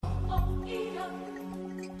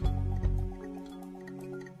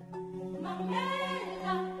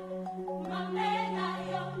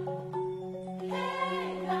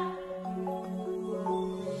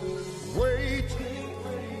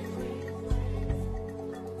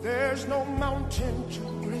There's no mountain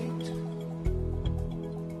too great.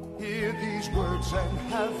 Hear these words and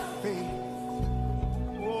have faith.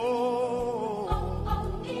 Oh,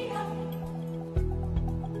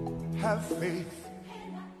 have faith.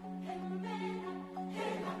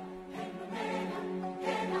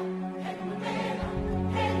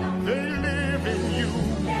 They live in you.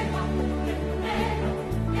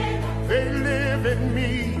 They live in me.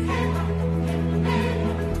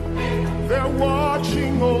 They're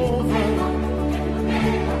watching over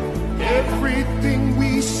everything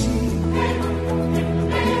we see,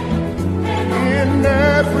 in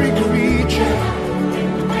every creature,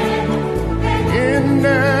 in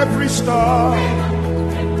every star,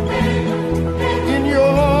 in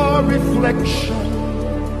your reflection.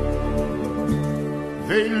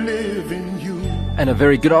 They live in you. And a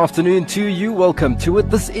very good afternoon to you. Welcome to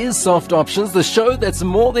it. This is Soft Options, the show that's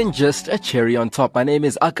more than just a cherry on top. My name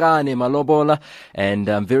is Akane Malobola, and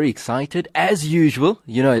I'm very excited as usual.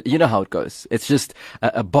 You know how it goes. It's just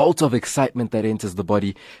a bolt of excitement that enters the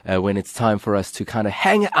body when it's time for us to kind of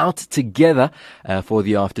hang out together for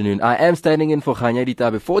the afternoon. I am standing in for Khanya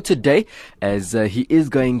Ditabe for today, as he is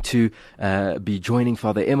going to be joining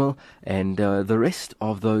Father Emil and the rest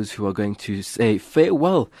of those who are going to say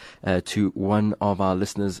farewell to one of our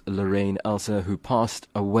listeners, Lorraine Elsa, who passed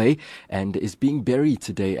away and is being buried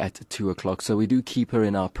today at 2:00. So we do keep her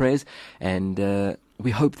in our prayers, and we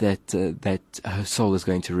hope that her soul is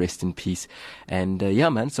going to rest in peace. And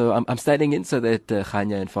so I'm standing in so that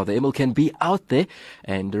Khanya and Father Emil can be out there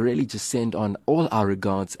and really just send on all our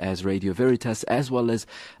regards as Radio Veritas, as well as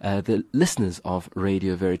the listeners of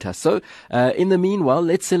Radio Veritas. So in the meanwhile,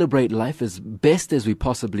 let's celebrate life as best as we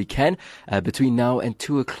possibly can between now and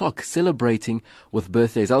 2:00, celebrating with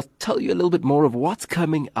birthdays. I'll tell you a little bit more of what's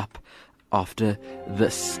coming up after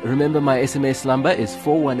this. Remember, my SMS number is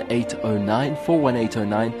 41809,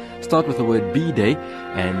 41809. Start with the word B-Day,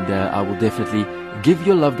 and I will definitely give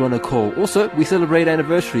your loved one a call. Also, we celebrate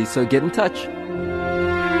anniversaries, so get in touch.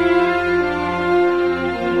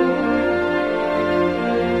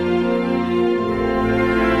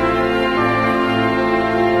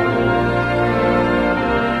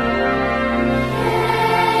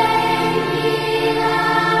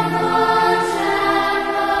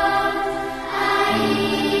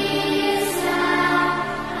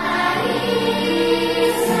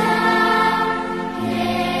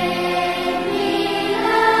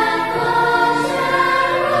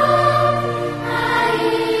 I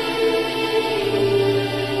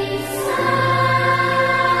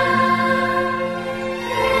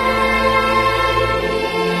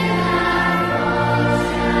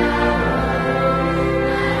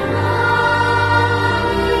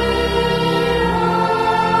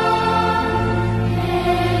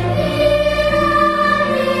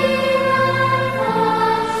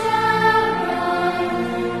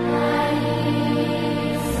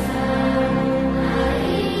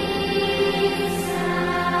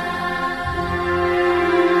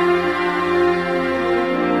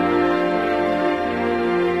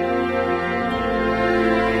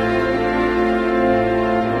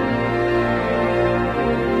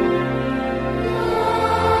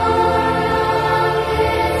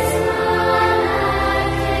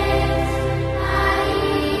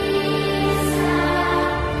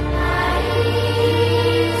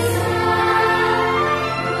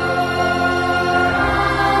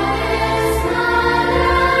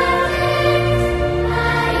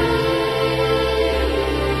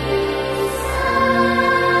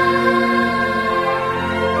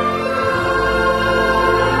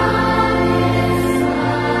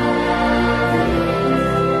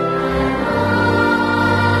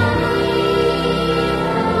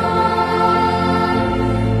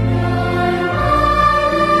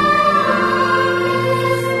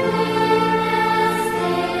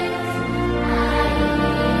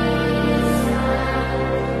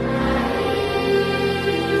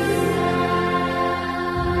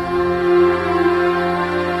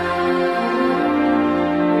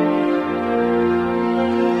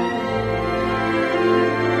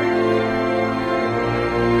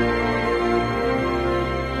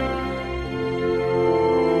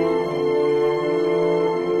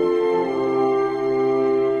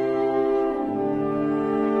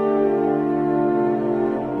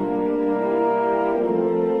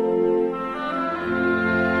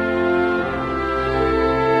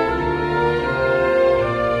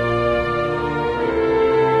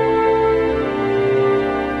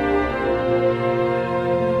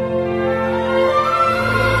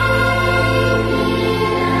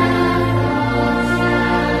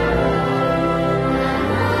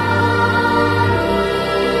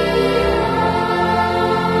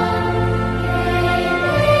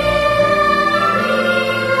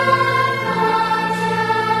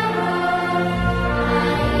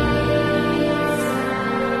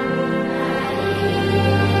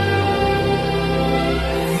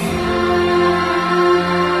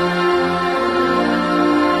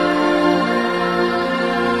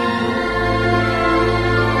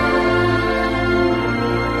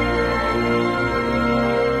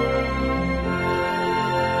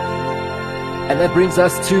And that brings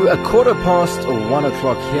us to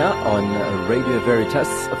 1:15 here on Radio Veritas,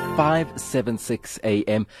 576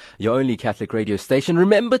 AM, your only Catholic radio station.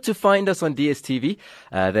 Remember to find us on DSTV.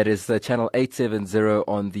 That is channel 870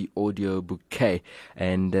 on the audio bouquet.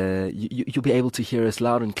 And you'll be able to hear us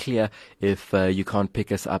loud and clear if you can't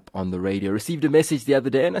pick us up on the radio. Received a message the other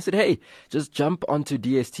day and I said, hey, just jump onto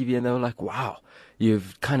DSTV. And they were like, wow.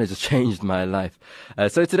 You've kind of just changed my life.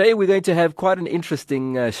 So today we're going to have quite an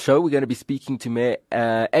interesting show. We're going to be speaking to Mayor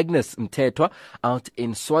Agnes Mthethwa out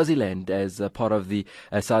in Swaziland as part of the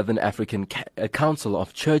Southern African Council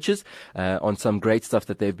of Churches on some great stuff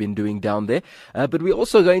that they've been doing down there. But we're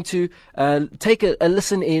also going to take a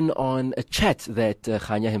listen in on a chat that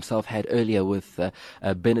Khanya himself had earlier with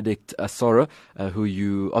Benedict Asoro, who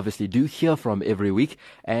you obviously do hear from every week.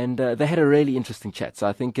 And they had a really interesting chat. So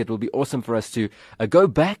I think it will be awesome for us to go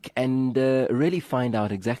back and really find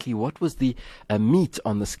out exactly what was the meat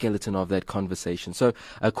on the skeleton of that conversation. So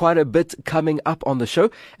quite a bit coming up on the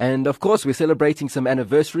show. And of course, we're celebrating some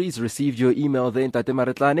anniversaries. Received your email there, Ntate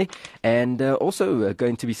Maritlane. And also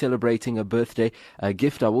going to be celebrating a birthday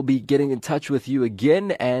gift. I will be getting in touch with you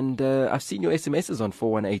again. And I've seen your SMSs on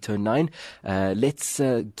 41809. Let's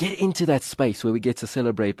get into that space where we get to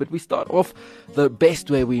celebrate. But we start off the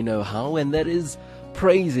best way we know how, and that is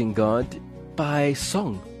praising God by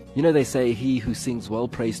song. You know, they say he who sings well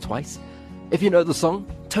prays twice. If you know the song,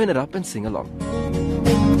 turn it up and sing along.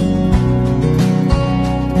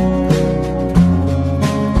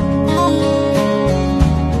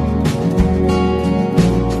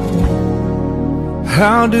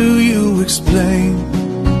 How do you explain?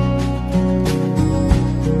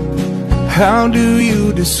 How do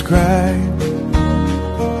you describe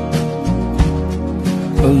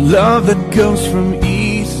a love that goes from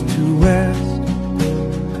east to west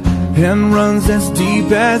and runs as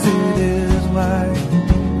deep as it is wide?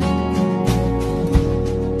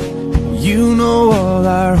 You know all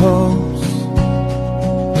our hopes,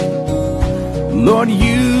 Lord,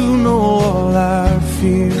 you know all our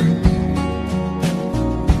fears,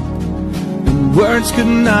 and words could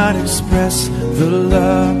not express the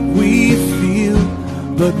love we feel,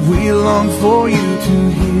 but we long for you to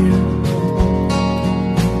hear.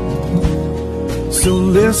 So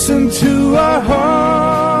listen to our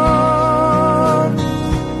heart,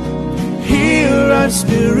 hear our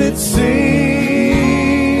spirit sing,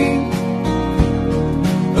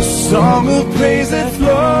 a song of praise that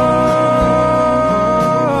flows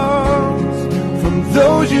from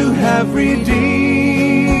those you have redeemed.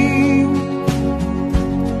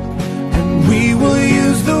 And we will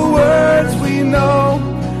use the words we know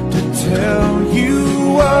to tell you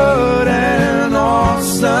what an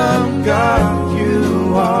awesome God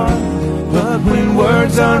you are. But when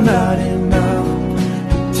words are not enough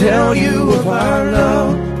to tell you of our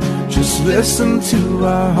love, just listen to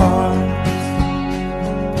our hearts.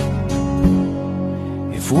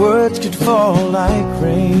 If words could fall like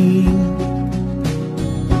rain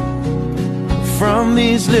from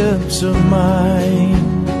these lips of mine,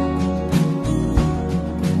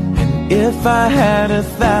 and if I had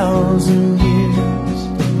 1,000 years,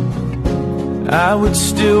 I would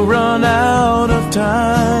still run out of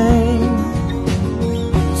time.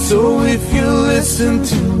 So if you listen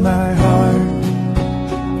to my heart,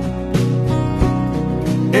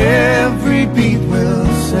 every beat will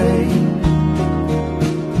say,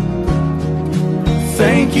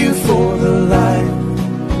 thank you for the life,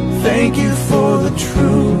 thank you for the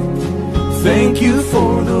truth, thank you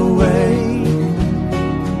for the way.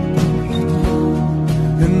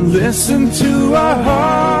 And listen to our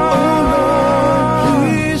heart,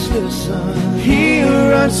 please listen.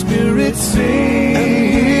 Hear our spirit sing,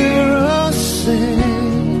 and hear us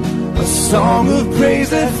sing a song of praise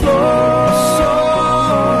that flows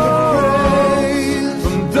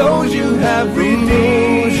from those you have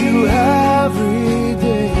redeemed.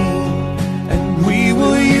 And we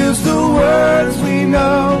will use the words we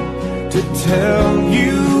know to tell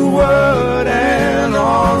you what an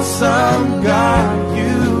awesome God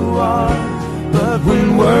you are. But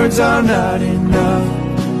when words are not enough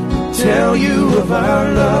to tell you of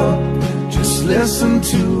our love, just listen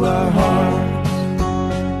to our hearts.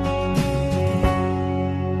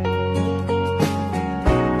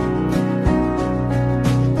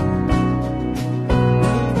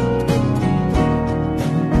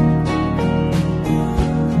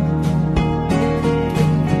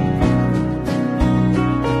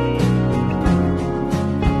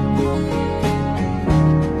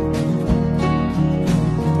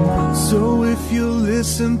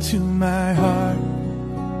 Listen to my heart,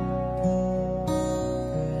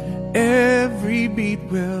 every beat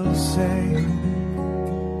will say,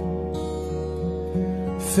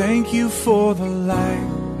 Thank you for the light.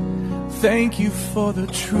 Thank you for the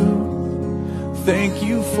truth. Thank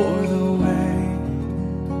you for the way.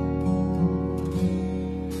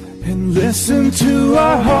 And listen to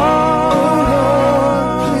our heart.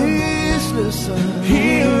 Please listen.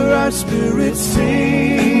 Hear our spirit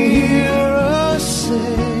sing. Hear us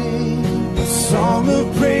sing. A song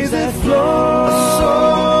of praise that flows. A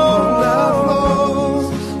song that flows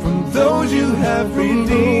from those you have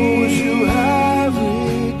redeemed.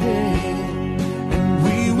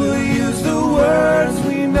 Words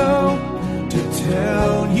we know to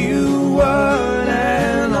tell you what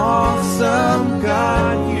an awesome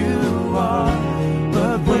God you are.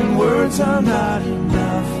 But when words are not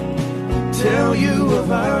enough to tell you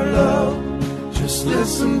of our love, just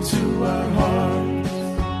listen to our hearts.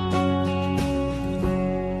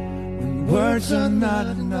 When words are not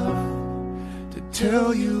enough to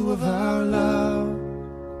tell you of our love,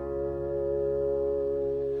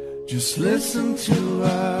 just listen to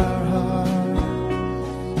our hearts.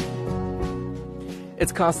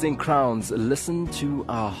 It's Casting Crowns. Listen to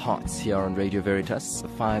our hearts here on Radio Veritas,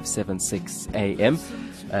 576 AM.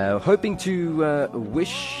 Hoping to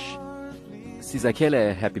wish Sizakele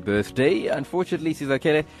a happy birthday. Unfortunately,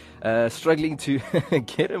 Sizakele struggling to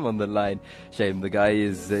get him on the line. Shame. The guy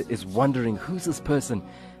is wondering, who's this person?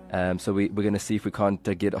 So we're going to see if we can't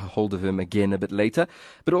get a hold of him again a bit later.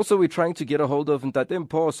 But also we're trying to get a hold of Ntate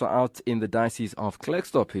Mphoso out in the Diocese of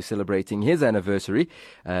Klerksdorp, who's celebrating his anniversary.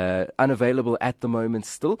 Unavailable at the moment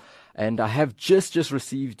still. And I have just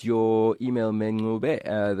received your email, Mengube.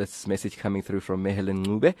 This message coming through from Mehelen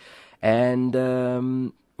Ngube.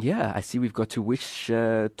 And yeah, I see we've got to wish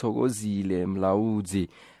Togozile Mlaudzi,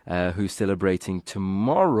 who's celebrating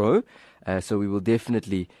tomorrow. So we will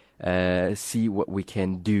definitely see what we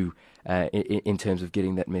can do in terms of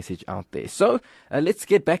getting that message out there. So let's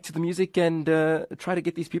get back to the music and try to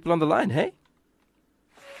get these people on the line, hey?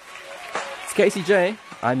 It's KCJ,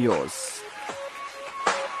 I'm yours.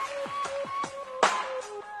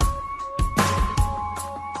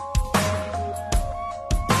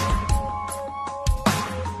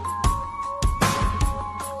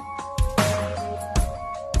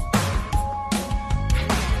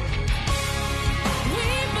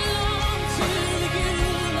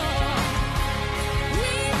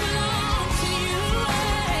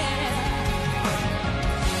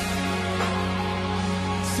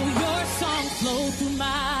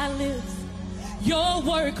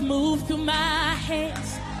 Move through my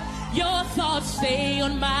hands, your thoughts stay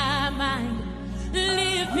on my mind,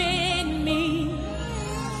 live in me.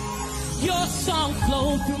 Your song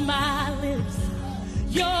flow through my lips,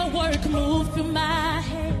 your work move through my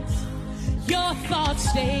hands, your thoughts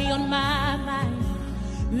stay on my mind,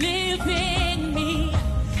 live in me.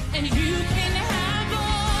 And you can have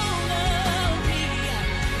all of me,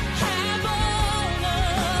 have all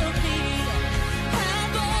of me,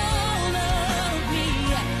 have all of me.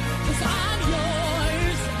 'Cause I'm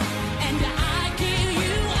yours, and I give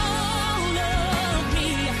you all of me,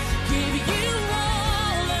 give you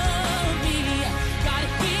all of me. God,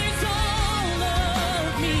 here's all of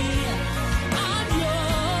me. I'm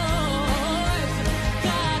yours,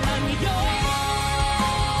 God, I'm yours.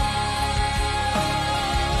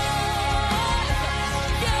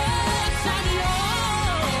 Yes, I'm yours.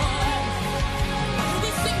 We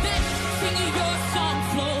sing this, singing your song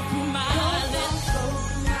flow through my lips.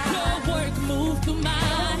 Your work move through my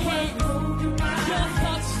hands. Your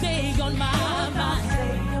thoughts stay on my mind.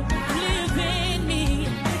 Live in me.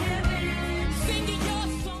 Singing your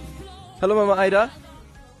song flow. Hello, Mama Aida.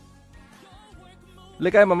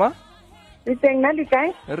 Le kae, Mama? Re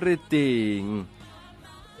teng.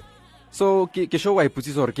 So ke show wa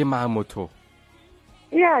iputsisa hore ke mang motho.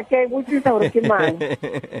 Yeah, ke botsisa hore ke mang.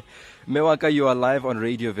 Mewaka, you are live on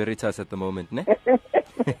Radio Veritas at the moment, ne?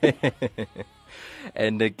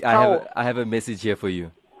 And I have a message here for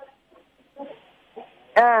you.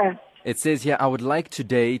 It says here, I would like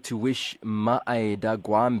today to wish Ma'aida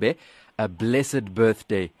Gwambe a blessed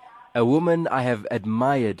birthday, a woman I have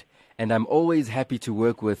admired and I'm always happy to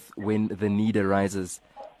work with when the need arises.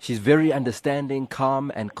 She's very understanding,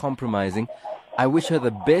 calm and compromising. I wish her the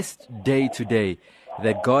best day today,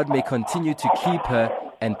 that God may continue to keep her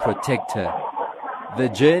and protect her. The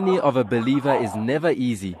journey of a believer is never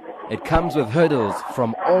easy. It comes with hurdles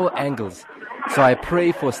from all angles. So I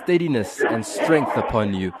pray for steadiness and strength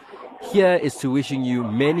upon you. Here is to wishing you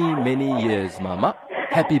many, many years, Mama.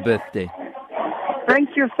 Happy birthday.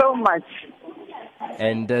 Thank you so much.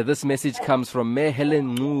 And this message comes from Mayor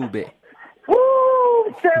Helen Ngube.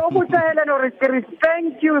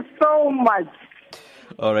 Thank you so much.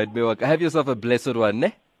 All right, Mewak, have yourself a blessed one,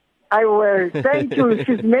 ne? I will. Thank you.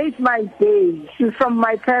 She's made my day. She's from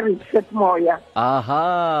my parents at Moya.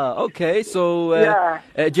 Aha. Okay. So, Yeah.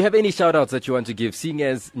 do you have any shout outs that you want to give, seeing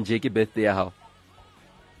as Njeki birthday? How?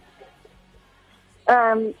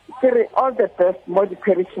 All the best, Modi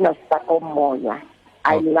Parishioners back on Moya.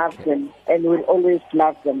 I Okay. love them and will always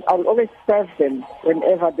love them. I'll always serve them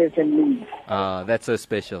whenever there's a need. Ah, that's so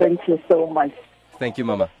special. Thank you so much. Thank you,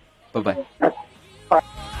 Mama. Bye bye. Bye.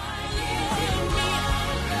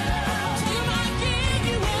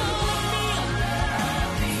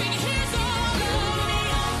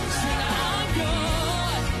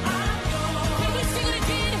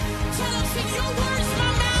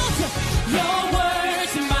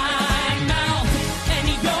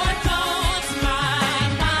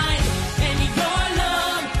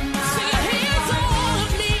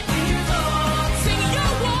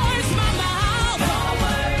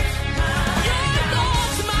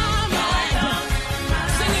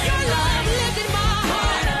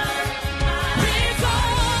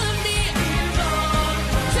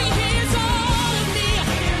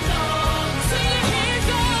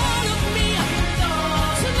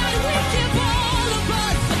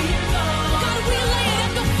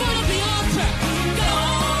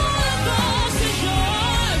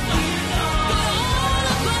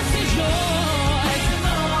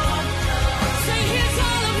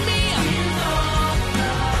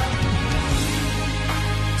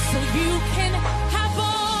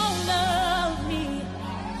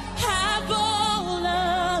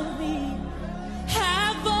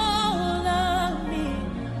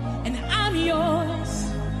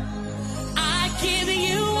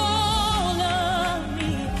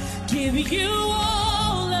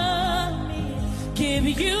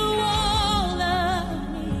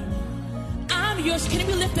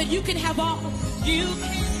 You can have all. You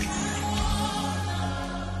can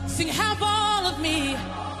sing, have all of me.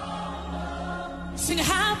 Sing,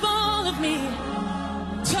 have all of me.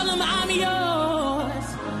 Tell them I'm yours.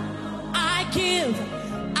 I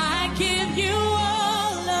give you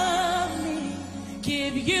all of me.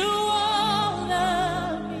 Give you all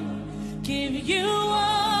of me. Give you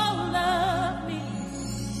all of me.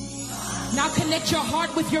 Now connect your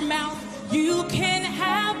heart with your mouth. You can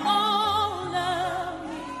have all of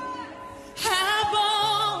me. Have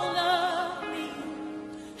all of me.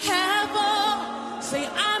 Have all. Say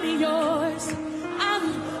I'm yours.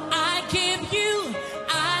 I give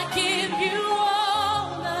you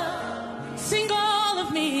all of. Sing all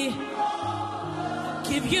of me.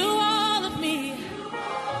 Give you all of me.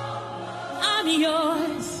 I'm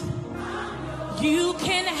yours. You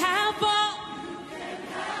can have all.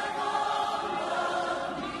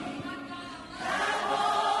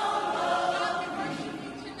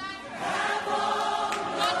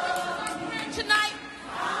 Tonight,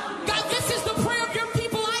 God, this is the prayer of your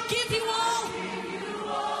people. I give you all.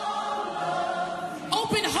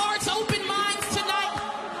 Open hearts, open minds tonight.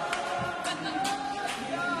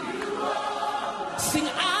 Sing,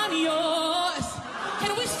 I'm yours.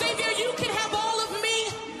 Can we stay there? You can have all of me.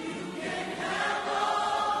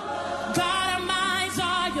 God, our minds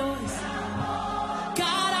are yours.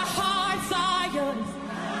 God, our hearts are yours.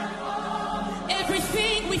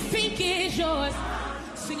 Everything we think is yours.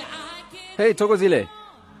 Sing, I give. Hey, Tokozile.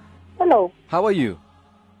 Hello. How are you?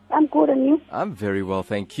 I'm good, and you? I'm very well,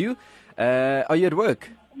 thank you. Are you at work?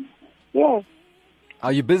 Yes.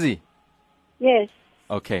 Are you busy? Yes.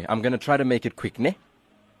 Okay, I'm going to try to make it quick, ne?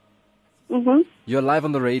 Mm-hmm. You're live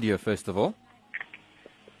on the radio, first of all.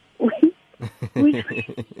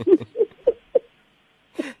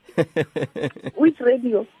 Which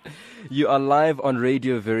radio? You are live on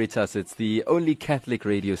Radio Veritas. It's the only Catholic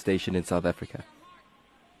radio station in South Africa.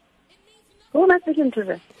 Who am I speaking to?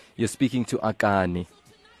 Sir? You're speaking to Akani.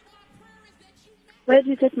 Where did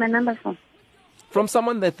you get my number from? From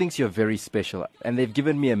someone that thinks you're very special. And they've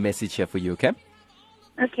given me a message here for you, okay?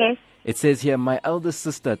 Okay. It says here, my eldest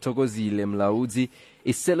sister, Thokozile Mlaudzi,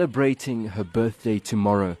 is celebrating her birthday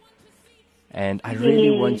tomorrow. And I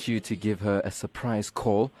really want you to give her a surprise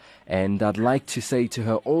call. And I'd like to say to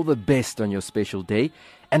her all the best on your special day.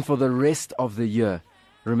 And for the rest of the year,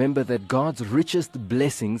 remember that God's richest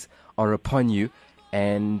blessings are upon you.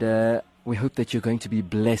 And we hope that you're going to be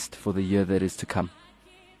blessed for the year that is to come.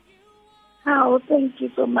 Oh, thank you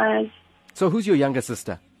so much. So who's your younger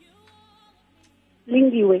sister?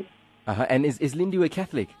 Lindiwe. And is Lindiwe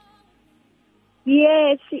Catholic?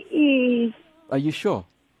 Yes, she is. Are you sure?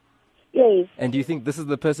 Yes. And do you think this is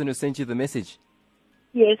the person who sent you the message?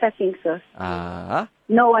 Yes, I think so. Ah.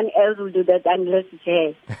 No one else will do that unless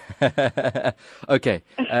it's her. Okay.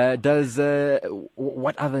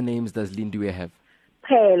 What other names does Lindiwe have?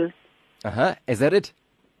 Pearl. Is that it?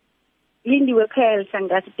 Lindiwe Pearl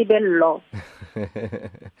Shangase Tibello.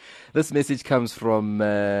 This message comes from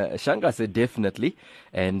Shangase, definitely,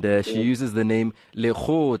 and she uses the name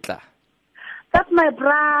Lekgotla. That's my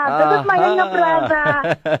brother. That's my younger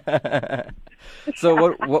brother.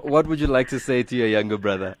 So what would you like to say to your younger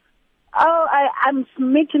brother? Oh, I'm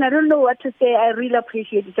smitten. I don't know what to say. I really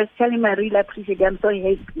appreciate it. Just tell him I really appreciate it. I'm so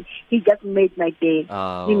happy. He just made my day.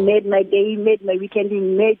 Oh. He made my day. He made my weekend. He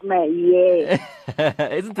made my year.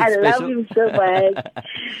 Isn't it I special? love him so much.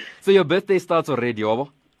 So your birthday starts already,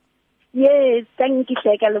 Obo? Yes, thank you,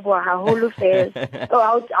 whole face.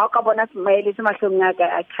 Oh, I'll come on a smile. I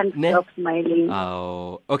can't stop smiling.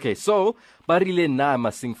 Oh, okay. So, Barile na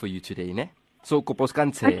must sing for you today, ne? So, kopos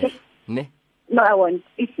kante, Okay. ne? No, I won't.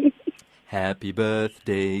 Happy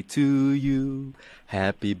birthday to you.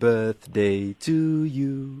 Happy birthday to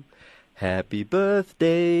you. Happy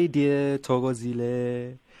birthday, dear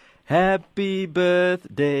Thokozile. Happy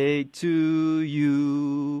birthday to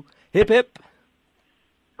you. Hip hip.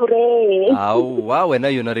 Hooray. Oh, wow. And now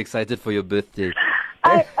you're not excited for your birthday.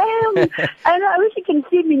 I am. I know. I wish you can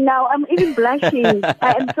see me now. I'm even blushing.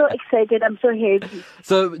 I am so excited. I'm so happy.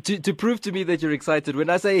 So, to prove to me that you're excited, when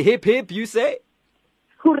I say hip hip, you say?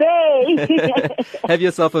 Hooray. Have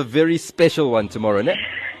yourself a very special one tomorrow, ne?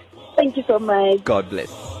 Thank you so much. God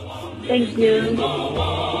bless. Thank you.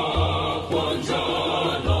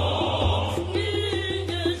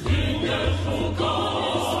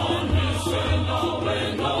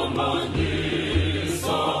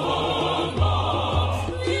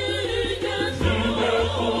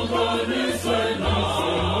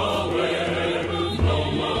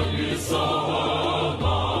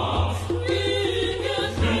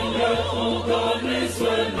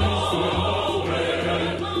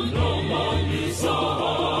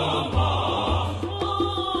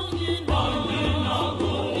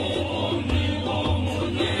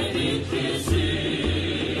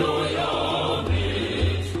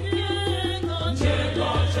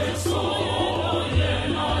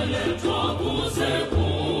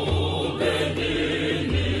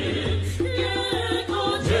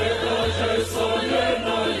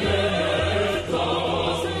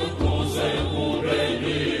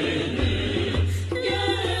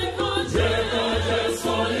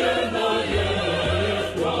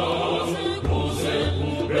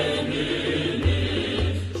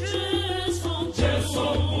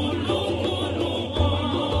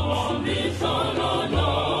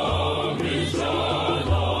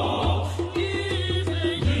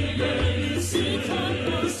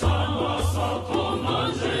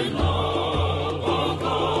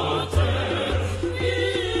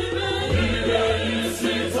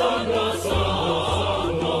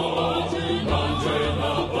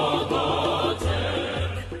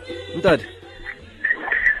 Dad,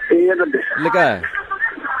 Leka,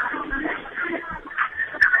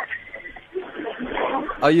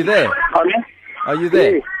 are you there? Are you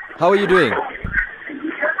there? Hey. How are you doing?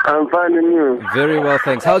 I'm fine, and you? Very well,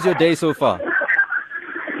 thanks. How's your day so far?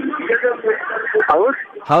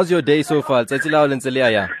 How's your day so far? Can you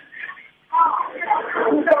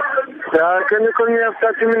call me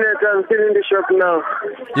after 2 minutes? I'm still in the shop now.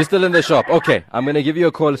 You're still in the shop? Okay, I'm going to give you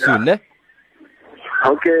a call soon, ne?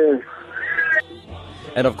 Okay.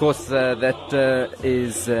 And of course, that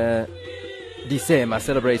is Disema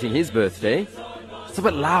celebrating his birthday. It's a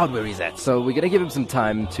bit loud where he's at, so we're going to give him some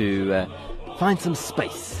time to find some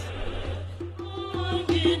space.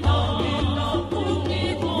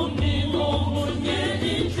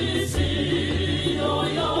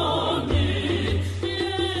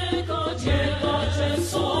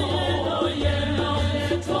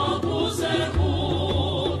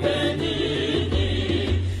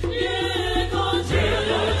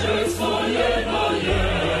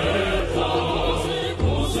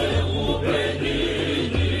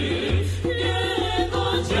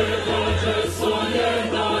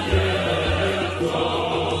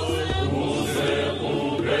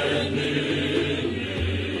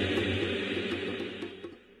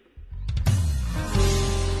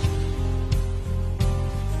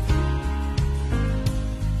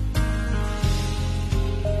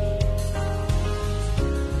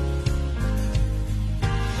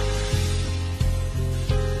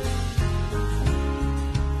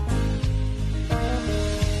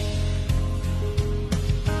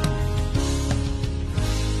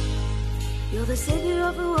 You're the savior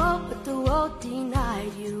of the world, but the world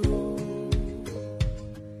denied you.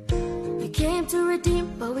 You came to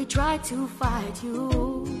redeem, but we tried to fight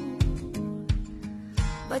you.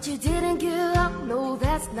 But you didn't give up, no,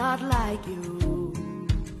 that's not like you.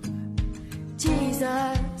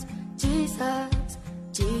 Jesus, Jesus,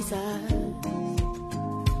 Jesus.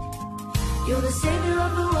 You're the savior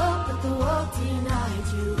of the world, but the world denied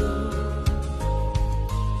you.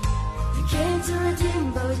 You came to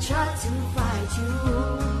redeem, but we tried to fight you.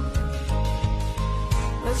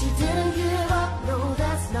 But you didn't give up, no,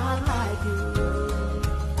 that's not like you.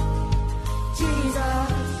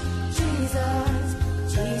 Jesus, Jesus,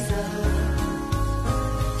 Jesus.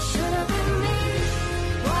 Should have been me,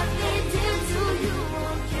 what they did to you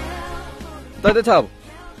won't care. Tate Thabo.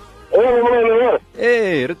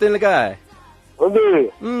 Hey, re teng le kae?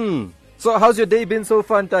 Okay. So how's your day been so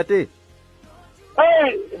far, Tate?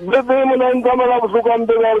 Hey,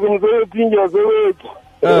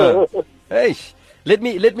 Hey, let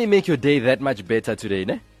me make your day that much better today,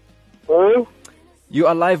 ne? You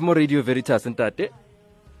are live Mo Radio Veritas, Tate.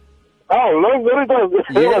 Live Veritas.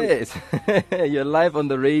 Yes, you're live on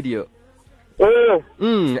the radio.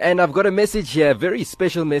 And I've got a message here, a very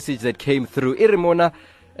special message that came through. Irimona,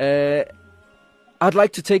 I'd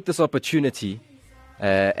like to take this opportunity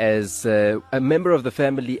as a member of the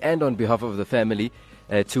family and on behalf of the family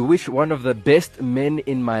to wish one of the best men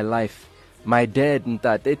in my life, my dad,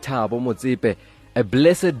 Ntate Thabo Motsepe, a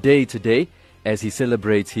blessed day today as he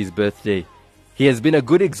celebrates his birthday. He has been a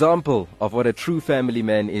good example of what a true family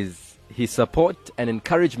man is. His support and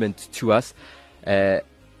encouragement to us as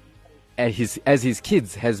his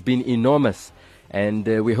kids has been enormous, and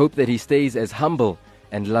we hope that he stays as humble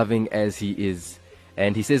and loving as he is.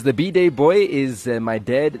 And he says the B-Day boy is my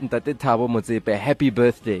dad, Ntate Thabo Motsepe. Happy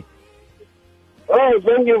birthday. Oh,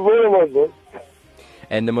 thank you very much, man.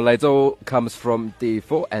 And the molaito comes from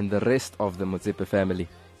Tefo and the rest of the Motsepe family.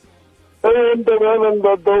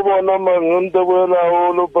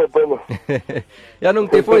 Yanong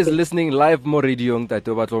Tefo is listening live mo radio ng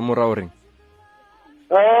Tato Batlo mo rawring.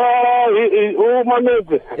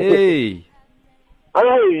 Hey.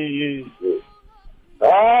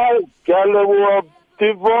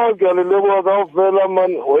 Tipo que le lebo da fela man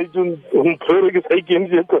hoy un pero que sai quien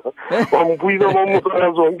sieta vamos puido vamos a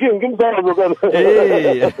razón quién sabe lo que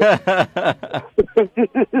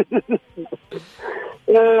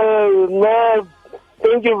no,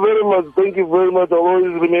 thank you very much I'll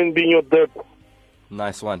always remain being your dad.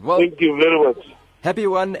 Nice one. Well, thank you very much. Happy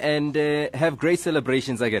one, and have great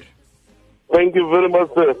celebrations, Agar. Thank you very much,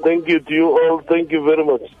 sir. Thank you to you all. Thank you very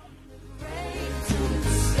much.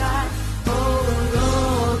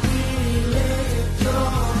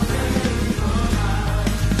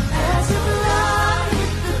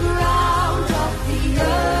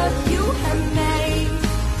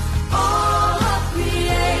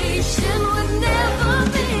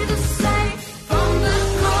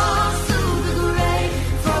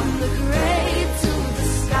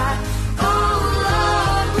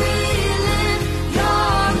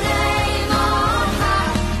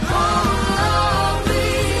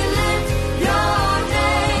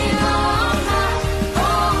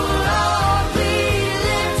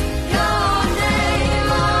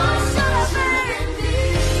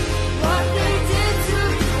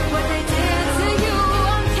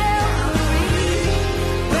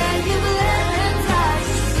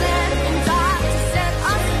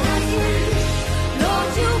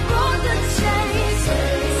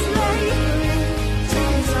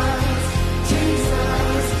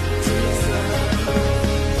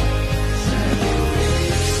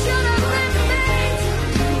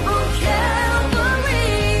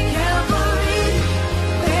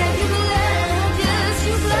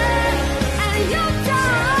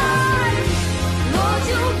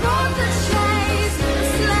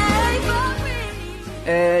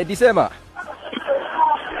 December.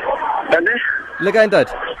 Ande? Le kae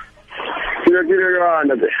ntate? Kile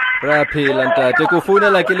yana be. Ra phela ntate, ko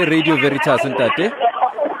founela ke le Radio Veritas ntate.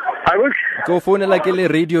 Abuk? Ko founela ke le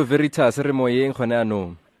Radio Veritas re moyeng gone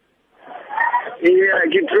anong. Yeah,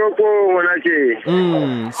 ke tropo mona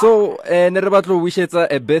ke. So ne re batlo wishetsa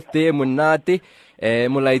a birthday monate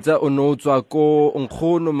molaitsa o no tswa ko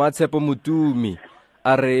Nkgono Matshepo Motumi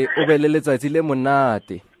are o be le letsatsi le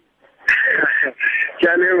monate.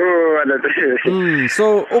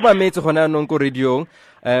 So o ba metse gona anong ko radio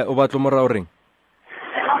o batlo morao reng?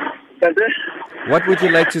 What would you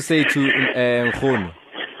like to say to Nkgono?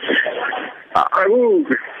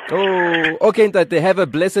 Oh, okay ntate, have a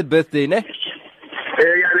blessed birthday, ne?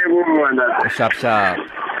 Sharp.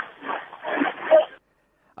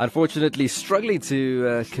 Unfortunately, struggling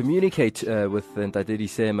to communicate with Ntate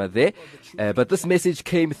Disema there, but this message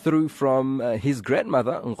came through from his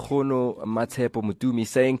grandmother, Nkgono Matshepo Motumi,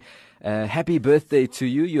 saying, happy birthday to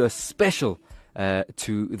you. You're special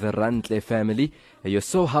to the Rantle family. You're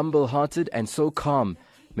so humble-hearted and so calm.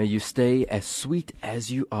 May you stay as sweet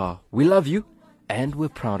as you are. We love you, and we're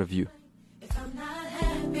proud of you. If I'm not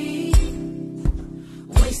happy,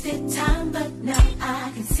 blind, but now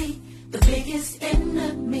I can see the biggest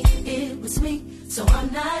enemy, it was me. So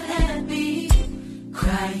I'm not happy.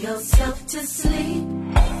 Cry yourself to sleep.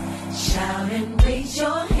 Shout and raise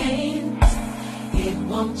your hands. It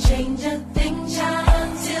won't change a thing, child,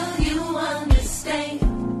 until you understand.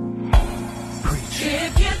 Preach.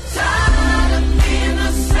 If you're tired of being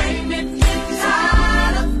the same, if you're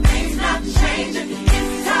tired of things not changing,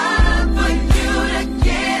 it's time for you to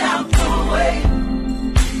get out the way.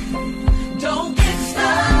 Don't get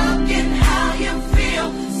stuck in how you feel.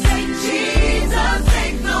 Say, Jesus,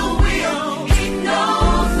 take the wheel. He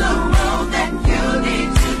knows the road that you need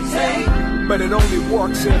to take. But it only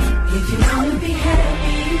works if you want to be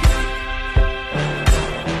happy.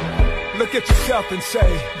 Look at yourself and say,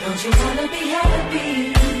 don't you want to be happy?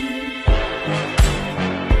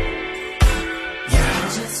 Yeah. I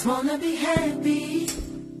just want to be happy.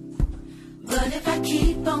 But if I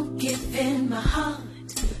keep on giving my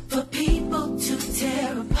heart for people to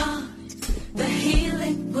tear apart, the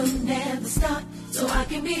healing will never stop. So I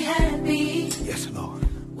can be happy. Yes, Lord.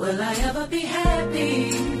 Will I ever be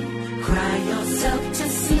happy? Cry yourself to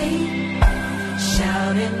sleep.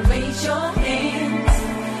 Shout and raise your hands.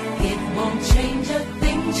 It won't change a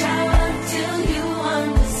thing, child, until you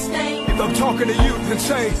understand. If I'm talking to you, then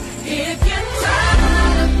say, if you're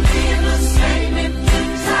tired of being the same, if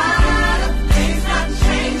you're tired of things not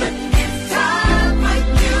changing, it's time for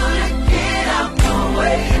you to get out the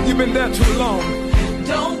way. You've been there too long.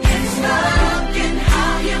 Don't get stuck in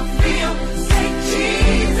how you feel. Say,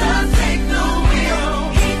 Jesus, take the wheel.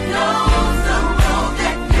 He knows the road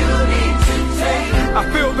that you need to take. I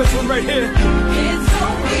feel this one right here. It's so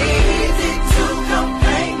easy to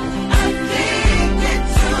complain, addicted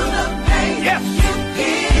to the pain. Yes. You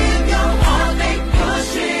give your heart, they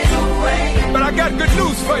push it away. But I got good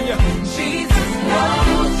news for you. Jesus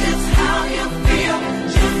knows just how you feel.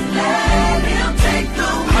 Just let him take the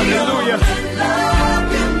wheel. Hallelujah. The love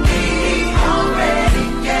you need already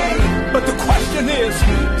gave. But the question is,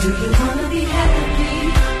 do you want to be happy?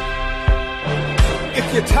 If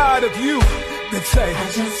you're tired of you, then say, I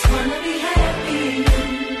just want to be happy.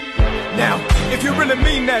 Now, if you really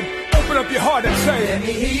mean that, open up your heart and say, let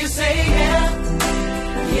me hear you say yeah.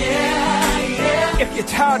 Yeah, yeah. If you're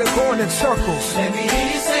tired of going in circles, let me hear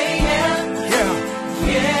you say yeah. Yeah.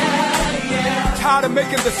 Yeah, yeah. Tired of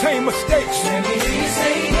making the same mistakes, let me hear you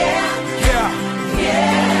say yeah. Yeah.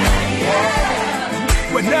 Yeah,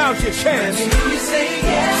 yeah. But now's your chance. Let me hear you say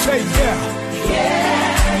yeah. Say yeah. Yeah,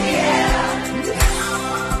 yeah.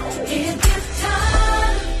 If you're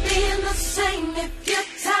tired of being the same, if you're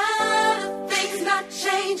tired of things not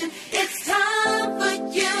changing, it's time for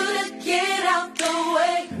you to get out the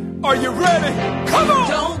way. Are you ready? Come on!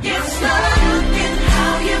 Don't get stuck in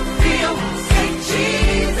how you feel. Say,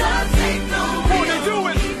 Jesus, take the wheel. Won't he do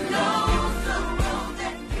it? He knows the road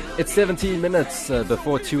that you It's 17 minutes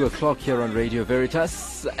before 2 o'clock here on Radio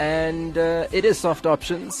Veritas, and it is Soft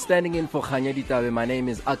Options, standing in for Khanyedi Tabe. My name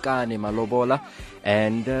is Akane Malobola,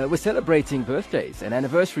 and we're celebrating birthdays and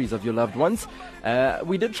anniversaries of your loved ones.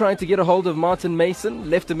 We did try to get a hold of Martin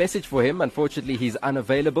Mason, left a message for him. Unfortunately, he's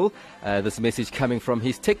unavailable. This message coming from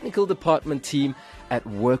his technical department team at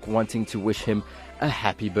work, wanting to wish him a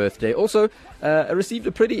happy birthday. Also, I received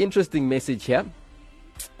a pretty interesting message here.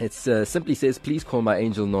 It simply says, please call my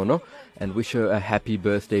angel Nono and wish her a happy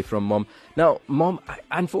birthday from Mom. Now, Mom,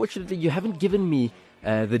 unfortunately, you haven't given me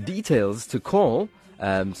the details to call.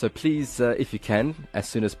 So please, if you can, as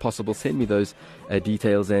soon as possible, send me those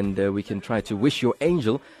details, and we can try to wish your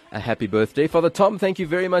angel a happy birthday. Father Tom, thank you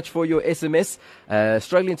very much for your SMS.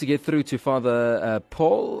 Struggling to get through to Father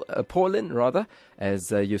Paulin, rather,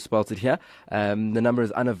 as you've spelled it here. The number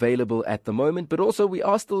is unavailable at the moment, but also we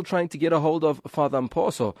are still trying to get a hold of Father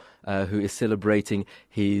Mposo, who is celebrating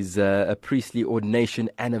his priestly ordination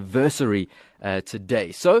anniversary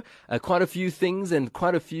today. So quite a few things and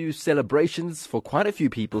quite a few celebrations for quite a few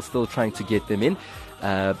people, still trying to get them in.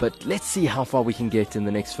 But let's see how far we can get in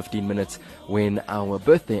the next 15 minutes when our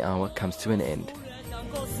birthday hour comes to an end.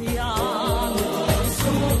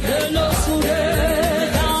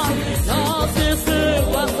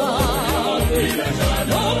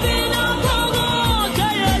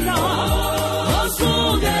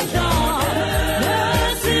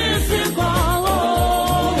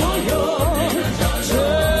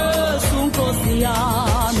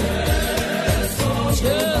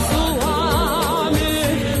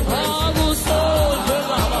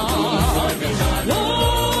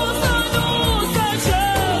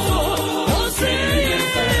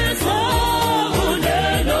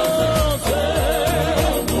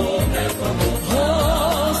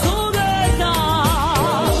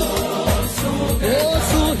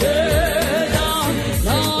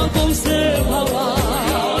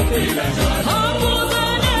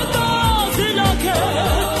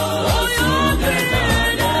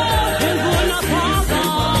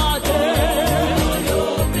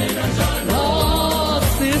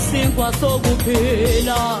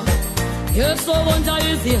 sokuphila yesokondla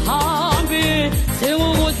izihambi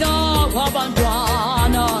singukudla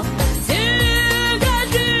kwabantwana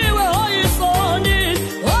singedliwe oyisoni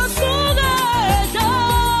osuke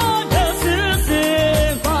ehlande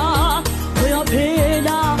sisimfa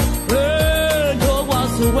uyaphila wena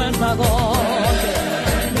okwazi ukwenza konke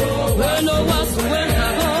wena okwazi ukwenza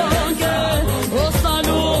konke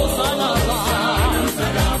osalusa laba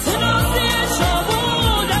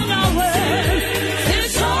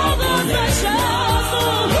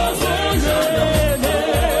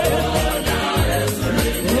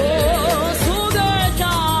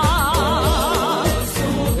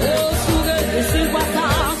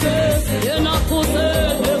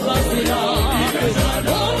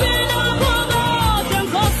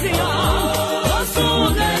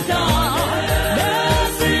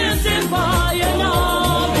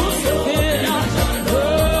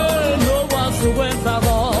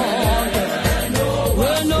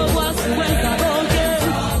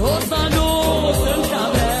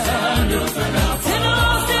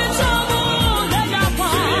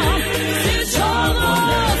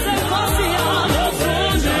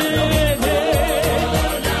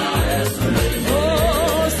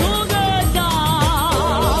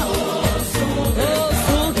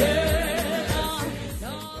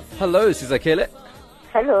Hello, Sizakele.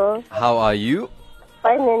 Hello. How are you?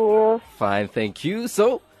 Fine, and you? Fine, thank you.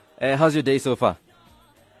 So, how's your day so far?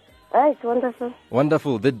 It's wonderful.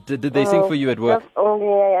 Wonderful. Did they sing for you at work? Just only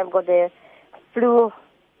I've got the flu.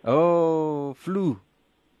 Oh, flu.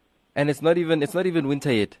 And it's not even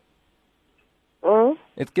winter yet.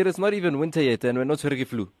 It's not even winter yet, and we're not having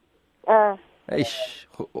flu. Aish,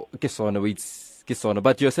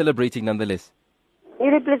 but you're celebrating nonetheless.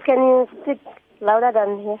 Really, please, can you speak louder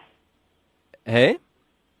than here? Hey?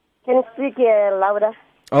 Can you speak louder?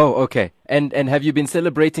 Oh, okay. And have you been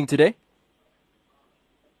celebrating today?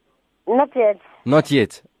 Not yet. Not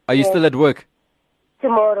yet. Are you still at work?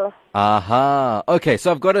 Tomorrow. Aha. Okay,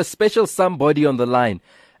 so I've got a special somebody on the line.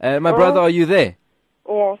 My brother, are you there?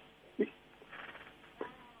 Yeah.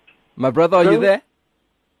 My brother, are you there?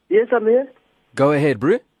 Yes, I'm here. Go ahead,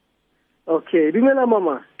 bro. Okay. Remember,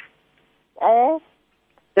 Mama.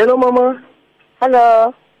 Hello, Mama.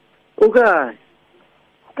 Hello. Okay.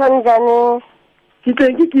 Kanjani.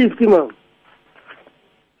 Kitenge gift, Mama.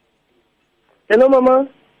 Hello, Mama.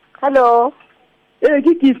 Hello. Hey,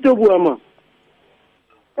 gift to Mama.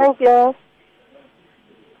 Thank you.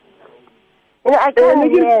 I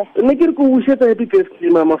can't hear. Make it go with a happy birthday,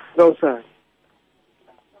 Mama. Outside.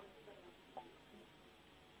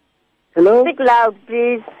 Hello? Speak loud,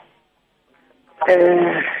 please.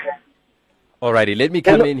 Alrighty, let me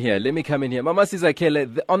come in here. Mama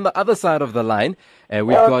Sizakele, on the other side of the line, we've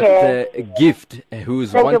got Gift,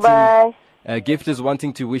 who's Gift is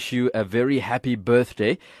wanting to wish you a very happy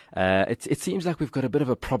birthday. It seems like we've got a bit of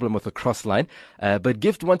a problem with the cross line, but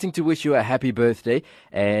Gift wanting to wish you a happy birthday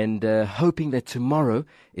and hoping that tomorrow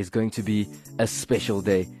is going to be a special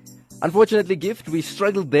day. Unfortunately, Gift, we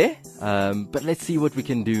struggled there, but let's see what we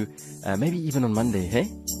can do, maybe even on Monday, hey?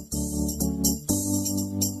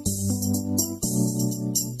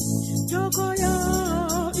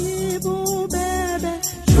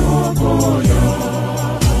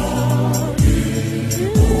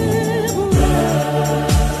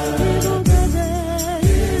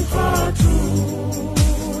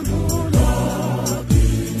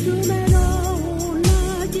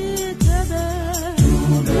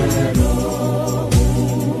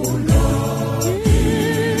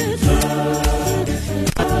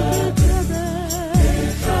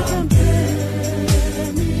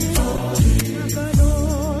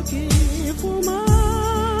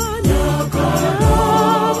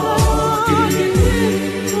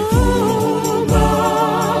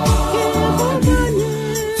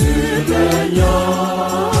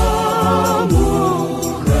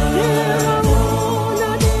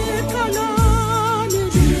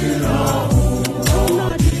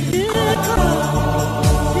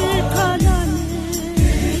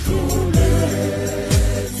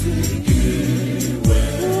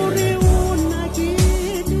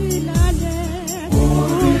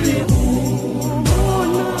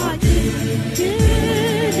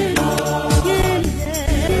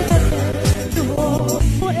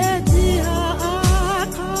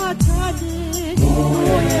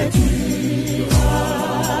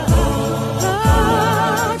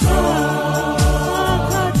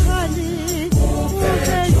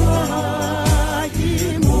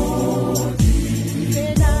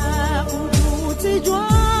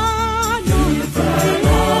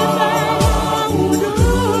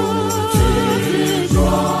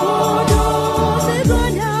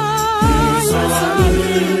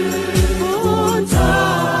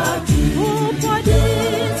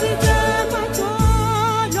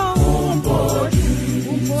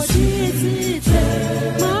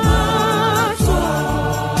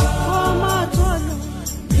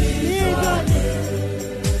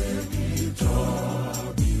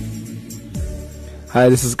 Hi,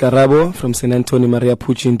 this is Karabo from St. Antonio Maria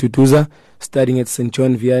Pucci in Tutuza, studying at St.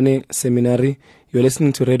 John Vianney Seminary. You're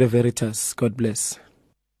listening to Radio Veritas. God bless.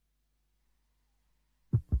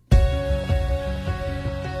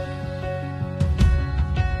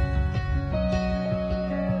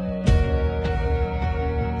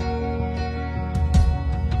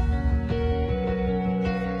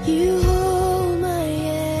 You hold my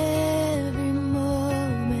every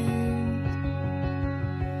moment.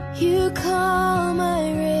 You calm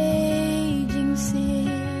my raging seas.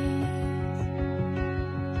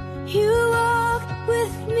 You walk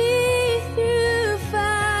with me through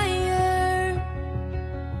fire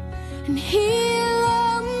and heal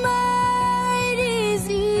all my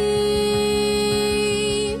disease.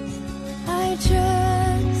 I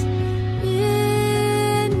trust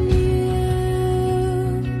in you.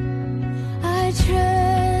 I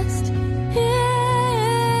trust in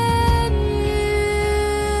you.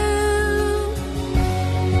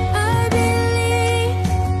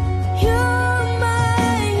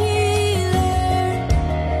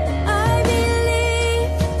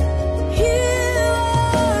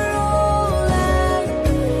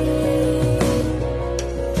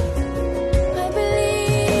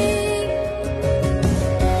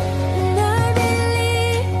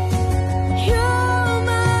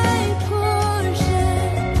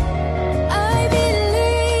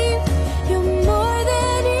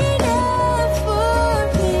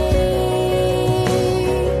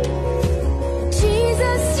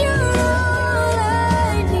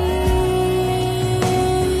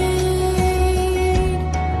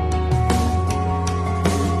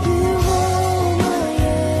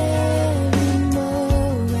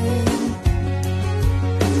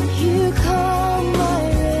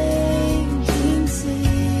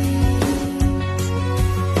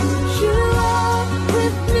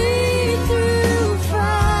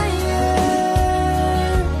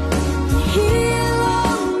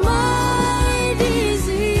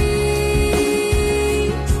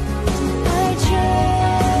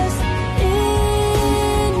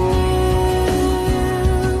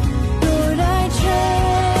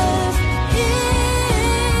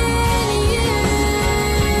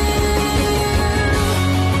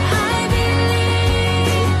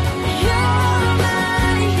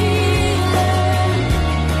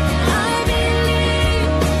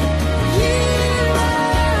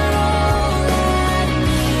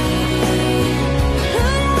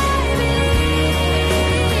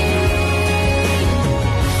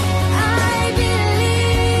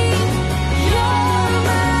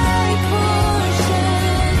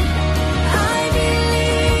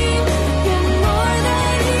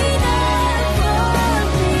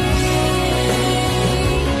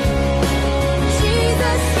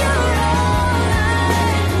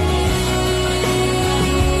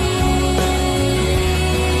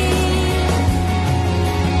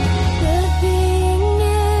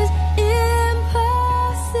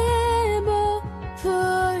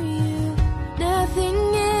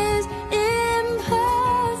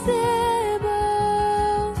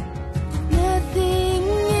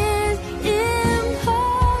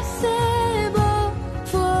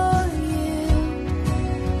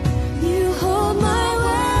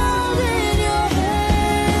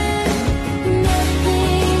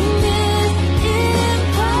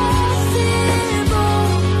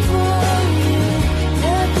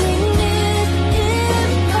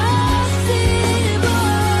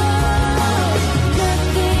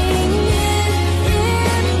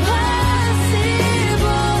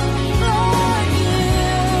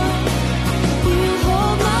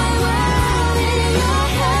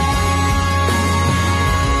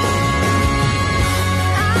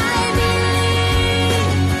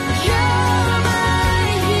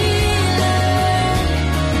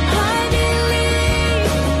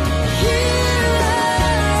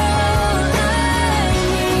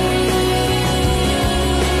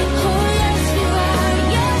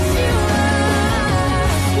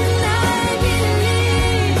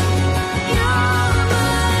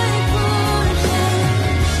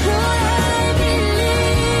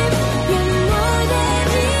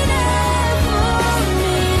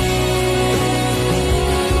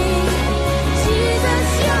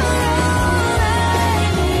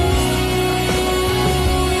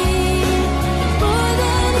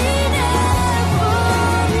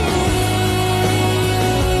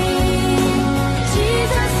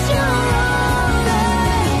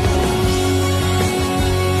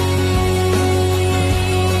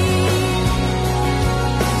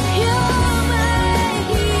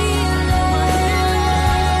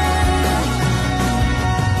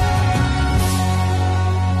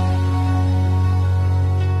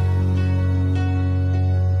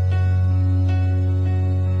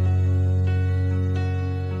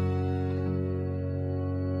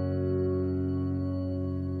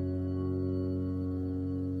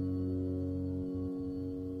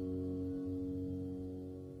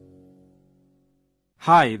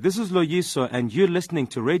 Hi, this is Loyiso, and you're listening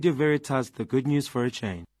to Radio Veritas, the good news for a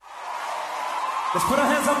change. Let's put our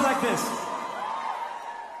hands up like this.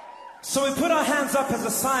 So we put our hands up as a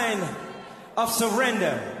sign of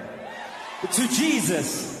surrender to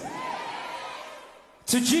Jesus.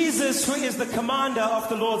 To Jesus, who is the commander of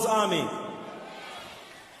the Lord's army.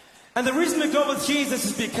 And the reason we go with Jesus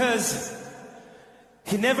is because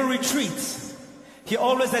he never retreats. He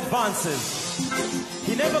always advances.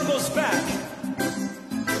 He never goes back.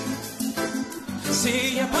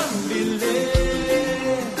 Siya pambili,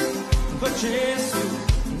 go Jesu,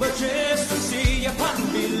 siya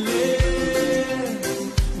pambili,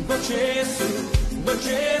 go Jesu,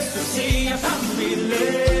 siya pambili.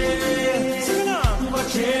 Sing along, go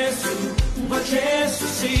Jesu,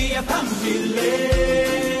 siya pambili,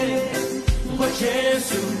 go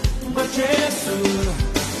Jesu,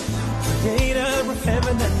 Creator of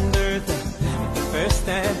heaven and earth, the first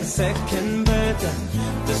and the second birth.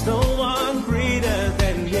 There's no one greater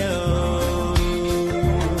than you.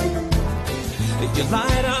 You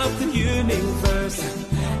light up the universe,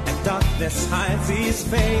 and darkness hides his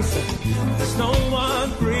face. There's no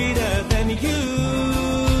one greater than you.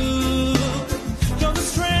 You're the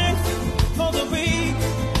strength for the weak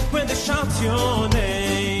when they shout your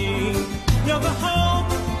name. You're the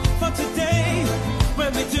hope for today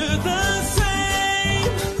when we do the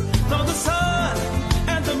same. Though the sun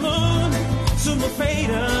and the moon soon will fade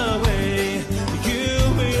away, you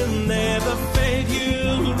will never fade,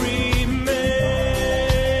 you'll remain.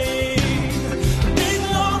 Be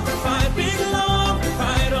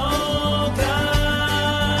glorified, oh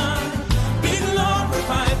God. Be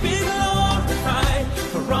glorified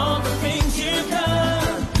for all the things you've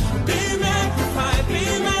done. Be magnified,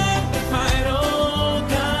 oh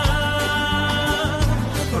God,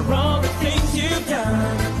 for all the things you've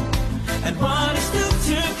done and what is still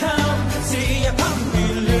to come. See a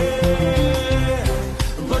pambili,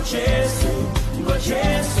 go Jesu,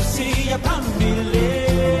 see a pambili,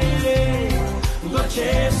 go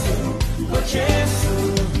Jesu.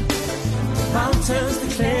 The mountains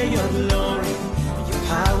declare your glory, your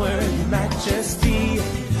power, your majesty.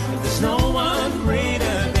 There's no one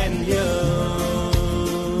greater than you.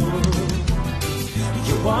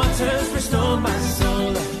 Your waters restore my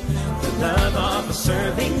soul, the love of a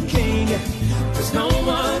serving king. There's no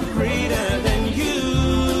one greater than you.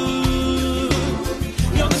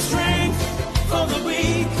 You're the strength for the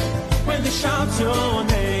weak when they shout your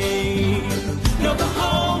name. You're the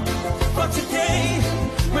hope for today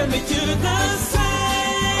when we do the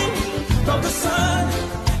same. Though the sun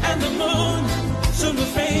and the moon soon will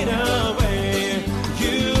fade away,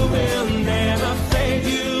 you will never fade,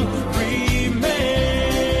 you remain.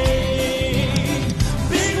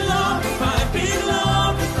 Be glorified,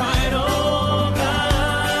 oh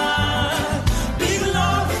God. Be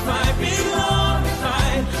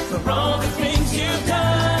glorified for all the things you've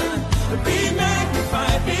done. Be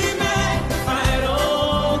magnified,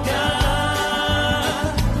 oh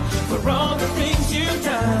God, for all the things you've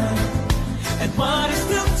done and what is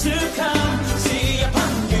still to come. See a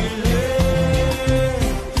pambili,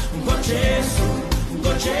 go Jesu,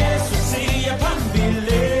 see a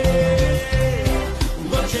pambili,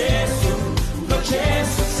 go Jesu,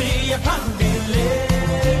 see a pambili,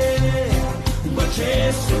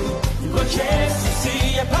 go Jesu,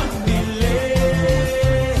 see a pambili,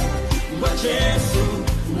 go Jesu.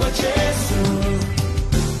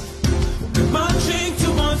 We're marching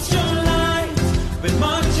towards your light, we're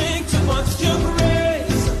marching towards your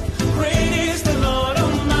grace. Great is the Lord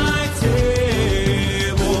Almighty.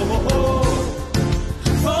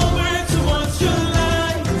 Forward towards your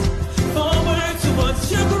light, forward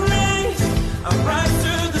towards your grace. I rise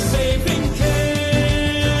to the saving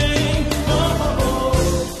King.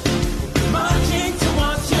 We're marching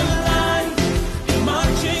towards your light, we're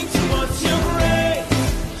marching towards your grace.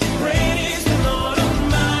 Great is the Lord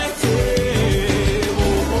Almighty.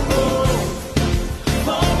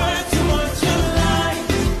 Forward towards your light,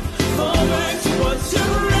 forward towards your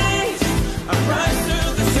grace. I rise to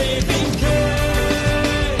the saving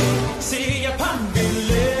King. See a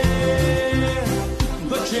pambili,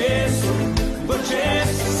 go Jesu,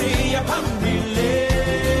 see a pambili,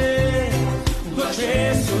 go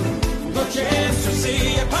Jesu,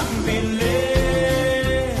 see a pambili,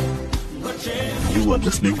 go Jesu. You are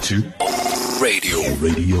listening to Radio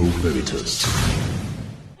Veritas.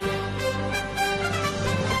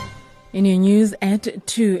 In your news at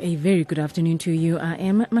 2, a very good afternoon to you. I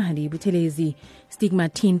am Mahadi Buthelezi. Stigma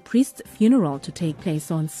teen priest's funeral to take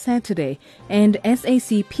place on Saturday, and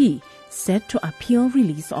SACP set to appeal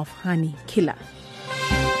release of Hani Killer.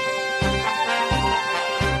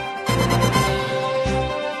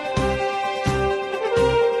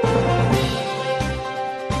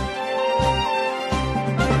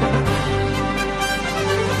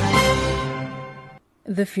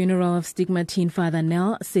 The funeral of stigmatine Father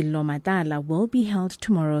Nel Sello Matala will be held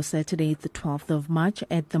tomorrow, Saturday, the 12th of March,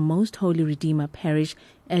 at the Most Holy Redeemer Parish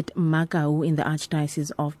at Makau in the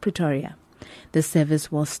Archdiocese of Pretoria. The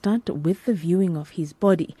service will start with the viewing of his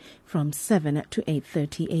body from 7 to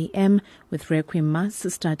 8:30 a.m. with Requiem Mass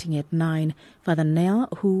starting at 9. Father Nel,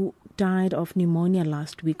 who died of pneumonia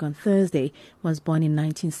last week on Thursday, was born in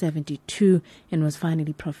 1972 and was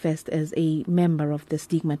finally professed as a member of the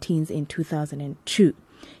Stigmatines in 2002.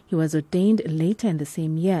 He was ordained later in the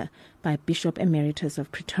same year by Bishop Emeritus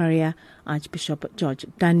of Pretoria, Archbishop George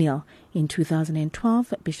Daniel. In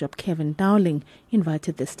 2012, Bishop Kevin Dowling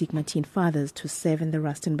invited the Stigmatine Fathers to serve in the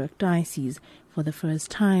Rustenburg Diocese for the first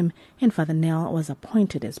time, and Father Nel was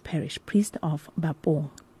appointed as parish priest of Bapong.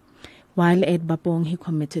 While at Bapong, he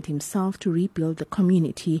committed himself to rebuild the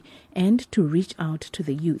community and to reach out to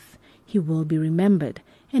the youth. He will be remembered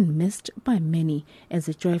and missed by many as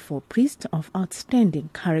a joyful priest of outstanding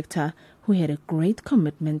character who had a great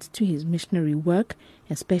commitment to his missionary work,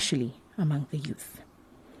 especially among the youth.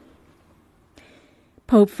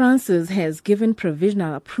 Pope Francis has given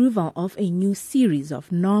provisional approval of a new series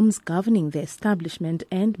of norms governing the establishment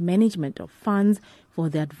and management of funds for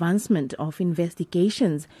the advancement of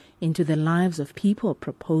investigations into the lives of people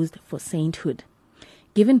proposed for sainthood.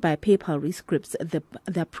 Given by papal rescripts,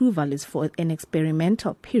 the approval is for an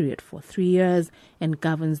experimental period for 3 years and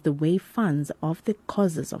governs the way funds of the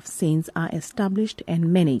causes of saints are established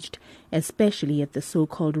and managed, especially at the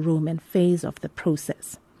so-called Roman phase of the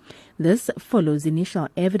process. This follows initial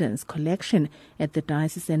evidence collection at the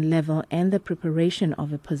diocesan level and the preparation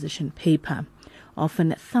of a position paper,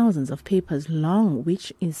 often thousands of papers long,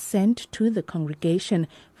 which is sent to the Congregation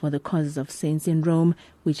for the Causes of Saints in Rome,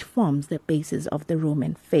 which forms the basis of the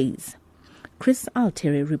Roman phase. Chris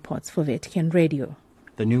Altieri reports for Vatican Radio.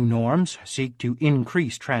 The new norms seek to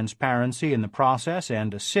increase transparency in the process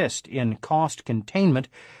and assist in cost containment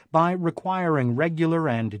by requiring regular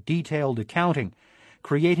and detailed accounting,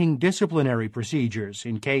 creating disciplinary procedures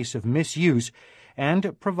in case of misuse,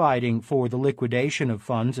 and providing for the liquidation of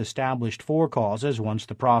funds established for causes once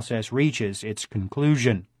the process reaches its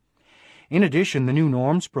conclusion. In addition, the new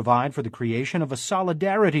norms provide for the creation of a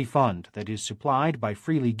solidarity fund that is supplied by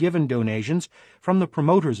freely given donations from the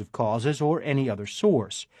promoters of causes or any other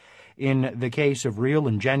source. In the case of real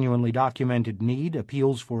and genuinely documented need,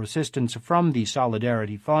 appeals for assistance from the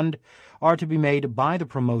Solidarity Fund are to be made by the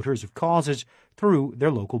promoters of causes through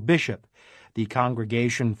their local bishop. The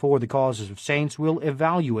Congregation for the Causes of Saints will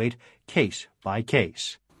evaluate case by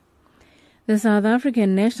case. The South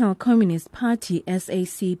African National Communist Party,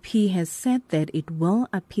 SACP, has said that it will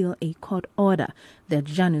appeal a court order that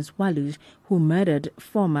Janus Waluj, who murdered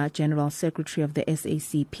former General Secretary of the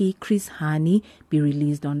SACP, Chris Hani, be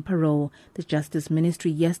released on parole. The Justice Ministry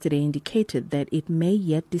yesterday indicated that it may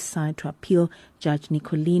yet decide to appeal Judge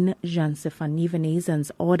Nicoline Jean-Stéphanie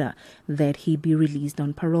Venezen's order that he be released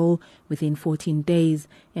on parole within 14 days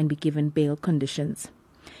and be given bail conditions.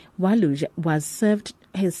 Waluj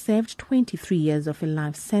has served 23 years of a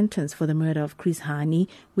life sentence for the murder of Chris Hani,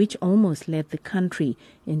 which almost led the country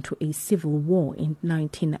into a civil war in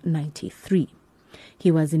 1993.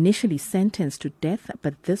 He was initially sentenced to death,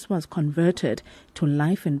 but this was converted to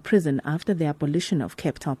life in prison after the abolition of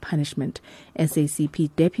capital punishment.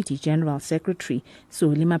 SACP Deputy General Secretary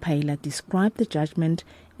Soli Mapaila described the judgment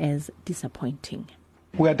as disappointing.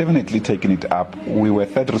 We are definitely taking it up. We were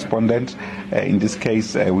third respondent in this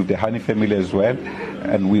case with the Hani family as well,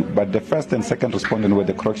 but the first and second respondent were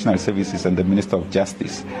the Correctional Services and the Minister of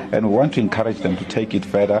Justice. And we want to encourage them to take it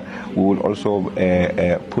further. We will also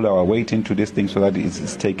pull our weight into this thing so that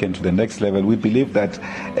it's taken to the next level. We believe that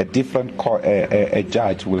a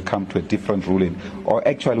judge will come to a different ruling, or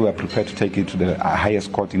actually we are prepared to take it to the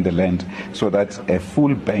highest court in the land so that a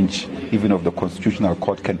full bench, even of the Constitutional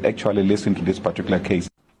Court, can actually listen to this particular case.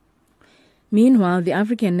 Meanwhile, the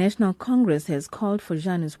African National Congress has called for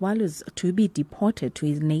Janus Waluj to be deported to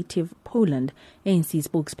his native Poland. ANC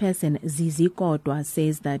spokesperson Zizi Kodwa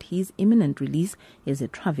says that his imminent release is a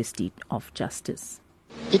travesty of justice.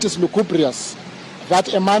 It is lugubrious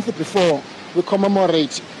that a month before we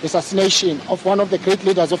commemorate the assassination of one of the great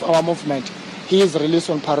leaders of our movement, he is released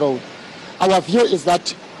on parole. Our view is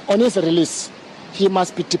that on his release, he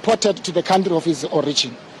must be deported to the country of his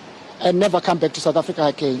origin and never come back to South Africa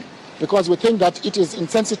again, because we think that it is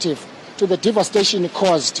insensitive to the devastation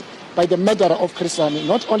caused by the murder of Chris Hani,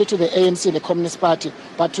 not only to the ANC, the Communist Party,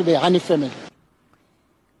 but to the Hani family.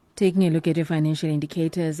 Taking a look at your financial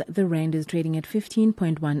indicators, the rand is trading at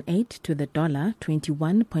 15.18 to the dollar,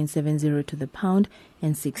 21.70 to the pound,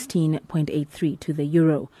 and 16.83 to the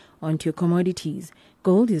euro. On to your commodities.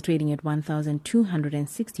 Gold is trading at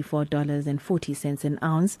 $1,264.40 an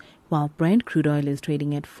ounce, while Brent crude oil is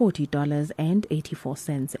trading at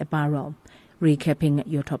 $40.84 a barrel. Recapping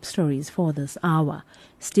your top stories for this hour.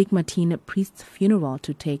 Stigma Teen Priest's funeral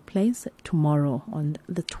to take place tomorrow on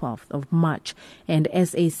the 12th of March. And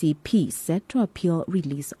SACP set to appeal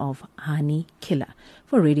release of Hani Killer.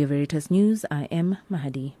 For Radio Veritas News, I am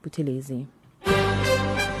Mahadi Buthelezi.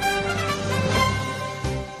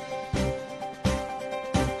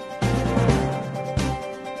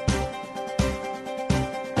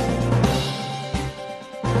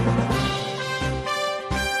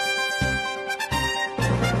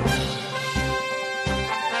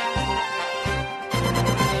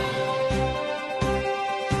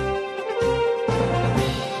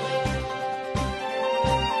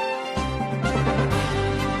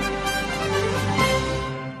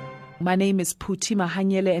 My name is Puti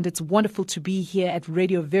Mahanyele, and it's wonderful to be here at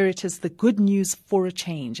Radio Veritas, the good news for a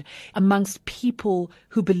change, amongst people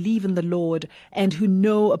who believe in the Lord and who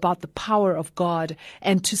know about the power of God,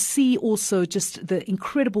 and to see also just the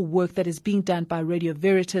incredible work that is being done by Radio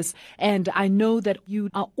Veritas. And I know that you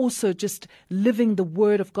are also just living the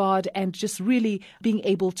Word of God and just really being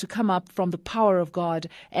able to come up from the power of God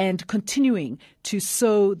and continuing to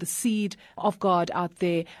sow the seed of God out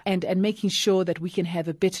there and making sure that we can have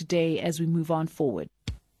a better day as we move on forward.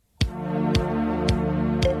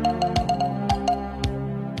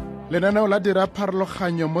 Lenaneo la dira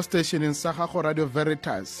pharologanyo mo stationeng sa gago Radio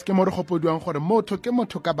Veritas ke mo re gopodiwang gore motho ke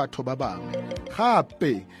motho ka batho ba bangwe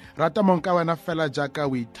gape rata mong ka wena fela jaaka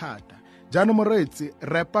o ithata jaanong moreetsi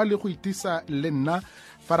repa le go itisa le nna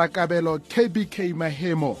Farakabelo KBK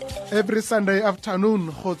Mahemo every Sunday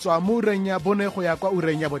afternoon go tswa mo ureng ya bone go ya kwa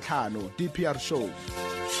ureng ya botlhano DPR show.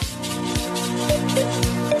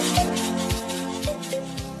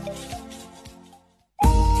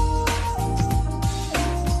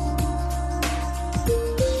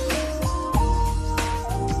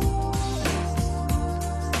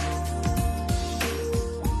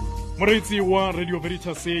 Moreetsi wa Radio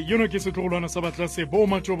Veritas yono ke setlogolwana sa batlase bo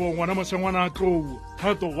matsobo ngwana mashangwana tlou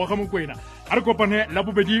thato wa ga Mokwena a re kopane la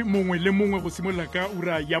bobedi mongwe le mongwe go simolla ka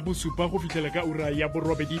ura ya bosupa go fitlela ka ura ya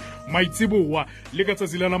borobedi maitsiboa le ka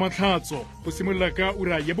tsatsi la matlhatso go simolla ka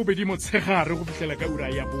ura ya bobedi motshegare go fitlela ka ura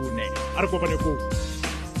ya bone a re kopane go.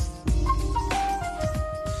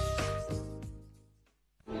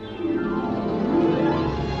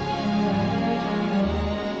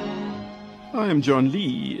 I am John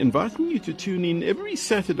Lee, inviting you to tune in every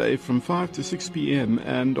Saturday from 5 to 6 p.m.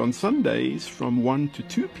 and on Sundays from 1 to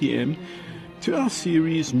 2 p.m. to our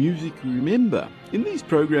series Music We Remember. In these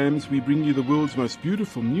programs, we bring you the world's most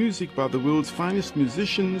beautiful music by the world's finest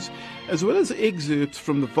musicians, as well as excerpts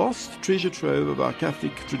from the vast treasure trove of our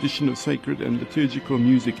Catholic tradition of sacred and liturgical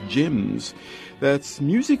music gems. That's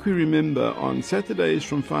Music We Remember on Saturdays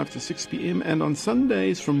from 5 to 6 p.m. and on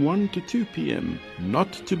Sundays from 1 to 2 p.m.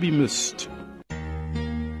 Not to be missed.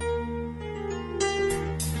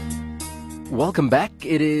 Welcome back.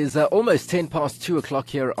 It is almost 10 past 2 o'clock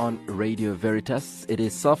here on Radio Veritas. It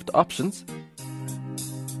is Soft Options.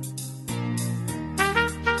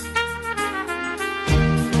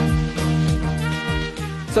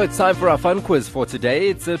 So it's time for our fun quiz for today.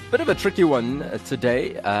 It's a bit of a tricky one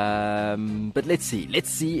today, but let's see. Let's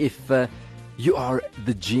see if you are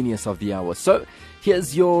the genius of the hour. So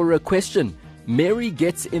here's your question. Mary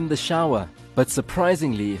gets in the shower, but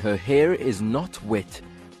surprisingly her hair is not wet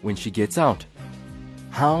when she gets out.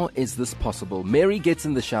 How is this possible? Mary gets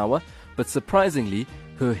in the shower, but surprisingly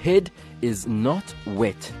her head is not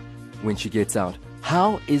wet when she gets out.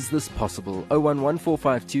 How is this possible?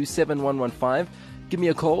 011-452-7115. Give me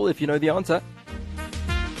a call if you know the answer.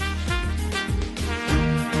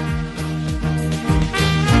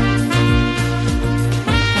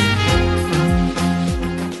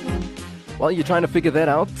 While you're trying to figure that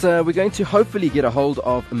out, we're going to hopefully get a hold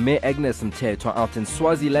of Me Agnes Mteto out in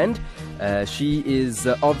Swaziland. She is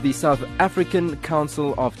of the South African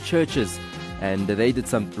Council of Churches, and they did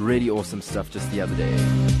some really awesome stuff just the other day.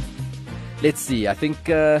 Let's see, I think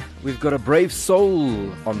we've got a brave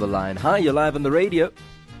soul on the line. Hi, you're live on the radio.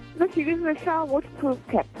 Look, you use the shower waterproof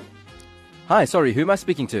cap. Hi, sorry, who am I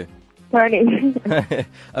speaking to? Tony.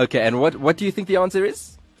 Okay, and what do you think the answer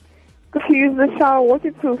is? Because you use the shower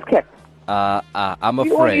waterproof cap. I'm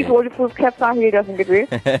You all use afraid. waterproof caps out here, doesn't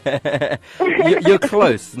it? You're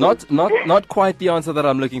close. Not quite the answer that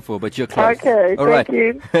I'm looking for, but you're close. Okay, All thank right.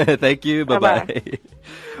 you. Thank you. Bye-bye. Bye-bye.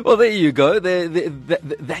 Well, there you go.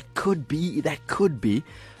 That could be.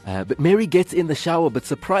 But Mary gets in the shower, but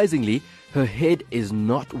surprisingly, her head is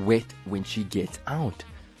not wet when she gets out.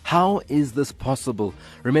 How is this possible?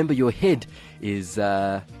 Remember, your head is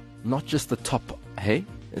not just the top, hey?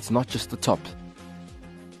 It's not just the top.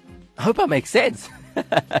 I hope I make sense.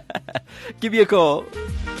 Give me a call.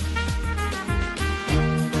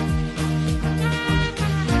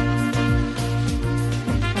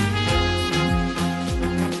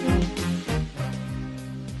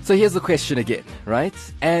 So here's the question again, right?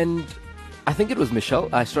 And I think it was Michelle.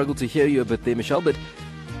 I struggled to hear you a bit there, Michelle. But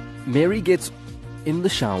Mary gets in the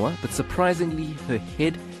shower, but surprisingly, her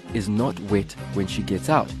head is not wet when she gets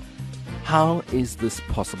out. How is this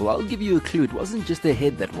possible? I'll give you a clue. It wasn't just her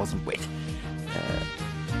head that wasn't wet.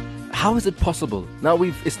 How is it possible? Now,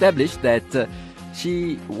 we've established that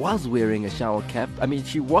she was wearing a shower cap. I mean,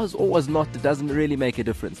 she was or was not. It doesn't really make a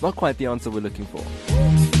difference. Not quite the answer we're looking for.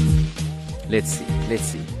 Let's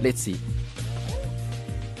see.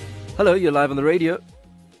 Hello, you're live on the radio.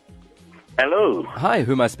 Hello. Hi,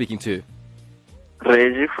 who am I speaking to?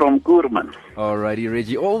 Reggie from Kurman. Alrighty,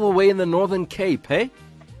 Reggie. All the way in the Northern Cape, hey?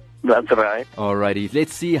 That's right. Alrighty.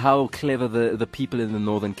 Let's see how clever the people in the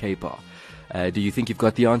Northern Cape are. Do you think you've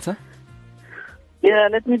got the answer? Yeah,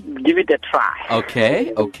 let me give it a try.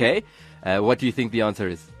 Okay. What do you think the answer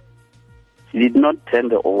is? She did not turn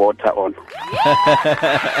the water on.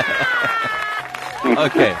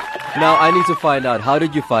 Okay. Now I need to find out. How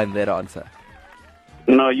did you find that answer?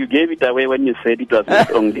 No, you gave it away when you said it was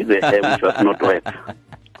not only the hair which was not wet.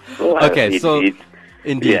 So okay,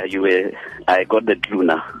 indeed. Yeah, you were. I got the clue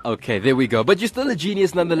now. Okay, there we go. But you're still a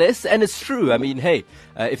genius nonetheless, and it's true. I mean, hey,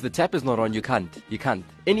 if the tap is not on, you can't.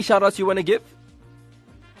 Any shout-outs you want to give?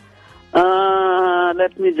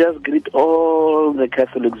 Let me just greet all the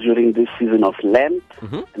Catholics during this season of Lent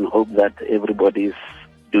and hope that everybody is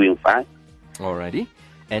doing fine. Alrighty.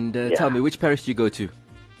 And tell me, which parish do you go to?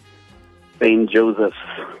 St. Joseph's.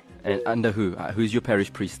 And under who? Who's your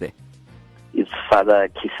parish priest there? It's Father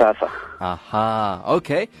Kisasa. Aha,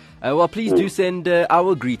 okay. Well, please do send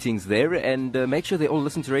our greetings there and make sure they all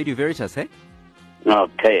listen to Radio Veritas, hey?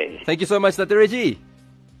 Okay. Thank you so much, Dr. Reggie.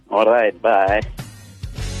 All right, bye.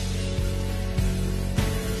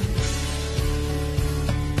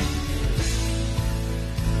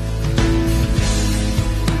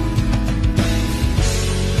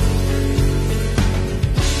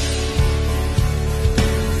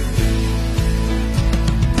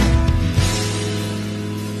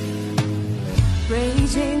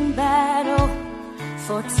 Raging battle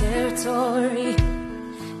for territory.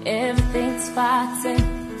 Everything's fighting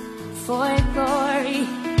for glory.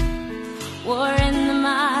 War in the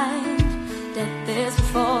mind that there's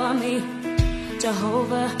before me.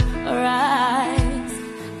 Jehovah, arise,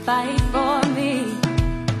 fight for me.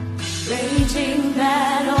 Raging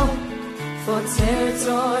battle for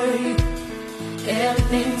territory.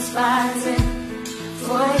 Everything's fighting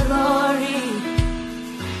for glory.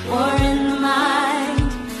 War in the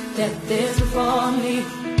mind that there's before me.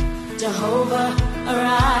 Jehovah,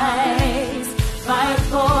 arise, fight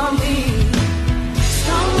for me.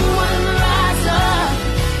 Someone rise up,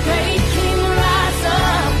 great King rise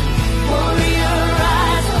up, warrior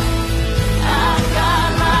rise up, our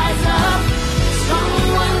God rise up.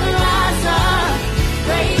 Someone rise up,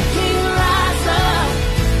 great King rise up,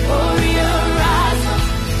 warrior rise up,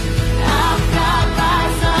 our God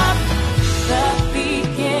rise up. The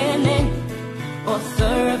beginning,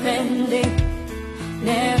 author of ending,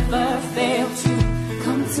 never fail to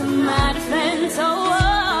come to my defense. Oh,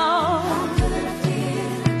 how could I fear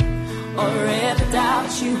or ever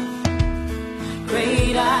doubt you?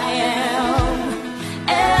 Great I am,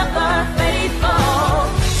 ever faithful.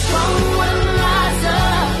 Someone rise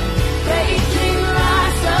up, great King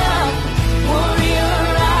rise up, warrior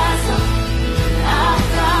rise up, our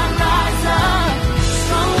God rise up.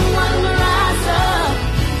 Someone rise up,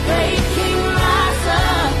 great King rise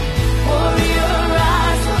up, warrior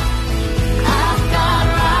rise up, our God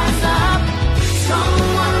rise up.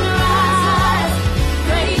 Someone rise,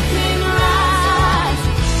 great King rise,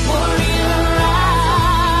 warrior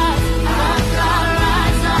rise,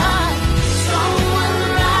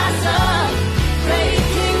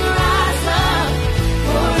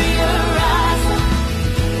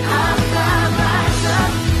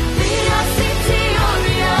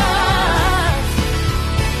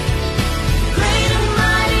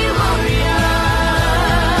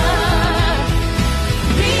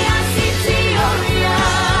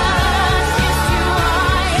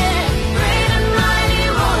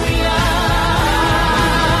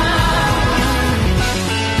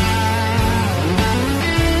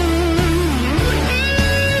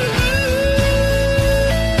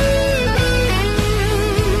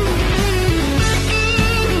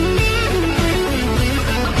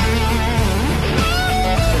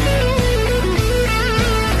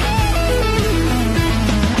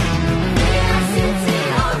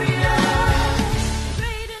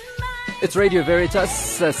 It's Radio Veritas,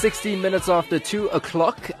 16 minutes after 2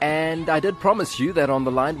 o'clock, and I did promise you that on the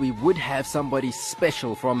line we would have somebody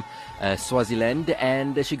special from Swaziland,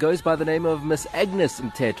 and she goes by the name of Miss Agnes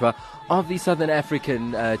Mthethwa of the Southern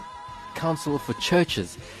African Council for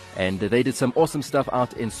Churches. And they did some awesome stuff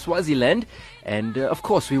out in Swaziland, and of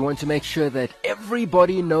course we want to make sure that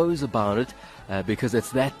everybody knows about it because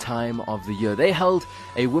it's that time of the year. They held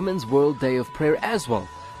a Women's World Day of Prayer as well.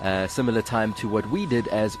 Similar time to what we did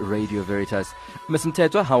as Radio Veritas. Ms.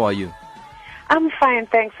 Mthethwa, how are you? I'm fine,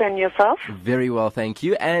 thanks, and yourself? Very well, thank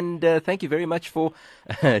you. And thank you very much for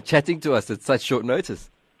chatting to us at such short notice.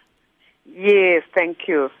 Yes, thank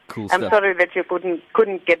you. Cool I'm stuff. sorry that you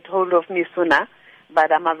couldn't get hold of me sooner,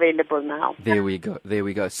 but I'm available now. There we go.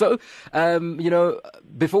 So,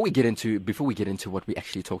 before we get into what we're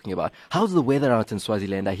actually talking about, how's the weather out in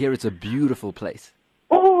Swaziland? I hear it's a beautiful place.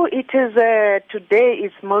 Oh, it is, today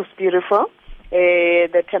it's most beautiful.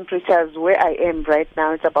 The temperatures where I am right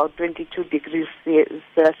now, it's about 22 degrees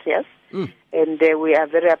Celsius. And we are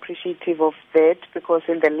very appreciative of that because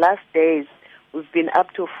in the last days, we've been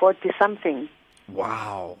up to 40-something.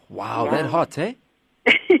 Wow, that hot, eh?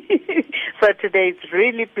 So today it's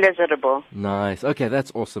really pleasurable. Nice. Okay,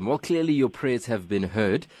 that's awesome. Well, clearly your prayers have been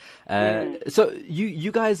heard. So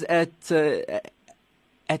you guys at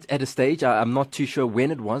a stage, I'm not too sure when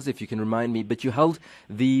it was, if you can remind me, but you held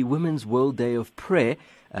the Women's World Day of Prayer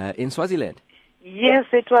in Swaziland. Yes,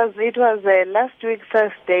 it was last week,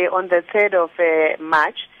 Thursday, on the 3rd of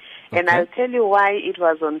March. Okay. And I'll tell you why it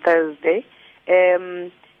was on Thursday.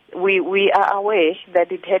 We are aware that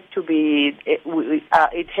it had to be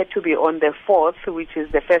on the 4th, which is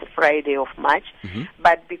the first Friday of March. Mm-hmm.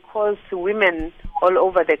 But because women all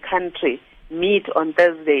over the country meet on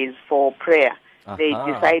Thursdays for prayer, they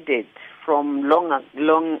decided from long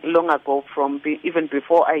ago, even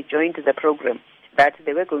before I joined the program, that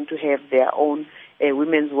they were going to have their own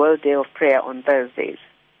Women's World Day of Prayer on Thursdays.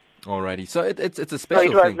 Alrighty, so it's a special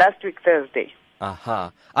thing. So it was last week Thursday.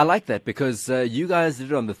 I like that because you guys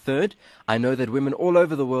did it on the 3rd. I know that women all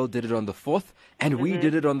over the world did it on the 4th, and we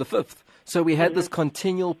did it on the 5th. So we had this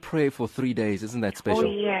continual prayer for 3 days. Isn't that special?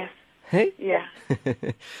 Oh, yes. Hey? Yeah.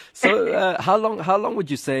 So how long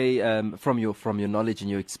would you say, from your knowledge and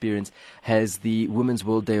your experience, has the Women's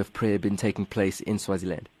World Day of Prayer been taking place in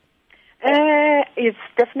Swaziland? It's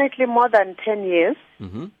definitely more than 10 years.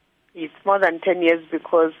 Mm-hmm. It's more than 10 years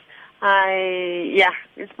because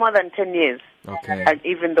it's more than 10 years. Okay. And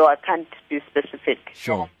even though I can't be specific.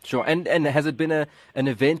 Sure. And has it been an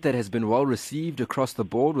event that has been well received across the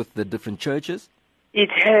board with the different churches? It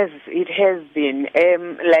has been.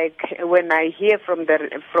 Like when I hear from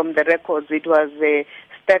the records, it was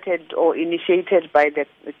started or initiated by the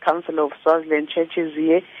Council of Swaziland Churches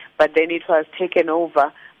here, but then it was taken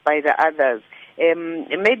over by the others.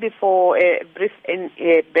 Maybe for a brief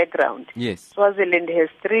background, yes. Swaziland has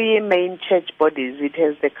 3 main church bodies. It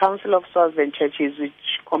has the Council of Swaziland Churches, which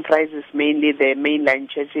comprises mainly the mainline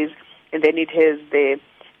churches, and then it has the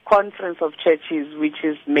Conference of Churches, which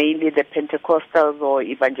is mainly the Pentecostals or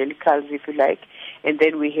Evangelicals, if you like, and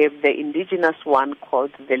then we have the indigenous one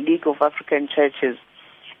called the League of African Churches.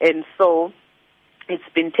 And so it's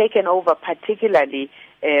been taken over particularly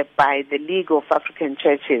by the League of African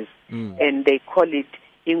Churches, and they call it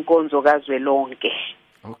Inkonzo Kazwelonke.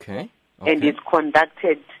 Okay. And it's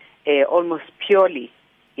conducted almost purely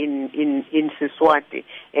in Siswati.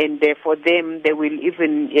 And for them, they will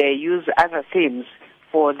even use other themes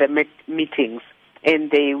for the meetings,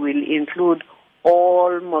 and they will include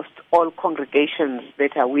almost all congregations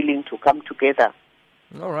that are willing to come together.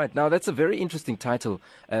 All right. Now, that's a very interesting title.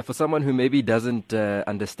 For someone who maybe doesn't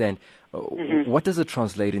understand, what does it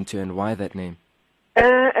translate into and why that name?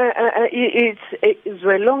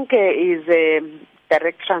 Zwelonke is a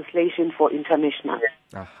direct translation for international.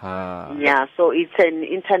 Aha. Yeah, so it's an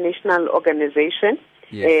international organization,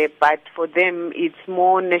 yes. But for them it's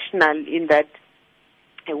more national in that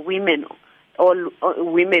all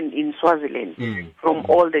women in Swaziland from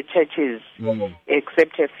all the churches,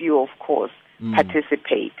 except a few, of course,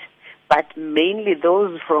 participate. But mainly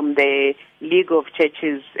those from the League of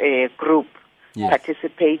Churches group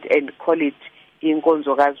participate and call it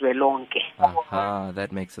Inkonzo Kazwelonke. Aha,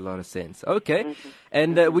 that makes a lot of sense. Okay.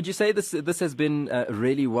 And would you say this has been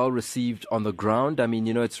really well received on the ground? I mean,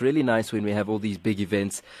 it's really nice when we have all these big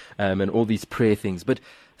events and all these prayer things, but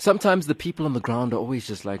sometimes the people on the ground are always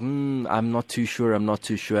just like, I'm not too sure.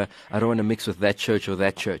 I don't want to mix with that church or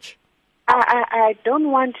that church. I don't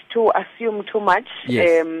want to assume too much,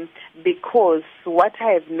 because what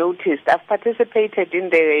I have noticed, I've participated in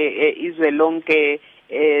the Zwelonke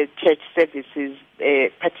church services,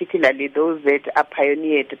 particularly those that are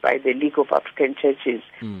pioneered by the League of African Churches,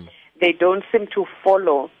 they don't seem to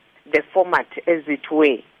follow the format as it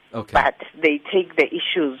were. Okay. But they take the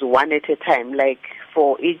issues one at a time. Like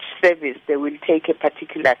for each service, they will take a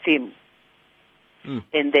particular theme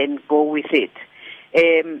and then go with it.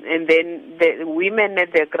 And then the women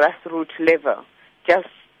at the grassroots level just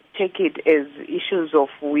take it as issues of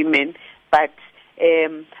women, but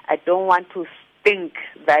I don't want to think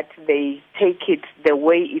that they take it the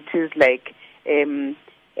way it is like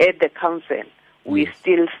at the council. We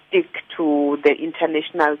still stick to the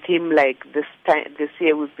international theme. Like this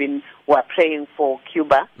year we're praying for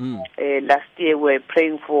Cuba. Last year we're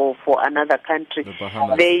praying for another country. The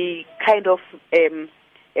Bahamas. They kind of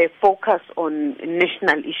focus on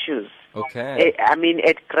national issues. Okay. I mean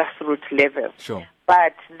at grassroots level. Sure.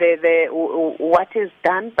 But what is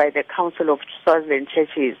done by the Council of Swaziland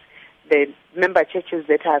Churches, the member churches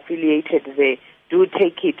that are affiliated, they do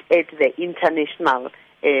take it at the international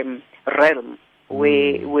realm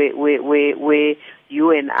where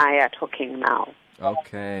you and I are talking now.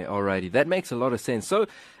 Okay, alrighty. That makes a lot of sense. So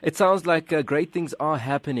it sounds like great things are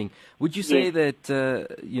happening. Would you say that,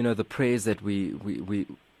 the prayers that we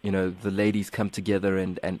the ladies come together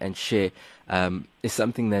and share is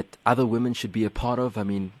something that other women should be a part of? I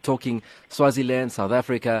mean, talking Swaziland, South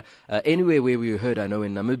Africa, anywhere where we heard, I know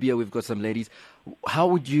in Namibia we've got some ladies. How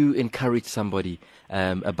would you encourage somebody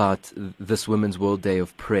about this Women's World Day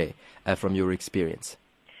of Prayer from your experience?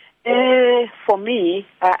 For me,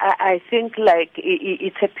 I think like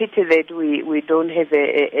it's a pity that we don't have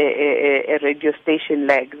a radio station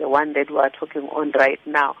like the one that we are talking on right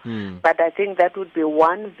now. But I think that would be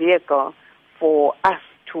one vehicle for us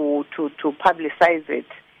to publicize it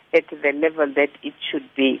at the level that it should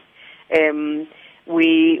be. There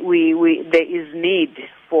is need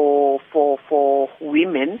for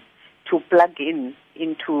women to plug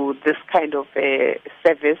into this kind of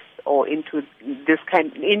service or into this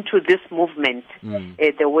movement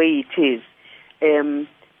the way it is.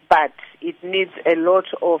 But it needs a lot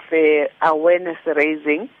of awareness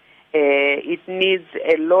raising. It needs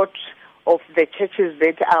a lot of the churches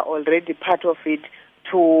that are already part of it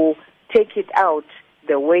to take it out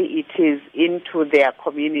the way it is into their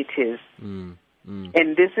communities. And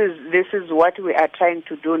this is what we are trying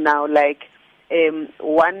to do now. Like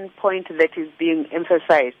one point that is being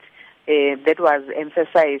emphasized, that was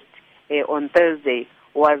emphasized on Thursday,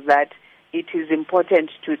 was that it is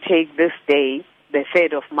important to take this day, the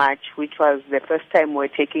 3rd of March, which was the first time we're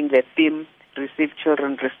taking the theme, Receive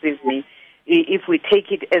Children, Receive Me. If we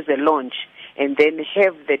take it as a launch and then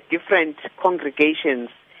have the different congregations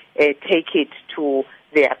take it to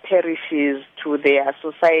their parishes, to their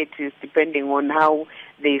societies, depending on how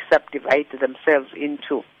they subdivide themselves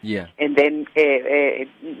into. Yeah. And then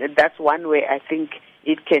that's one way I think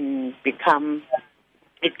it can become,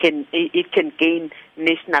 it can gain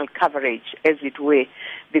national coverage, as it were,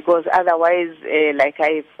 because otherwise, like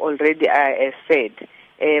I've already said,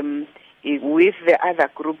 with the other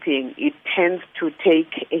grouping, it tends to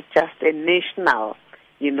take just a national,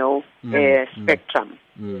 spectrum.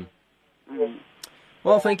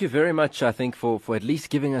 Well, thank you very much, I think, for at least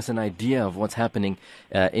giving us an idea of what's happening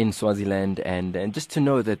in Swaziland and just to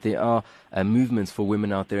know that there are movements for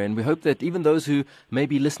women out there. And we hope that even those who may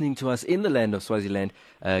be listening to us in the land of Swaziland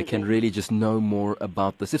can really just know more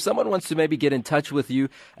about this. If someone wants to maybe get in touch with you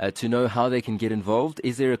to know how they can get involved,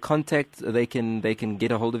 is there a contact they can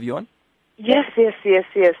get a hold of you on? Yes. They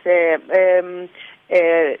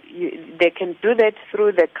can do that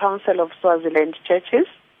through the Council of Swaziland Churches.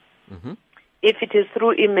 Mm-hmm. If it is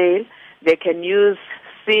through email, they can use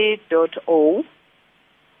c.o.c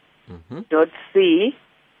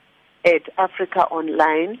at Africa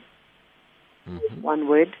Online, one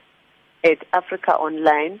word, at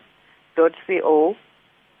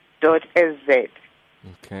africaonline.co.sz.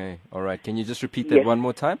 Okay, all right. Can you just repeat that one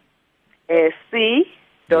more time?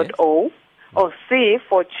 C.o, or C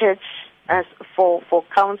for church, as for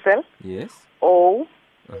council. Yes. O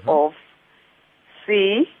of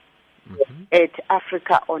C at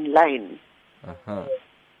Africa Online.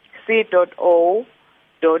 C.o.c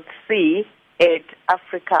at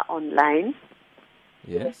Africa Online.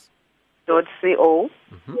 Yes. .co.sz.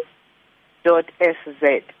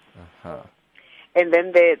 And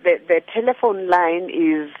then the telephone line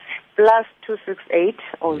is +268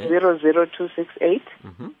 or 00268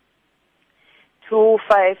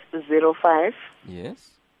 2505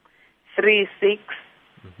 Yes.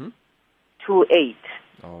 3628.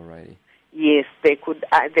 All righty. Yes, they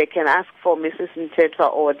can ask for Mrs.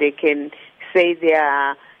 Mtetwa, or they can say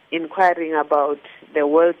their inquiring about the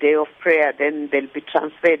World Day of Prayer, then they'll be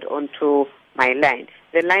transferred onto my line.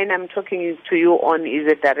 The line I'm talking to you on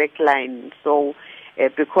is a direct line, so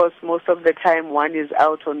because most of the time one is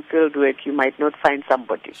out on field work, you might not find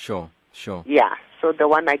somebody. Sure. Yeah, so the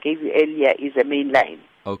one I gave you earlier is a main line.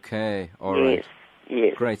 Okay, all right.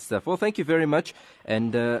 Yes. Great stuff. Well, thank you very much.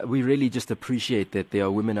 And we really just appreciate that there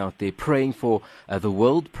are women out there praying for the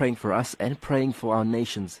world, praying for us, and praying for our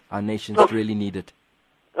nations. Our nations really need it.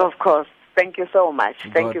 Of course. Thank you so much.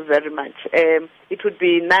 Thank you very much. It would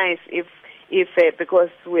be nice if because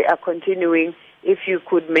we are continuing, if you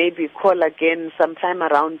could maybe call again sometime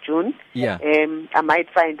around June. Yeah. I might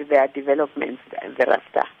find there are developments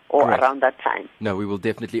thereafter or Great. around that time. No, we will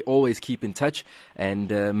definitely always keep in touch and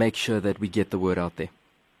make sure that we get the word out there.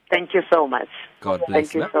 Thank you so much. God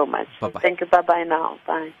bless. Thank you so much. Bye-bye. Thank you. Bye-bye now.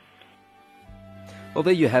 Bye. Well,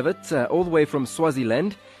 there you have it. All the way from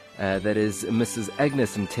Swaziland. That is Mrs.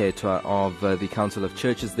 Agnes Mthethwa of the Council of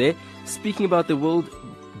Churches there, speaking about the World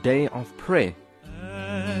Day of Prayer.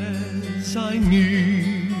 As I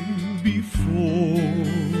kneel before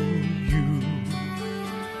you,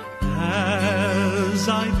 as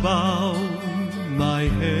I bow my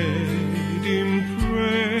head in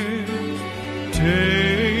prayer,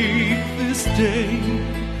 take this day,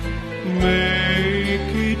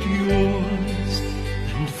 make it yours,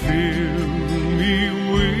 and fill me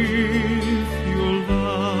with your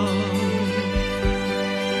love.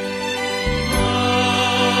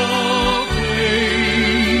 Ave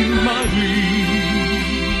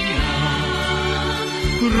Maria,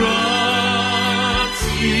 gratia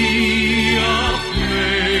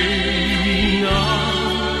plena,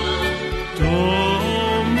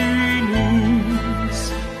 Dominus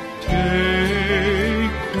tecum,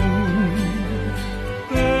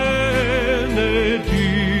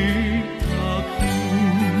 benedicta tu.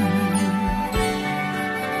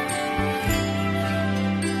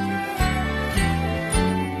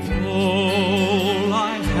 All I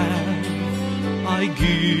have, I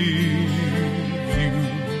give you.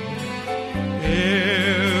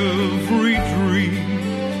 Every dream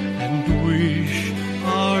and wish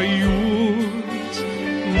are yours,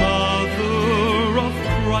 Mother of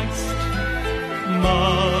Christ,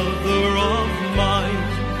 Mother of mine.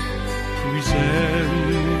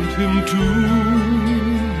 Present him to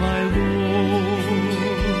my Lord.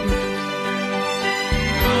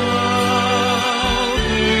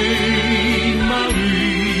 Ave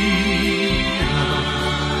Maria,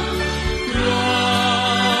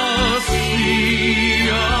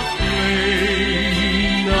 gratia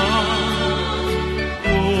plena,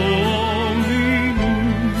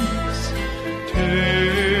 Dominus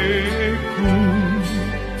tecum,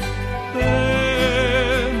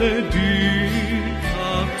 benedicta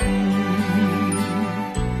tu.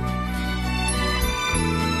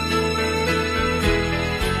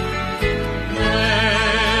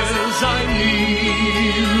 As I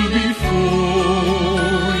kneel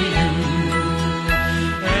before you,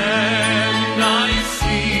 and I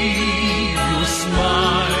see your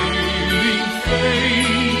smiling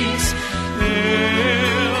face,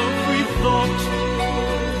 every thought,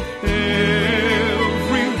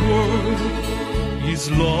 every word is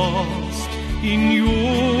lost in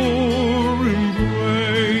your embrace.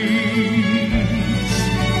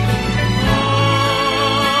 Ave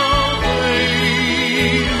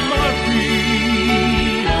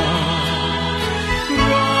Maria,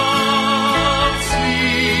 gratia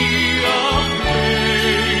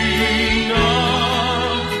plena,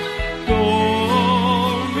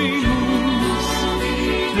 Dominus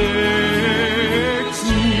tecum,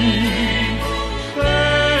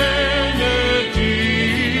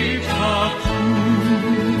 benedicta tu.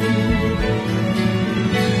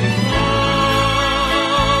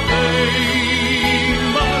 Ave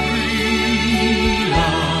Maria,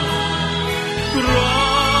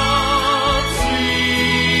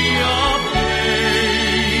 gratia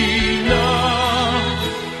plena,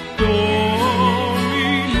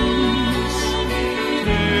 Dominus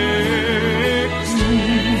tecum,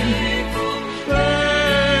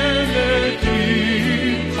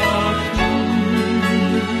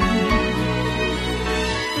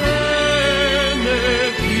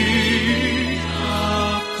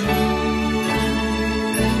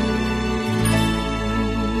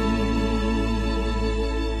 tu.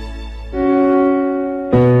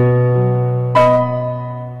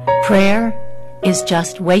 Prayer is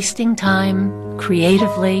just wasting time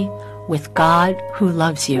creatively with God who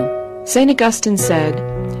loves you. St. Augustine said,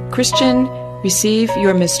 Christian, receive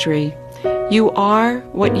your mystery. You are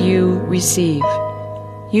what you receive.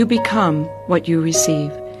 You become what you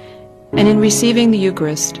receive. And in receiving the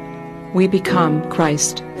Eucharist, we become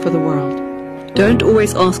Christ for the world. Don't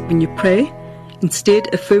always ask when you pray.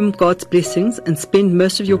 Instead, affirm God's blessings and spend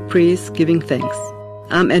most of your prayers giving thanks.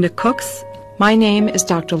 I'm Anna Cox. My name is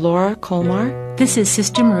Dr. Laura Colmar. This is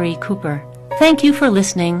Sister Marie Cooper. Thank you for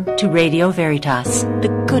listening to Radio Veritas, the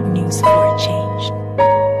good news for a change.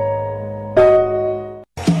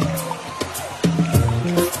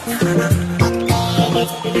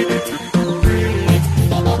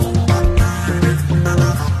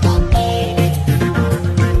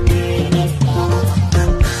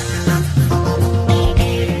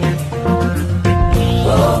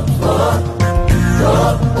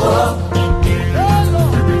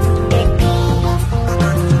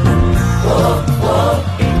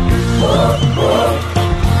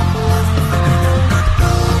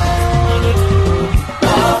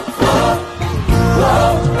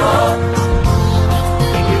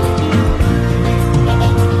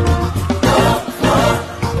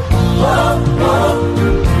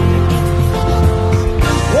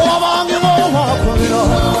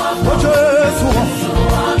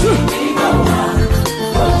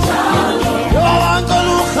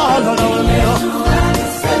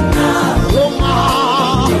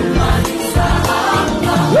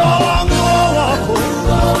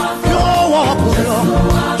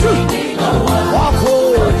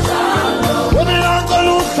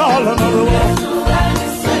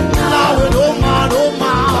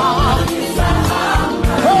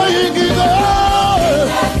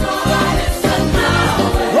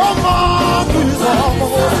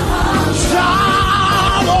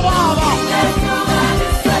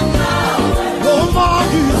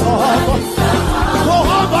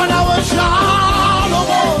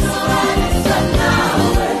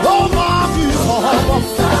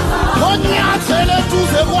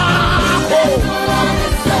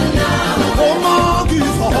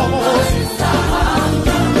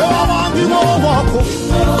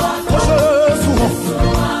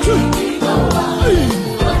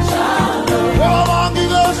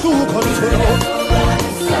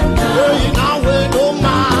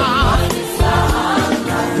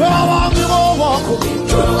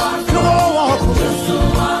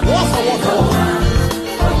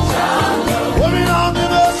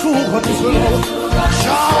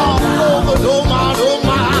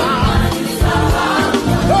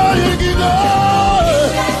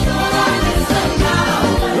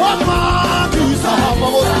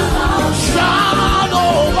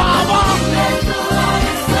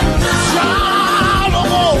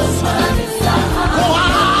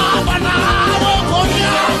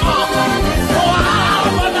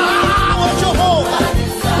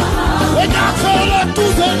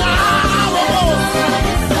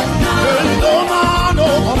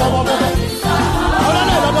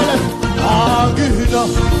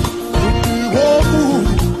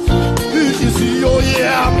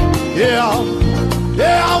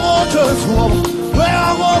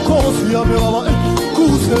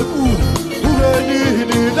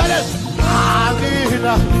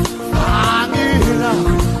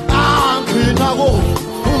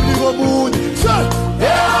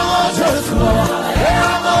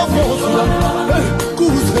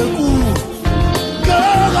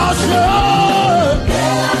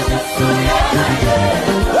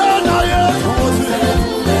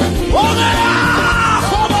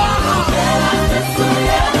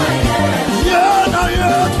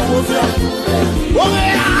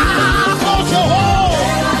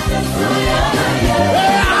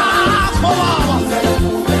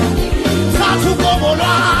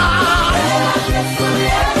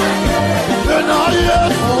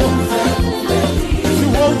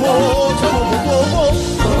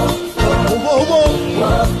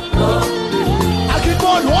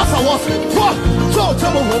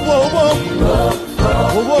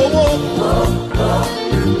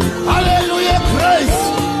 Hallelujah, grace.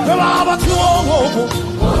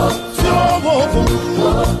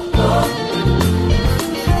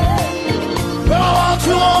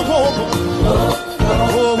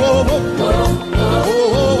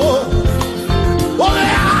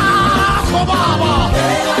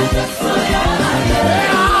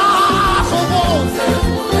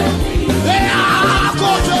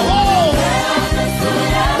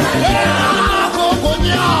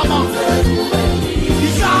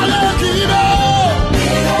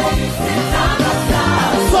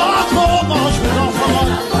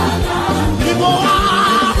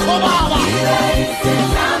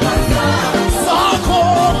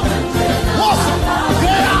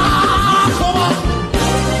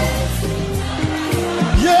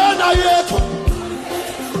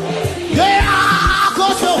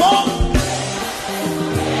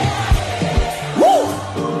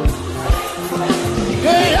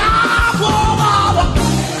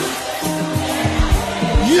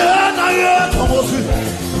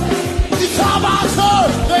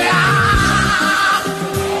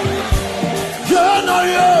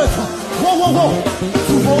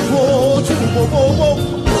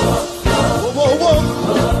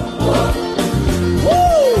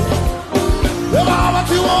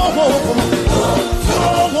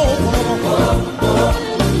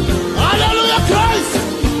 Hallelujah, Christ.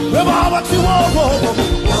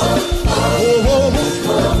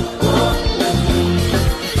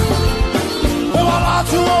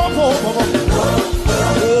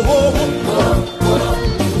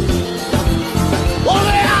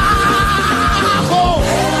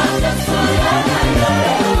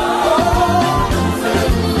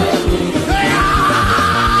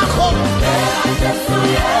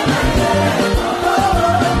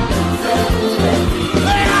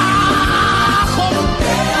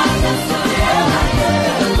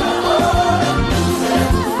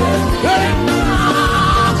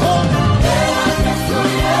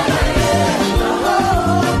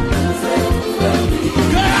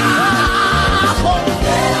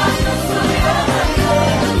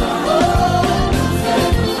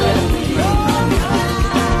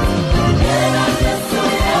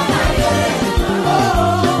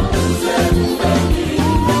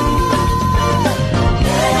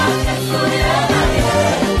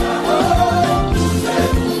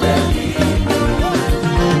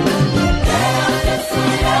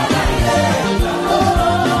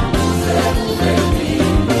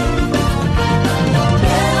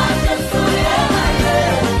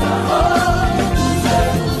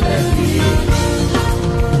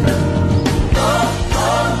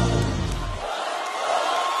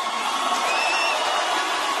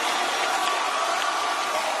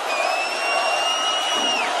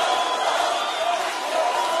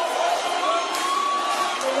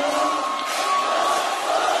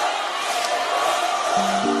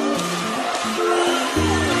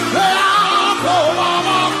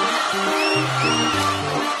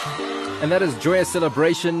 And that is Joyous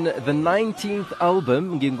Celebration, the 19th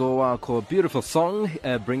album, Ngingo Wako. Beautiful song,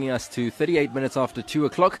 bringing us to 38 minutes after 2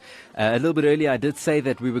 o'clock. A little bit earlier, I did say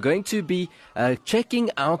that we were going to be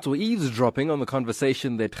checking out or eavesdropping on the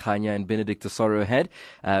conversation that Khanya and Benedict Tesoro had.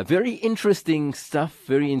 Very interesting stuff,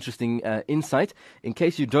 very interesting insight. In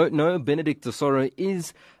case you don't know, Benedict Tesoro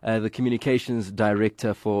is the communications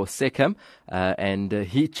director for SECAM, and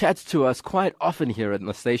he chats to us quite often here at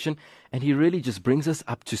the station. And he really just brings us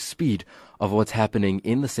up to speed of what's happening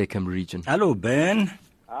in the SECAM region. Hello, Ben.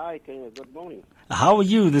 Hi, Kenya. Good morning. How are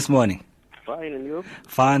you this morning? Fine, and you?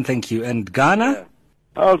 Fine, thank you. And Ghana? Yeah.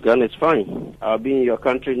 Oh, Ghana is fine. I'll be in your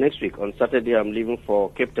country next week. On Saturday, I'm leaving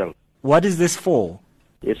for Cape Town. What is this for?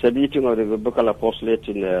 It's a meeting of the Biblical Apostolate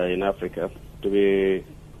in Africa to be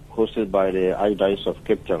hosted by the Archdiocese of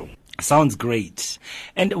Cape Town. Sounds great.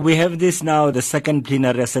 And we have this now, the second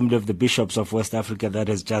plenary assembly of the bishops of West Africa that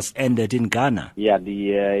has just ended in Ghana. Yeah,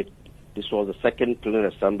 this was the second plenary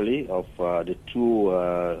assembly of the two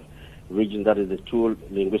regions, that is the two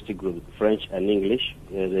linguistic groups, French and English.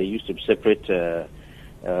 They used to be separate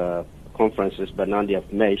conferences, but now they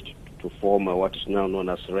have merged to form what is now known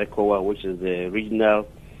as RECOWA, which is the Regional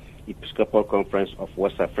Episcopal Conference of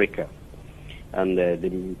West Africa. And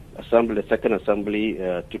the second assembly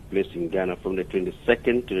took place in Ghana from the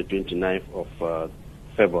 22nd to the 29th of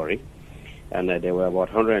February. And there were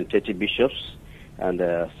about 130 bishops and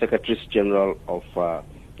secretaries general of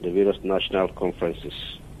the various national conferences.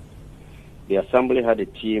 The assembly had a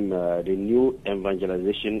theme, the new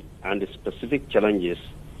evangelization and the specific challenges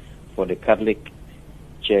for the Catholic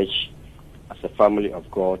Church as a family of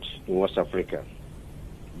God in West Africa,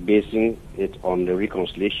 basing it on the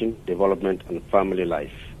reconciliation, development, and family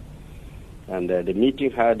life. And the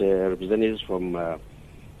meeting had representatives from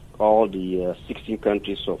all the 16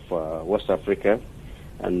 countries of West Africa,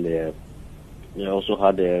 and they also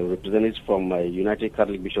had representatives from United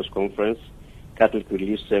Catholic Bishops Conference, Catholic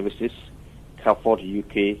Relief Services, CAFOD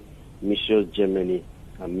UK, Missions Germany,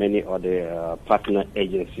 and many other partner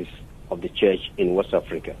agencies of the Church in West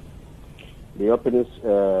Africa. The opening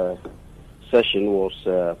session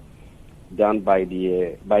was done by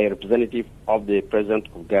a representative of the President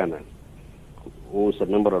of Ghana, who is a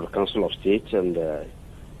member of the Council of State, and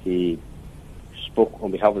he spoke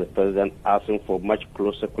on behalf of the President, asking for much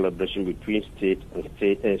closer collaboration between state and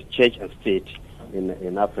state, church and state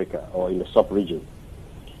in Africa or in the sub-region.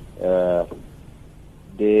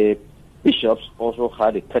 The bishops also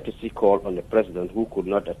had a courtesy call on the President, who could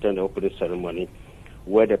not attend the opening ceremony,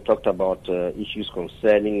 where they talked about issues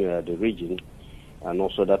concerning the region, and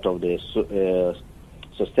also that of the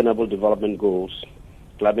sustainable development goals,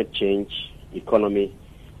 climate change, economy,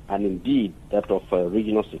 and indeed that of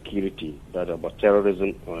regional security, that about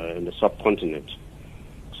terrorism in the subcontinent.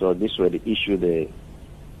 So these were the issues they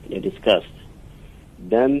discussed.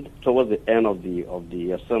 Then, towards the end of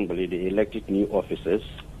the assembly, they elected new officers,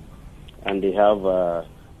 and they have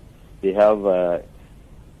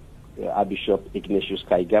Archbishop Ignatius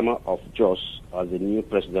Kaigama of Jos as the new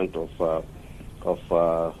president of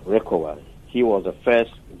RECOWA. He was the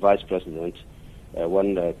first vice president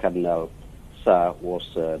when Cardinal Sarr was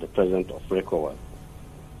the president of RECOWA.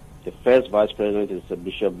 The first vice president is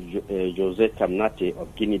Bishop Jose Kamnate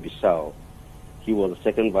of Guinea-Bissau. He was the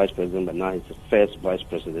second vice president, but now he's the first vice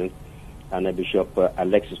president. And Bishop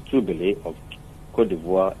Alexis Toubele of Cote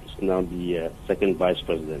d'Ivoire is now the second vice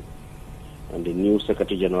president. And the new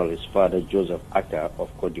Secretary General is Father Joseph Aka of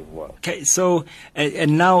Cote d'Ivoire. Okay, so,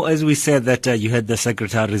 and now, as we said that you had the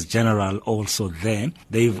Secretaries General also there,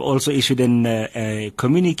 they've also issued a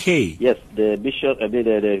communique. Yes, the Bishop,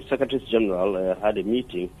 the Secretaries General had a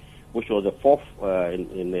meeting, which was the fourth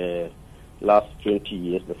in the last 20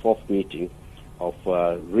 years, the fourth meeting of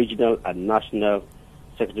regional and national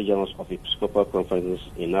Secretary Generals of Episcopal Conferences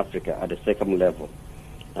in Africa at the second level.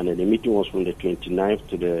 And the meeting was from the 29th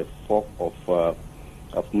to the 4th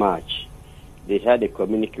of March. They had a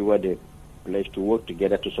communique where they pledged to work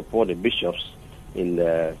together to support the bishops in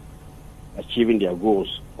achieving their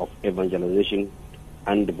goals of evangelization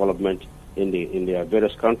and development in their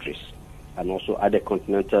various countries, and also at the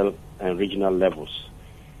continental and regional levels.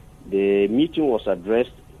 The meeting was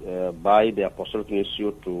addressed by the Apostolic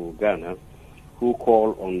Institute to Ghana, who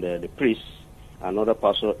called on the priests and other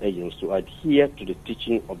pastoral agents to adhere to the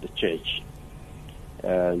teaching of the church.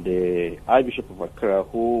 The Archbishop of Accra,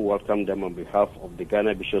 who welcomed them on behalf of the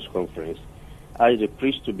Ghana Bishops' Conference, asked the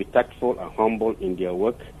priests to be tactful and humble in their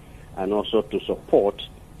work, and also to support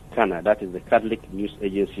CANA, that is the Catholic News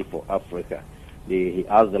Agency for Africa. He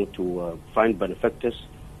asked them to find benefactors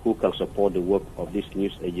who can support the work of this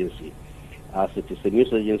news agency, as it is a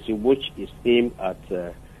news agency which is aimed at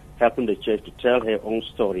helping the church to tell her own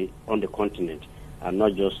story on the continent, and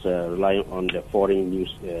not just relying on the foreign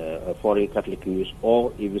news, foreign Catholic news,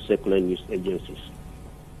 or even secular news agencies.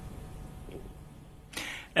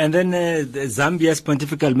 And then Zambia's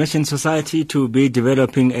Pontifical Mission Society to be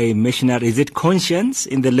developing a missionary. Is it Conscience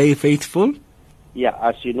in the lay faithful? Yeah,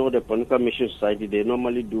 as you know, the Pontifical Mission Society, they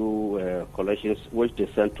normally do collections which they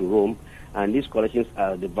send to Rome, and these collections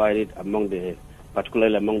are divided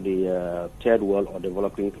particularly among the third world or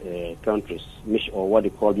developing countries, or what they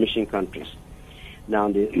call mission countries. Now,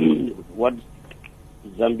 what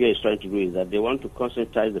Zambia is trying to do is that they want to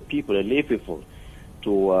conscientize the people, the lay people,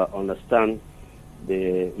 to understand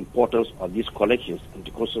the importance of these collections, and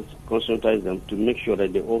to conscientize them to make sure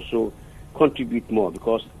that they also contribute more,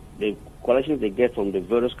 because the collections they get from the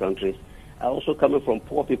various countries are also coming from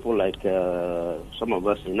poor people like some of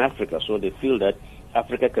us in Africa. So they feel that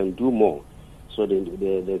Africa can do more. So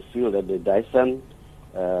they feel that the diocese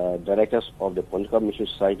directors of the Pontifical Mission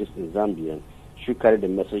Societies in Zambia should carry the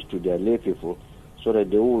message to their lay people, so that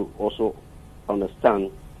they will also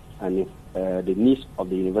understand and the needs of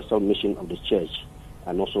the universal mission of the church,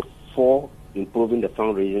 and also for improving the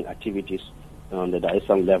fundraising activities on the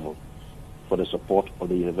diocesan level for the support of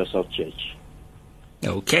the universal church.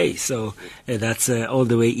 Okay, so that's all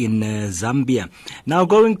the way in Zambia. Now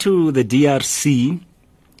going to the DRC,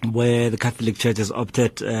 where the Catholic Church has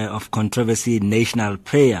opted of controversy national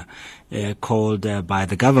prayer called by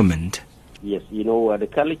the government. Yes, you know, the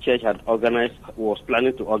Catholic Church was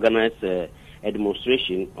planning to organize a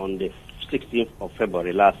demonstration on the 16th of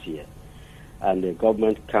February last year, and the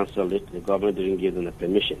government cancelled it. The government didn't give them the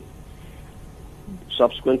permission.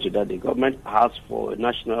 Subsequent to that, the government asked for a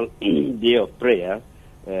national day of prayer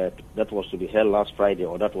that was to be held last Friday,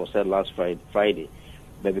 or that was held last Friday.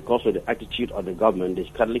 But because of the attitude of the government, the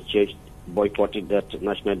Catholic Church boycotted that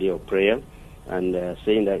National Day of Prayer, and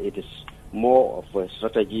saying that it is more of a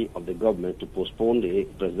strategy of the government to postpone the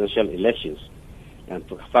presidential elections. And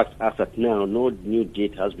in fact, as of now, no new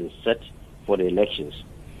date has been set for the elections.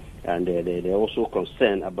 And they're also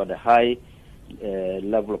concerned about the high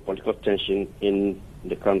level of political tension in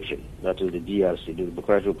the country, that is the DRC, the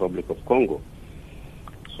Democratic Republic of Congo.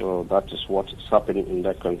 So that is what is happening in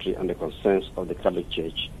that country, and the concerns of the Catholic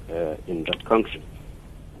Church in that country.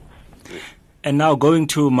 And now going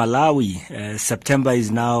to Malawi, September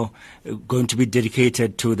is now going to be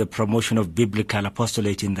dedicated to the promotion of biblical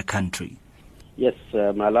apostolate in the country. Yes,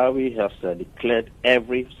 Malawi has declared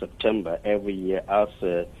every September, every year, as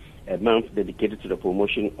a month dedicated to the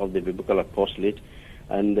promotion of the biblical apostolate.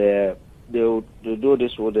 And they'll do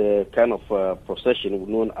this with a kind of procession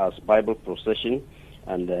known as Bible procession,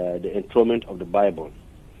 and the enthronement of the Bible.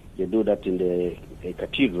 They do that in the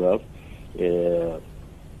cathedral, in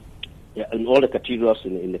all the cathedrals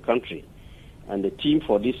in the country. And the theme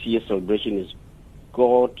for this year's celebration is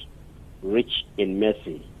God rich in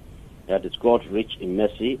mercy. That is God rich in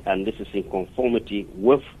mercy, and this is in conformity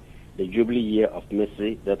with the Jubilee Year of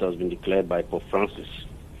Mercy that has been declared by Pope Francis.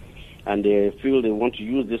 And they feel they want to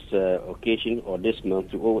use this occasion or this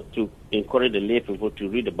month to encourage the lay people to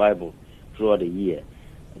read the Bible throughout the year.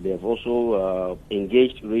 They have also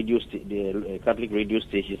engaged the Catholic radio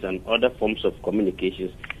stations and other forms of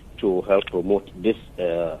communications to help promote this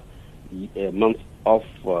month of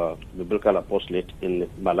Biblical Apostolate in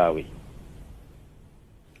Malawi.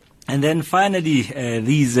 And then finally,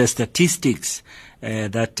 these statistics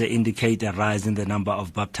that indicate a rise in the number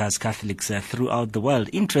of baptized Catholics throughout the world.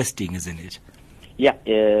 Interesting, isn't it? Yeah,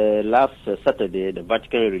 last Saturday, the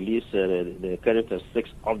Vatican released the current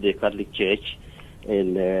statistics of the Catholic Church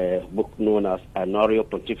in a book known as Annuario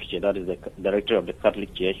Pontifice, that is the Directory of the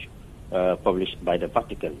Catholic Church, published by the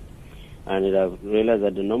Vatican. And it has realized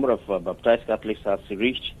that the number of baptized Catholics has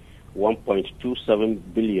reached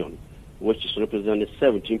 1.27 billion, which is representing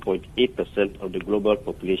 17.8% of the global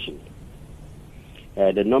population.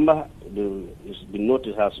 The number, it's been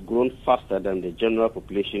noticed, has grown faster than the general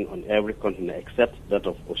population on every continent except that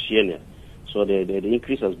of Oceania. So the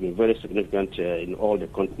increase has been very significant in all the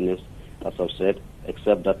continents, as I've said,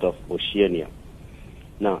 except that of Oceania.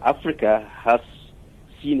 Now, Africa has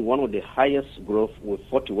seen one of the highest growth with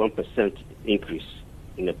 41% increase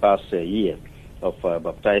in the past year of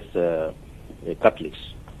baptized Catholics.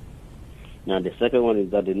 Now, the second one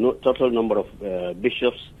is that the total number of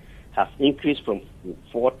bishops has increased from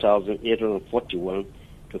 4,841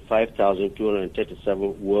 to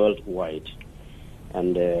 5,237 worldwide.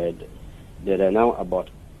 And there are now about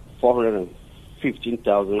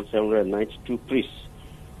 415,792 priests,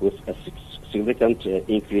 with a significant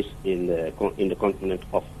increase in the continent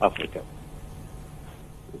of Africa.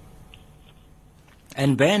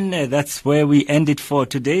 And Ben, that's where we end it for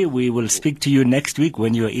today. We will speak to you next week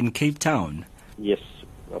when you're in Cape Town. Yes,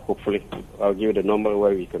 hopefully. I'll give you the number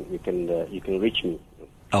where you can reach me.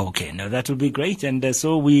 Okay, now that will be great. And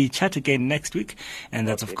so we chat again next week. And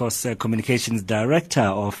that's, of course, Communications Director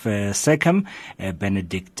of SECAM,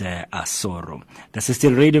 Benedict Asoro. This is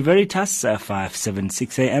still Radio Veritas,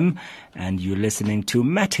 576 AM. And you're listening to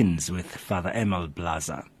Matins with Father Emil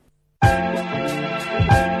Blaza.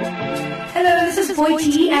 Hello, this is Boy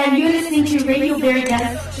T, and you're listening to Radio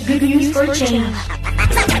Veritas, good news for a change.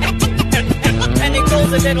 And it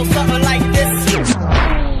goes a little something like this.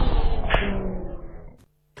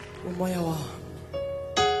 Umayawa.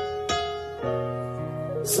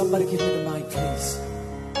 Somebody give me the mic, please.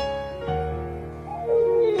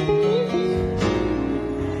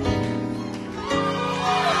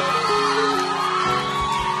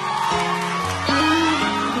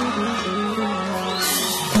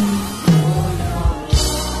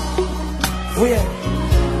 Oh yeah.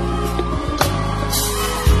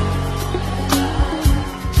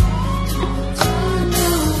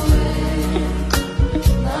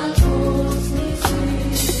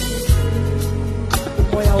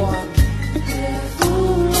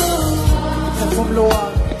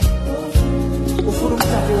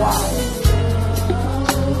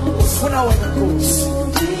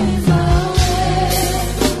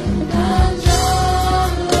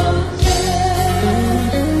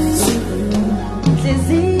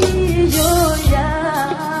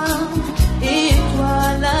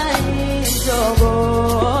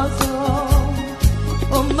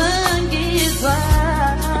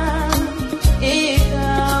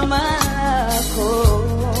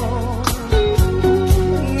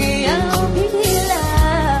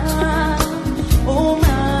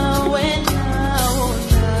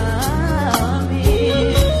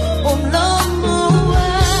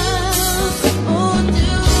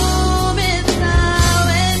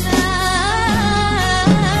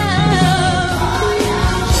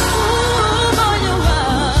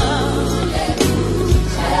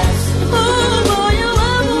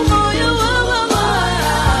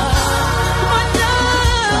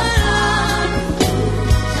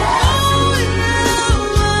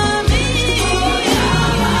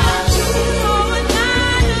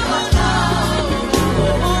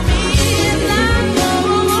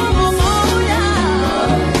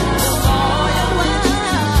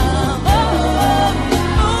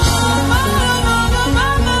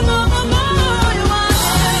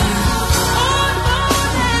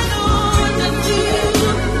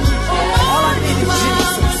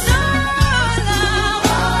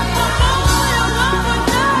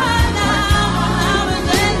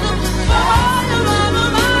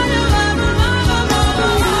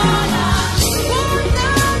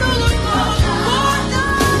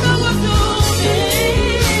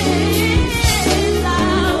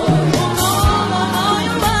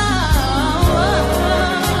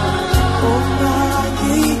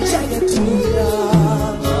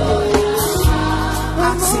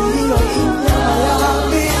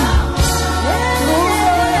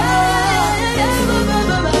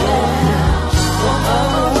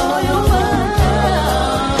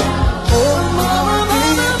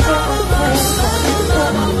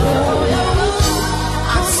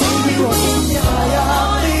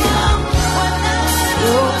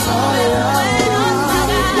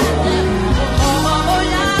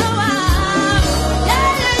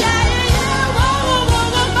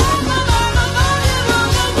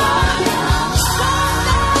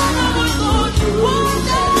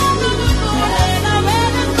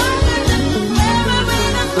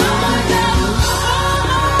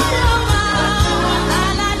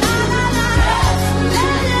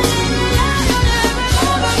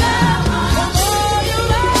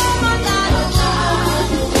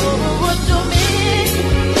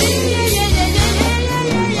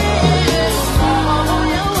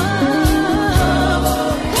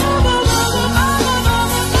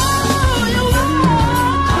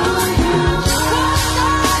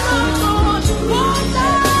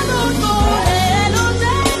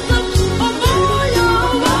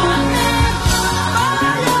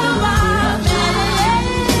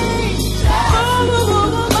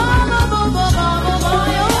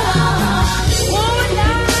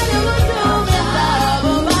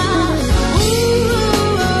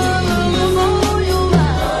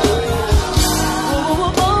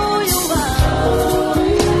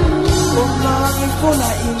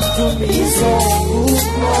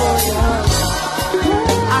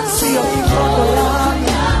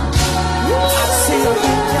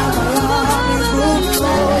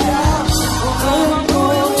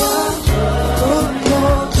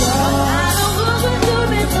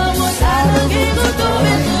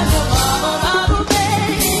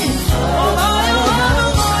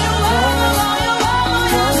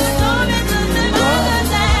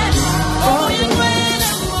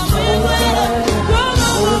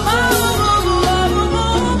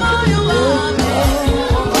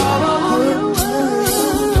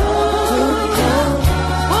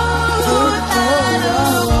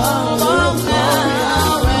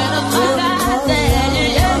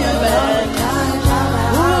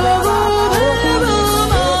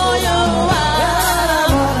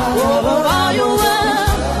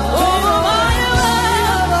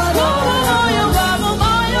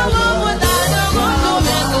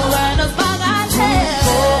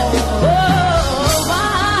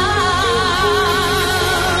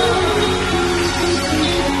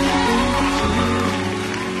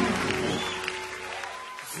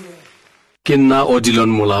 ke nna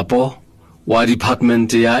Odilon Molapo wa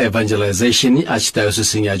Department ya Evangelization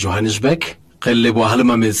Archdiocese ya Johannesburg ge lebo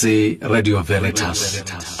halemametse Radio Veritas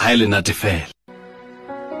a ile natefela.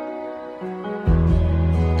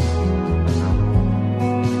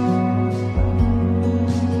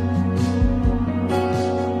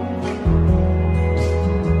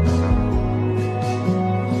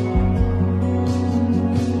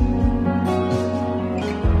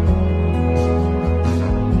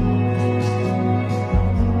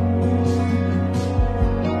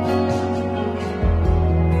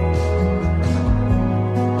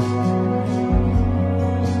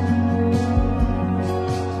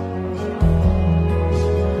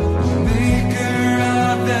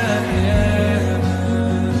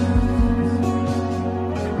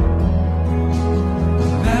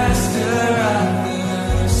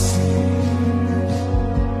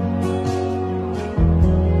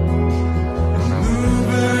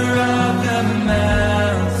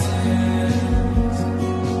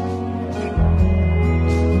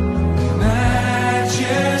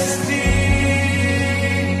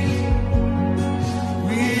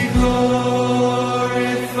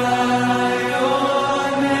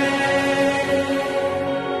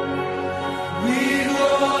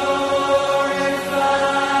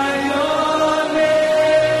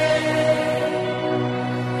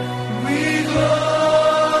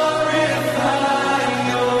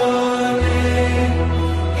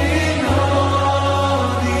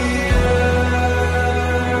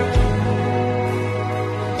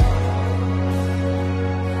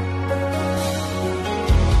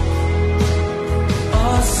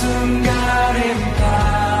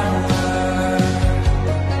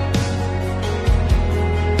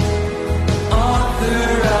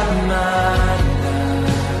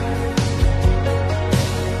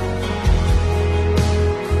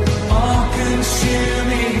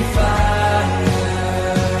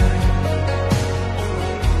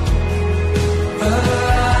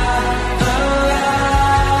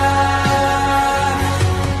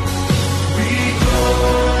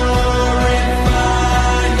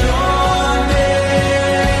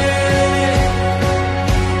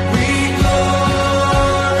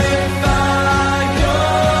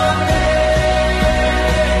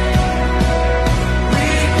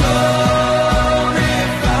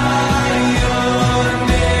 Your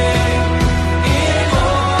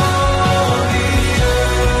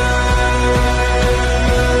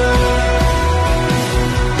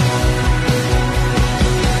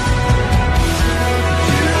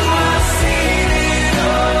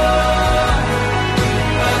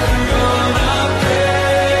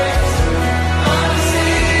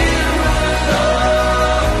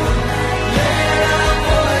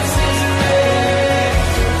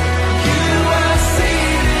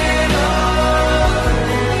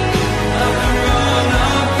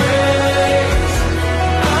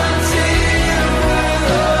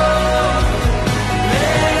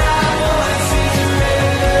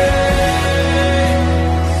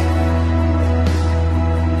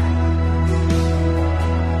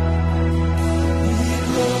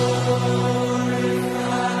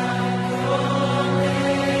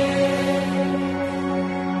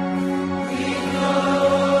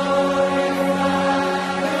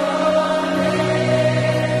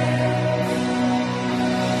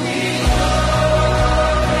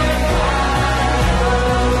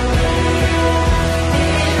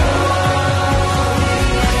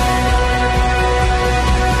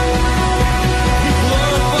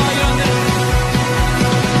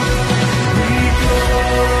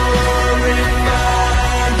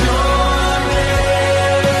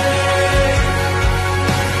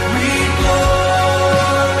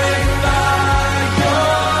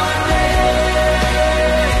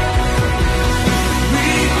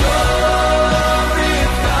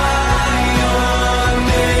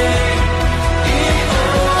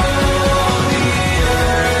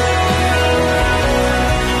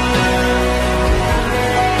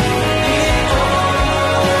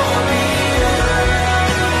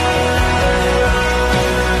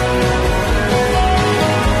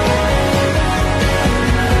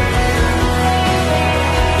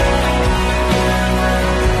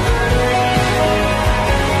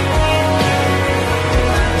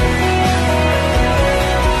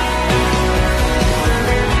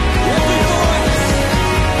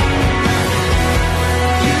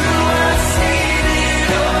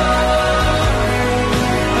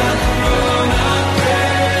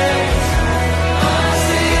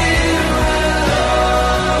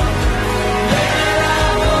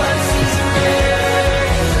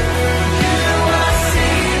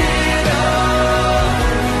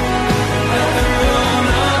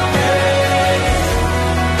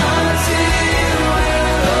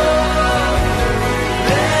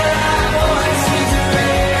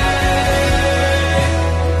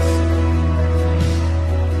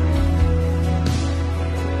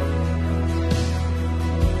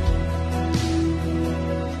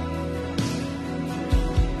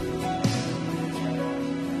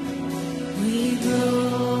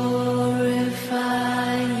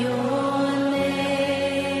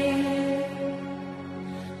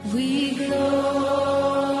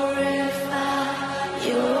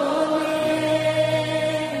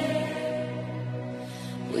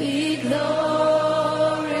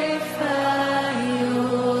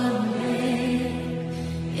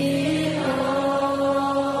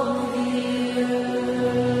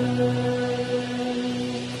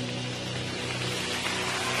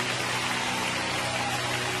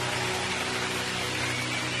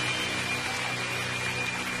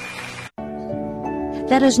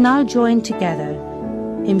Let us now join together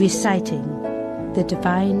in reciting the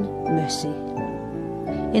Divine Mercy.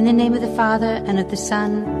 In the name of the Father, and of the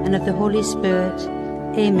Son, and of the Holy Spirit.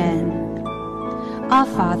 Amen. Our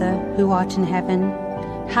Father, who art in heaven,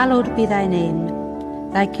 hallowed be thy name.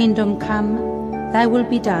 Thy kingdom come, thy will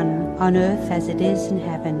be done, on earth as it is in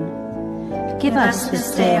heaven. Give us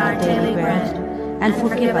this day our daily bread, and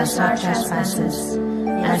forgive us our trespasses,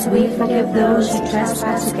 as we forgive those who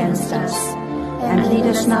trespass against us. And lead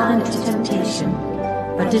us not into temptation,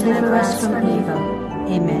 but deliver us from evil.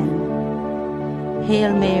 Amen.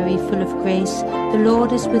 Hail Mary, full of grace, the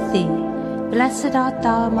Lord is with thee. Blessed art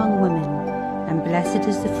thou among women, and blessed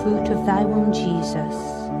is the fruit of thy womb, Jesus.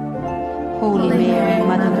 Holy Mary,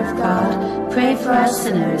 Mother of God, pray for us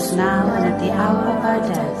sinners, now and at the hour of our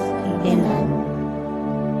death. Amen.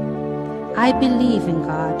 I believe in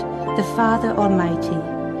God, the Father Almighty,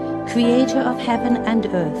 creator of heaven and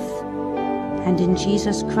earth, and in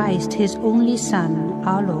Jesus Christ, his only Son,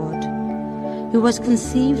 our Lord, who was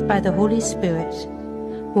conceived by the Holy Spirit,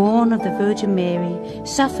 born of the Virgin Mary,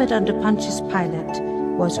 suffered under Pontius Pilate,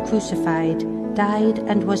 was crucified, died,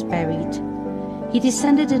 and was buried. He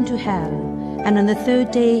descended into hell, and on the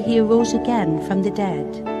third day he arose again from the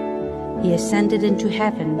dead. He ascended into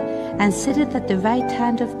heaven, and sitteth at the right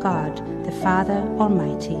hand of God, the Father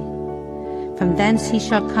Almighty. From thence he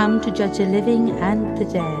shall come to judge the living and the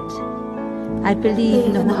dead. I believe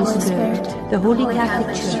in the Holy Spirit, the Holy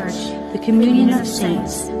Catholic Church, the communion of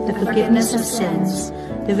saints, the forgiveness of sins,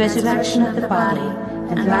 the resurrection of the body,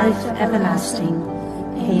 and life everlasting.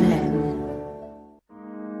 Amen.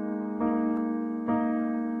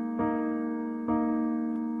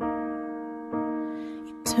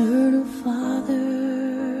 Eternal Father,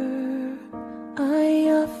 I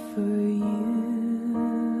offer you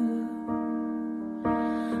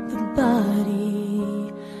the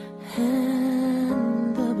body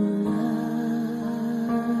and the blood,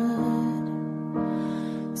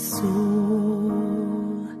 soul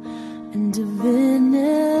and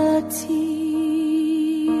divinity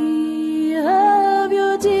of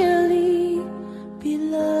your dearly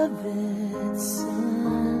beloved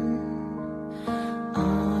Son,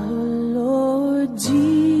 our Lord Jesus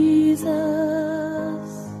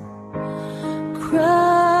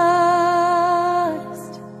Christ,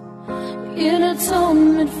 in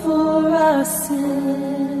atonement for our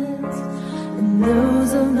sins and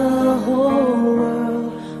those of the whole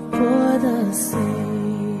world, for the sake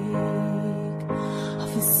of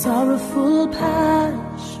his sorrowful passion.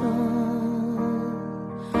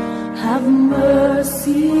 Have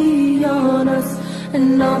mercy on us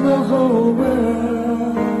and on the whole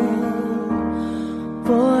world,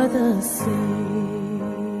 for the sake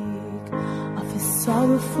of his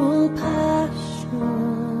sorrowful passion.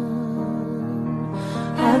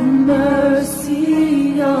 Have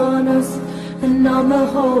mercy on us and on the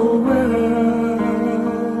whole world,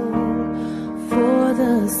 for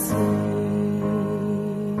the sake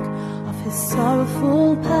of his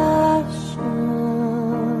sorrowful passion.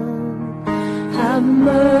 Have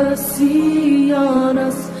mercy on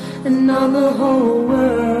us and on the whole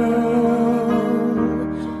world,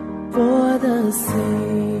 for the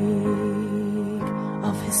sake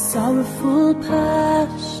of his sorrowful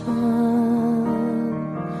passion.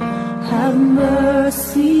 Have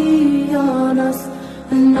mercy on us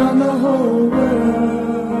and on the whole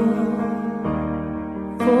world,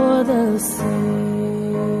 for the sake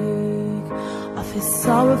of his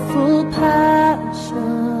sorrowful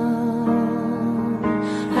passion.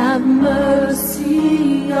 Have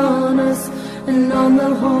mercy on us and on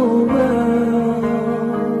the whole world,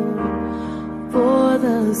 for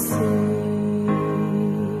the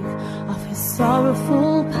sake of his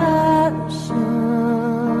sorrowful passion.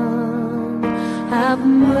 Have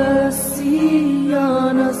mercy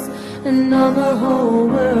on us and on the whole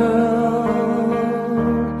world,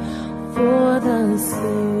 for the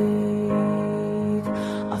sake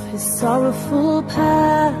of his sorrowful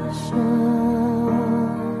passion.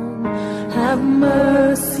 Have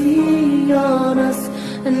mercy on us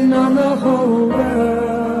and on the whole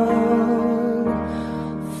world,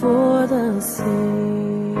 for the sake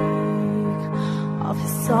of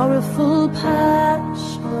his sorrowful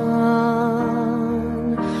passion.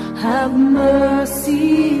 Have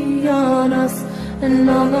mercy on us and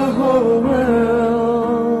on the whole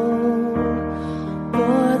world,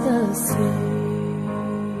 for the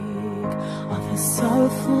sake of his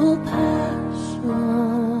sorrowful passion.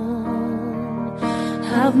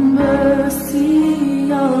 Have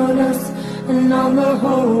mercy on us and on the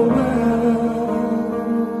whole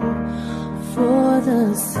world, for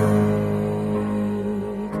the sake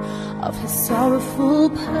of his sorrowful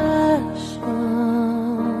passion.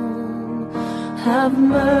 have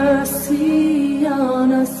mercy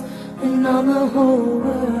on us and on the whole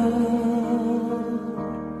world.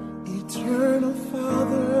 Eternal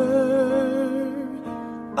Father,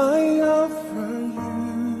 I offer you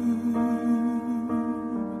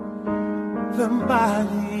the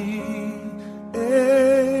body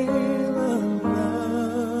and the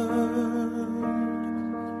blood,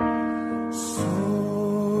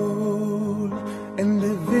 soul and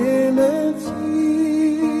divinity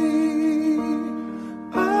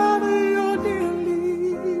of your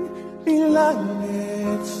dearly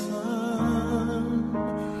beloved Son,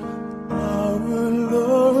 our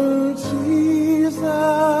Lord Jesus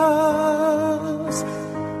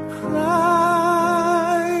Christ,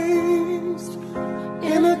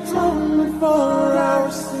 in atonement for our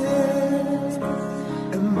sins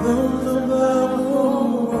and those of the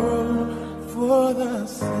whole world, for the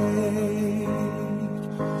sake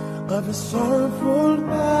of His sorrowful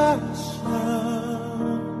passion.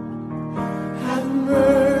 Have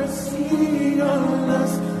mercy on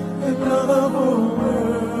us and on the whole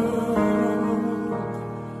world,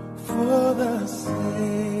 for the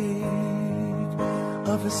sake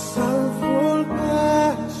of His sorrowful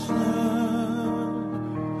passion.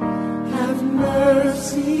 Have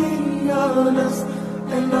mercy on us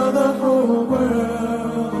and on the whole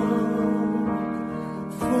world,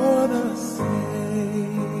 for the sake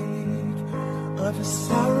of His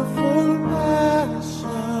sorrowful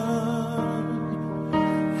passion.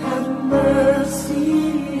 Have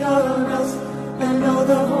mercy on us and on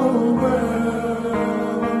the whole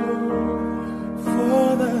world, for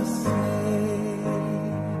the sake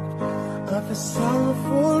of His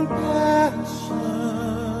sorrowful passion.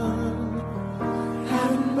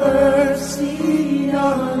 Have mercy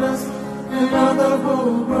on us and on the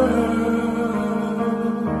whole world,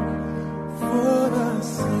 for the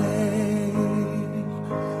sake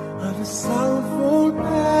of His sorrowful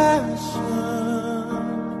passion.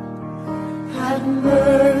 Have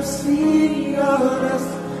mercy on us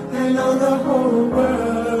and on the whole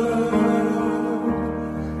world,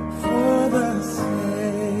 for the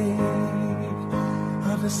sake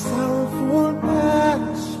of His sorrowful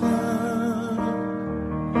passion.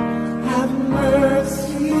 Have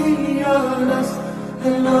mercy on us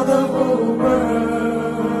and on the whole world,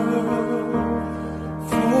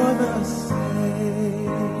 for the sake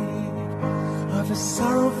of His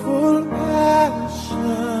sorrowful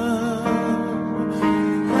passion.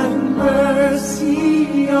 Have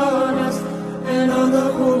mercy on us and on the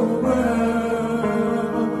whole world,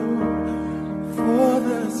 for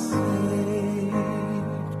the sake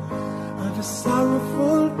of His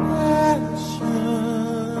sorrowful passion.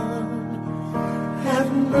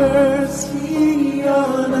 Have mercy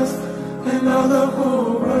on us and on the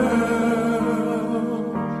whole world,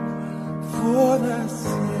 for the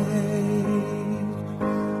sake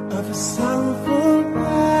of His sorrowful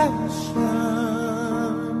passion.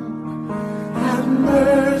 Have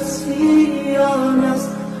mercy on us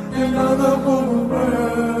and on the whole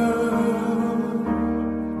world,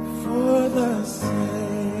 for the sake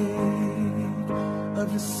of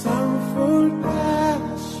His sorrowful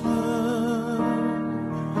passion.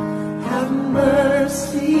 Have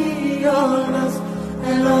mercy on us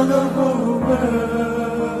and on the whole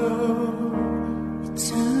world.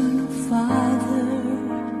 Eternal Father,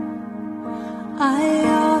 I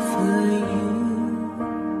offer you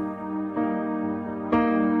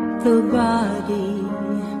the body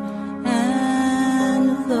and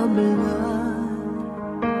the blood,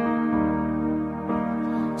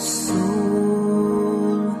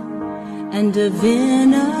 soul and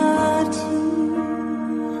divinity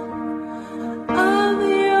of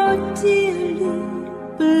your dearly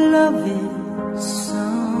beloved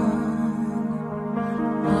Son,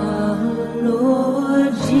 our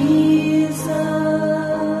Lord Jesus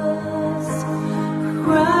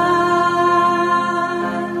Christ,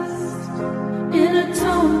 in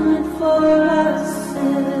atonement for our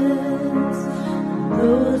sins,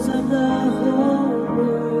 those of the whole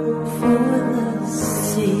world, for the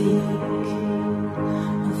sake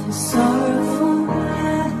of His sorrowful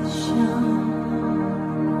passion.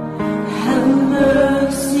 Have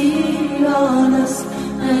mercy on us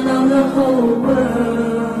and on the whole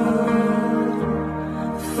world,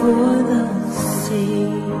 for the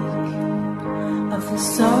sake of His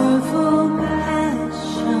sorrowful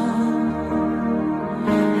passion.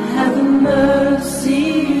 Have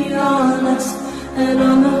mercy on us and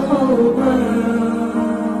on the whole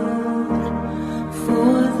world,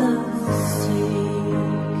 for the sake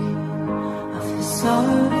of His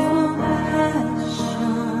sorrowful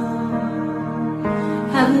passion.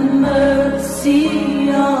 Have mercy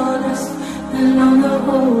on us and on the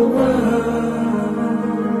whole world,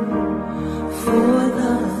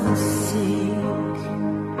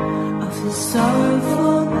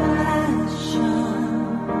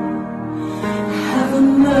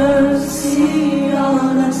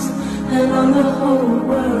 on the whole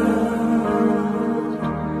world,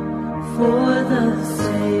 for the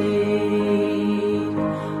sake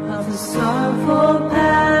of the sorrowful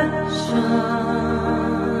passion.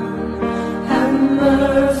 Have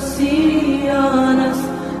mercy on us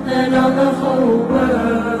and on the whole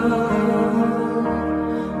world,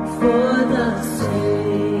 for the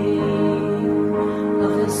sake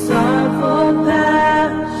of the sorrowful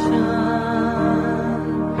passion.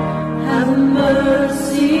 Have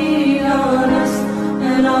mercy on us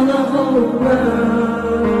and on the whole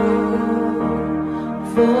world,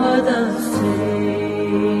 for the sake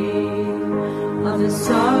of the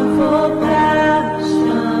sorrowful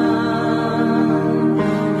passion.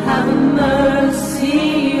 Have mercy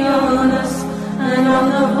on us and on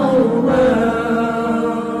the whole world,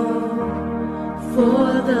 for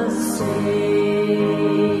the sake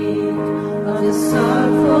of the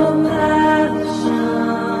sorrowful passion.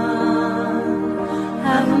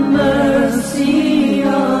 Have mercy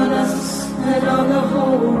on us and on the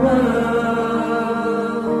whole world,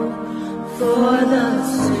 for the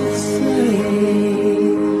sake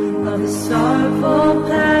of the sorrowful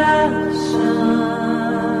passion.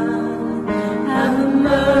 Have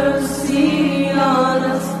mercy on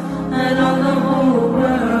us and on the whole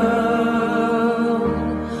world,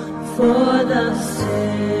 for the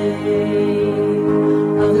sake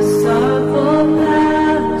of the sorrowful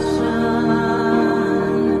passion.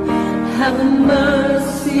 Have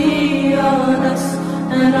mercy on us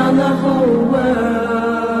and on the whole world.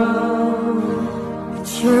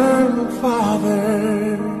 Eternal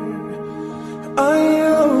Father, I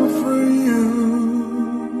am for you,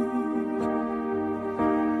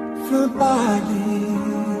 the body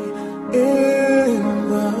in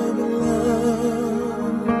the blood,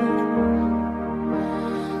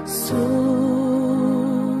 soul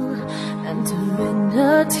and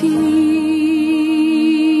divinity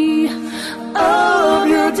of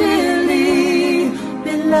your dearly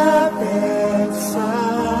beloved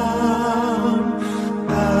Son,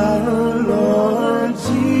 our Lord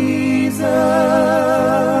Jesus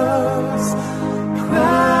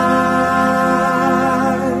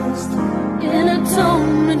Christ, in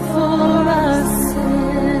atonement for our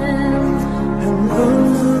sins, and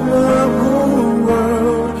those of the whole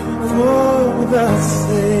world, for the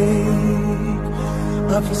sake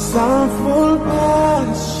of His sorrowful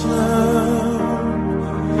passion.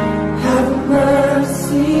 Have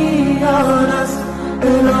mercy on us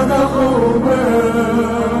and on the whole world,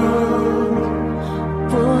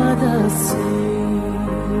 for the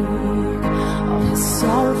sake of His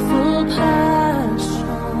sorrowful passion.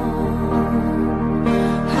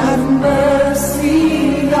 have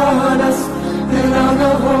mercy on us and on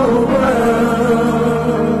the whole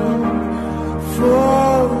world,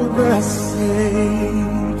 for the sake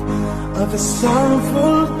of the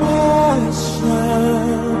sorrowful passion.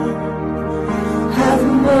 Have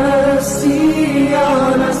mercy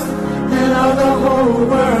on us and on the whole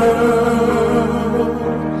world,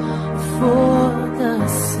 For the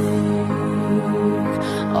sake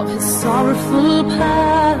of His sorrowful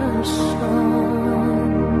passion.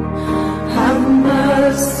 have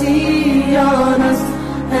mercy on us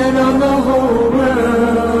and on the whole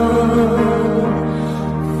world,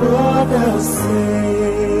 for the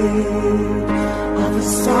sake of the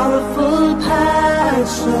sorrowful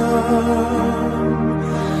passion.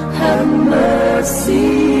 Have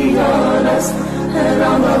mercy on us and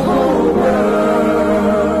on the whole world,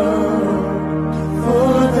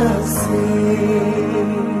 for the sake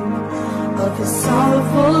of the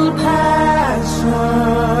sorrowful passion.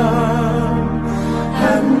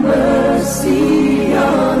 Have mercy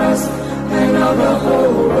on us and on the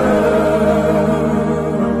whole world,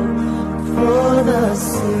 for the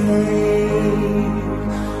sake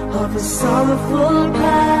of the sorrowful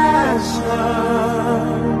passion.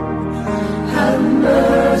 Have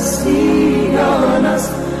mercy on us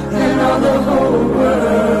and on the whole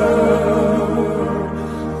world,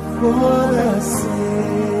 for the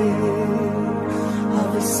sake of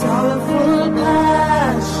the sorrowful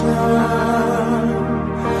passion.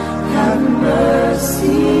 Have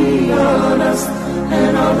mercy on us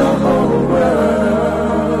and on the whole world,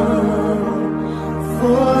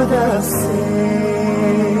 for the sake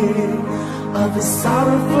of the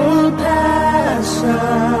sorrowful passion.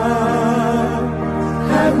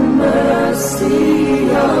 Have mercy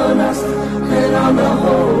on us and on the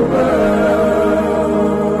whole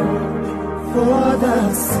world, for the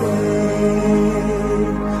sake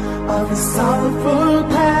of the sorrowful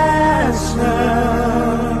passion.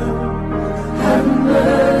 Have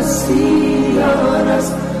mercy on us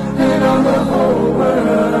and on the whole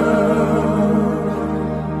world.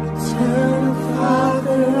 Eternal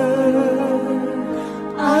Father,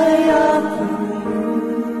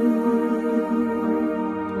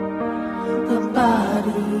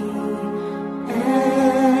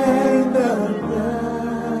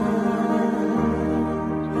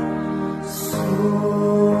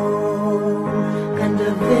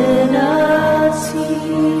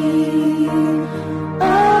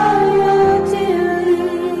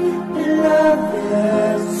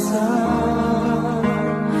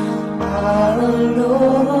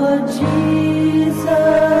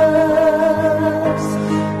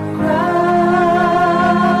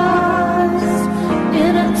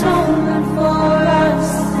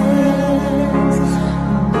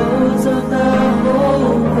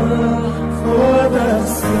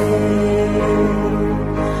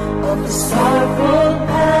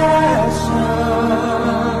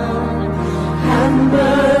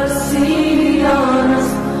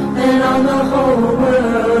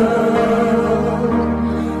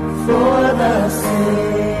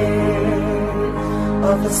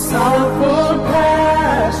 of the sorrowful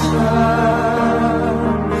passion.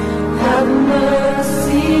 Have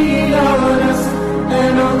mercy on us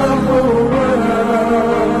and on the whole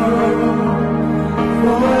world,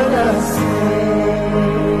 for the sake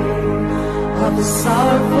of the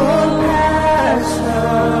sorrowful passion.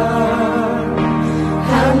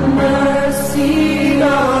 Have mercy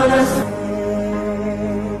on us.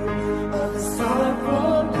 Of the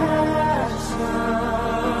sorrowful passion.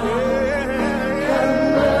 Have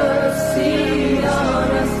mercy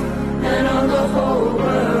on us and on the whole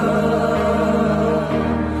world.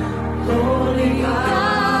 Holy God,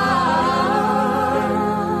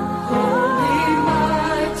 holy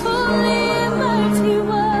mighty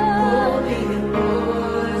one, holy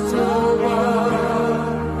immortal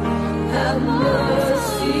one, have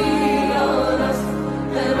mercy on us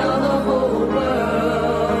and on the whole world.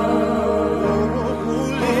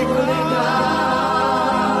 Holy God,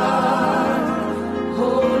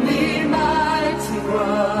 holy mighty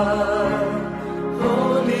one,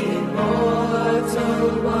 holy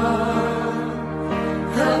immortal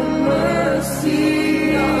one, have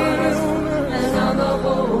mercy on us and on the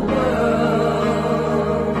whole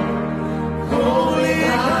world. Holy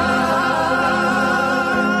God,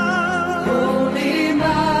 holy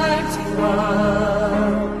mighty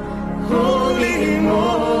one, holy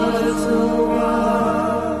immortal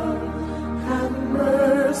one, have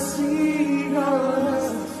mercy on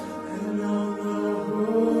us and on the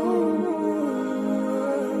whole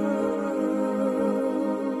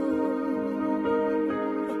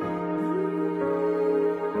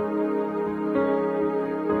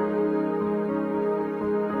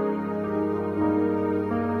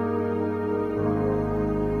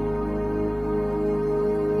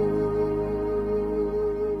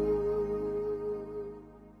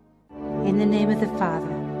In the name of the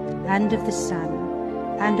Father, and of the Son,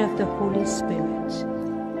 and of the Holy Spirit.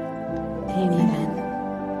 Amen.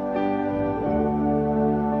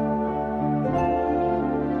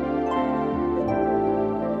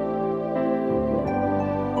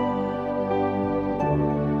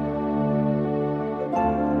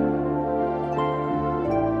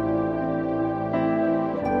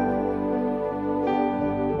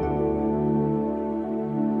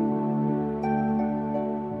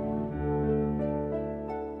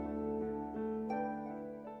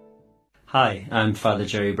 Hi, I'm Father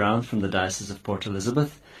Jerry Brown from the Diocese of Port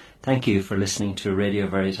Elizabeth. Thank you for listening to Radio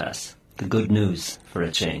Veritas, the good news for a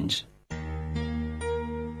change.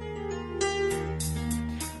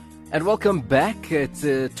 And welcome back. It's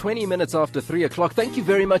 20 minutes after 3 o'clock. Thank you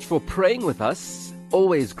very much for praying with us.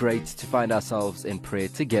 Always great to find ourselves in prayer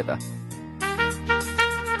together.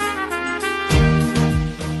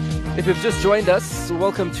 If you've just joined us,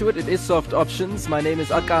 welcome to it. It is Soft Options. My name is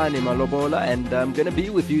Akane Malobola, and I'm going to be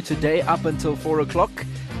with you today up until 4 o'clock.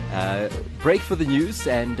 Break for the news,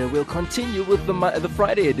 and we'll continue with the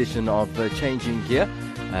Friday edition of Changing Gear.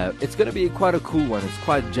 It's going to be quite a cool one. It's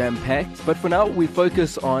quite jam-packed. But for now, we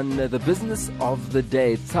focus on the business of the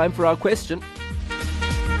day. It's time for our question.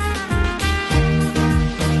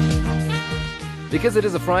 Because it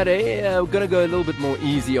is a Friday, we're going to go a little bit more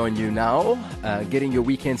easy on you now, getting your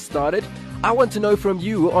weekend started. I want to know from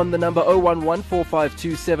you on the number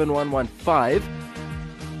 011-452-7115,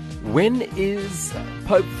 when is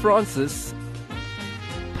Pope Francis'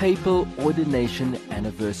 papal ordination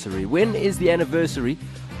anniversary? When is the anniversary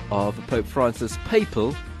of Pope Francis'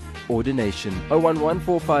 papal ordination?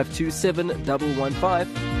 011-452-7115.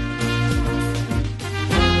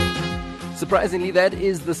 Surprisingly, that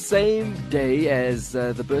is the same day as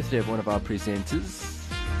the birthday of one of our presenters.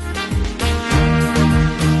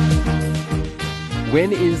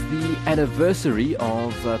 When is the anniversary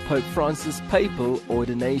of Pope Francis' papal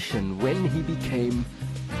ordination? When he became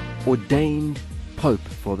ordained Pope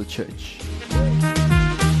for the Church?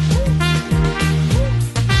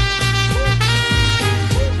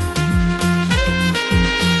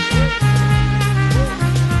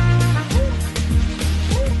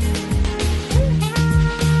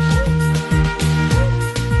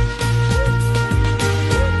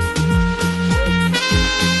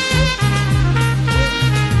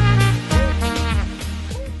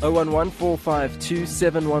 Oh,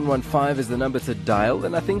 011-452-7115 is the number to dial,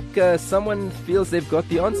 and I think someone feels they've got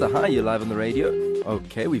the answer. Hi, you're live on the radio.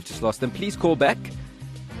 Okay, we've just lost them. Please call back.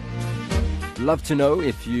 Love to know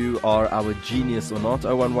if you are our genius or not.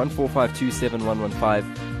 011-452-7115.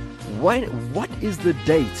 What is the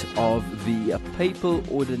date of the papal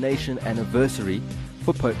ordination anniversary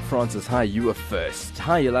for Pope Francis? Hi, you are first.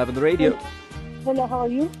 Hi, you're live on the radio. Hello, how are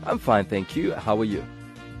you? I'm fine, thank you. How are you?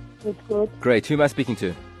 It's good. Great. Who am I speaking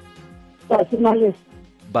to? Basi Males.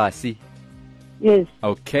 Basi. Yes.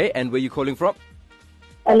 Okay, and where are you calling from?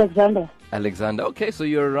 Alexander. Alexander. Okay, so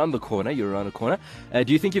you're around the corner.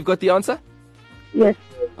 Do you think you've got the answer? Yes.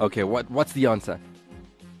 Okay, what's the answer?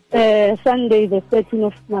 Sunday, the 13th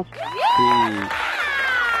of March.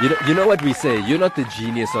 You know what we say? You're not the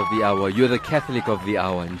genius of the hour. You're the Catholic of the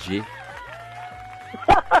hour, Nji.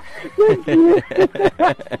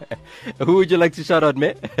 Who would you like to shout out,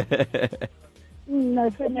 mate? My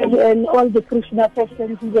family and all the Krishna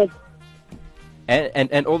persons. Yes.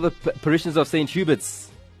 And all the parishioners of St. Hubert's?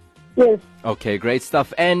 Yes. Okay, great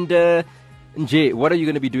stuff. And Nji, what are you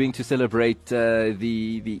going to be doing to celebrate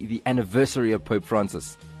the anniversary of Pope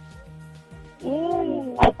Francis?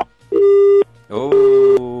 Oh,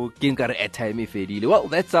 well,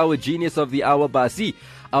 that's our genius of the hour, Basi,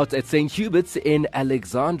 out at St. Hubert's in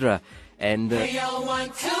Alexandra. And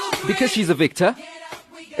because she's a victor,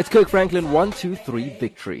 it's Kirk Franklin 1, 2, 3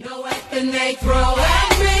 victory. No weapon they throw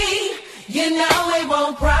at me, you know it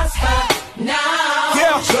won't prosper.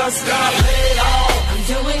 Now, just got laid off. I'm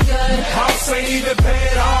doing good. House ain't even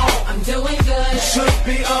paid off. I'm doing good. Should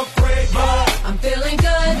be afraid, but I'm feeling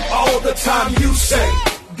good. All the time you say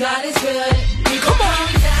God is good. Come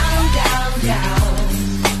on. Down, down, down.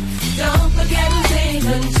 Don't forget who's in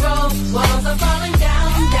control. Walls are falling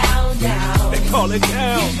down, down, down. They call it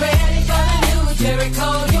down. Get ready for the new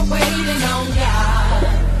Jericho. You're waiting on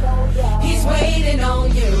God. He's waiting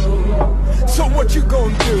on you. So what you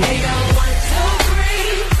gonna do? Hey, 1, 2, 3.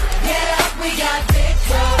 Get up, we got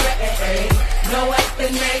victory. No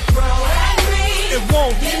weapon they throw at me. It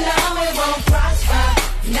won't. You know it won't prosper.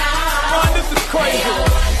 Now. Ron, this is crazy. Hey,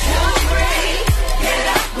 1, 2, 3. Get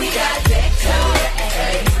up, we got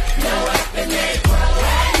victory. No weapon they throw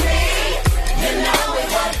at me. You know it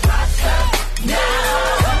won't prosper.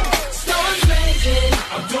 Now. Storm's raging.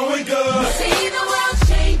 I'm doing good. See the world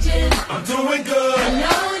changing. I'm doing good. I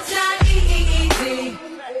know it's not easy.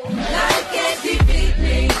 Life can't defeat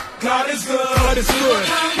me. God is good. God is good.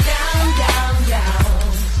 Come down, down, down.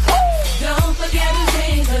 Don't forget who's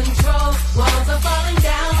in control. Walls are falling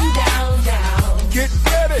down, down, down. Get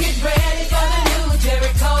ready. Get ready for the new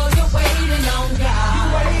Jericho. You're waiting on God.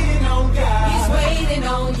 You're waiting on God. He's waiting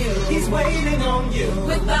on you. He's waiting on you.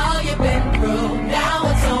 With all you've been through,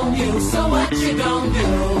 now it's on you. So what you gonna do?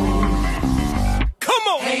 Come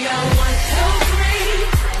on. Hey, 1, 2, 3.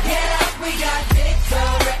 Get up, we got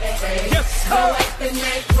victory. Yes, sir. No weapon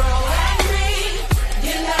they throw at me.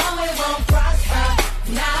 You know it won't prosper.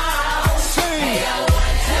 Now. Sing. Hey, 1,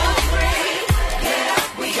 2, 3. Get up,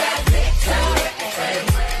 we got victory.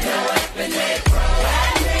 No weapon they throw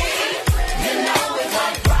at me. You know it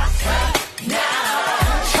won't prosper.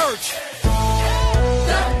 Now. Church.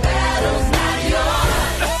 The battle's not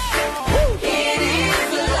yours. It is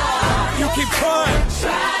the Lord. You keep trying.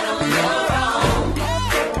 Try it on your own.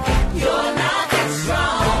 You're not that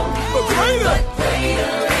strong. But greater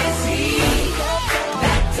is He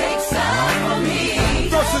that takes up for me.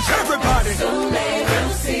 Versus everybody. Soon they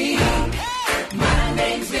will see. My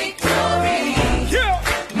name's Victory. Yeah.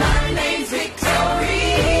 My name's Victory.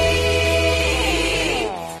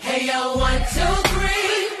 Hey, 1, 2,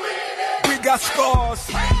 3. We got scars,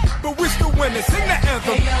 but we're still winning. Sing the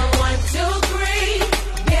anthem. Hey, 1, 2, 3.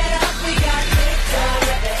 Get up, we got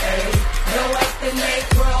victory. No weapon they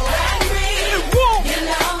throw at me. It won't. You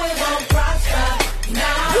know it won't prosper.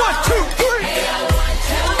 Now. 1, 2, 3. Hey, 1,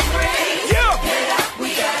 2, 3. Yeah. Get up, we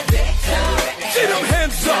got victory. See them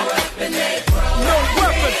hands up. No weapon they throw. No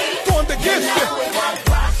weapon formed against you.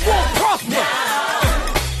 Won't prosper.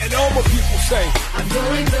 And all my people say, I'm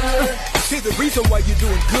doing good. See, the reason why you're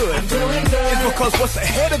doing good is because what's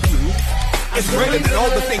ahead of you is greater than all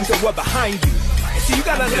the things that were behind you. And see, you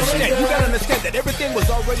gotta understand that everything was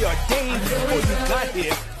already ordained before you got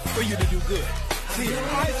here for you to do good. See,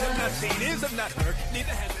 eyes have not seen, ears have not heard,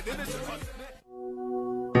 neither has it entered the heart.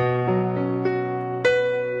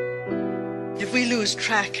 If we lose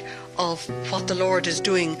track of what the Lord is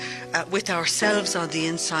doing with ourselves on the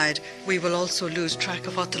inside, we will also lose track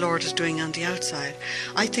of what the Lord is doing on the outside.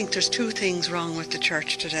 I think there's 2 things wrong with the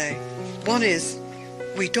church today. One is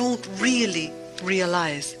we don't really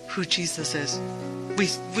realize who Jesus is.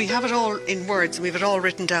 We have it all in words and we have it all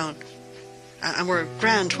written down. And we're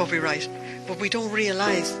grand what we write. But we don't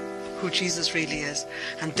realize who Jesus really is.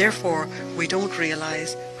 And therefore, we don't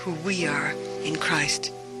realize who we are in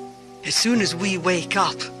Christ. As soon as we wake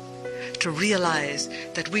up to realize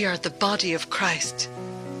that we are the body of Christ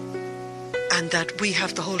and that we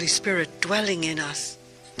have the Holy Spirit dwelling in us,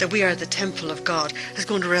 that we are the temple of God, it's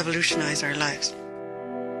going to revolutionize our lives.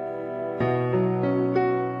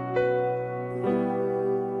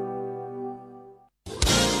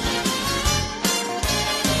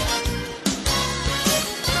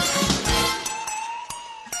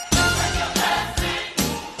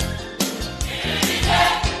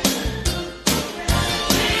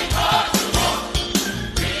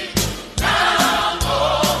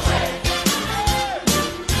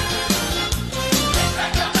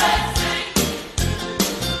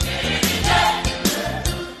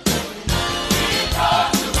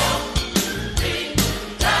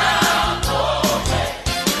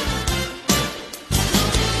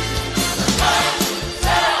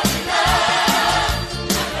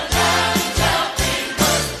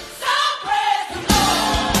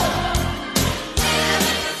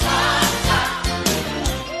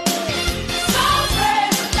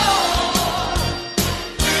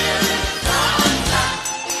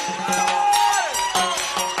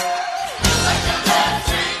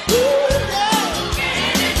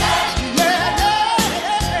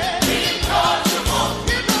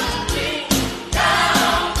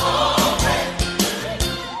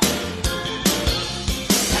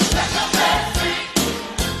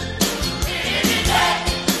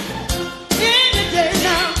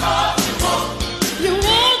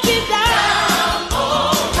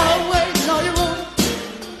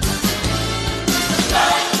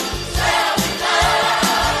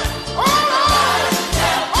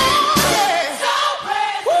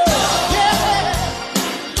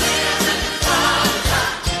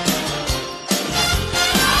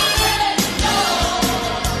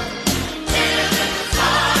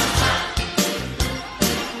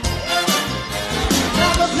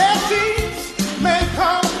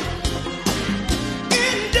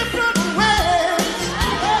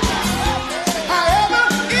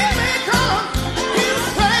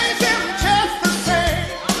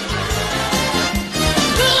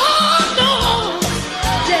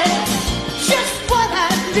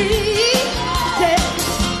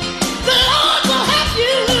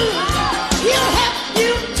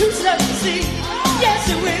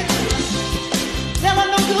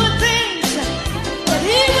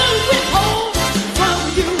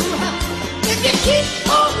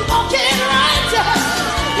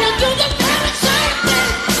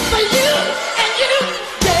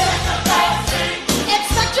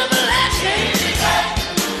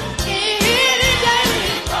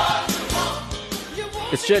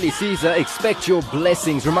 is Shirley Caesar. Expect your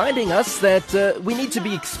blessings, reminding us that we need to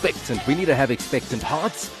be expectant. We need to have expectant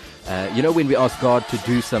hearts. When we ask God to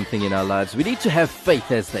do something in our lives, we need to have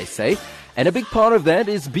faith, as they say. And a big part of that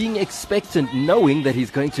is being expectant, knowing that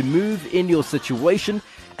He's going to move in your situation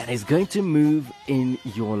and He's going to move in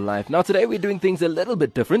your life. Now, today we're doing things a little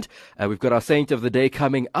bit different. We've got our Saint of the Day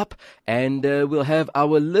coming up, and we'll have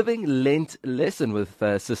our Living Lent lesson with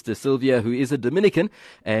Sister Sylvia, who is a Dominican.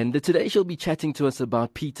 And today she'll be chatting to us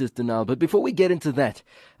about Peter's denial. But before we get into that,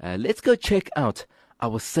 let's go check out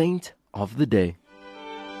our Saint of the Day.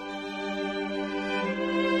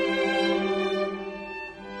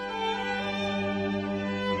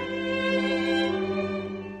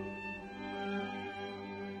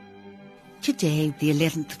 Today, the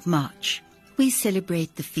 11th of March, we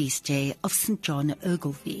celebrate the feast day of St. John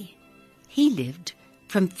Ogilvie. He lived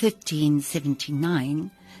from 1579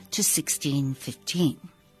 to 1615.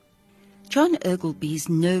 John Ogilvie's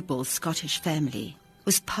noble Scottish family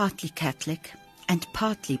was partly Catholic and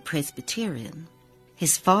partly Presbyterian.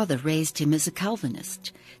 His father raised him as a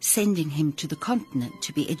Calvinist, sending him to the continent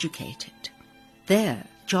to be educated. There,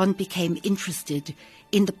 John became interested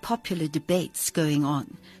in the popular debates going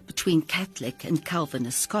on between Catholic and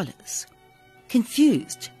Calvinist scholars.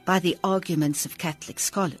 Confused by the arguments of Catholic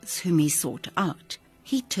scholars whom he sought out,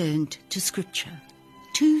 he turned to Scripture.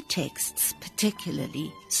 Two texts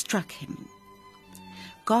particularly struck him.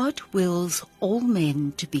 God wills all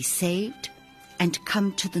men to be saved and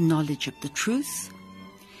come to the knowledge of the truth,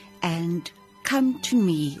 and come to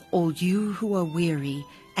me, all you who are weary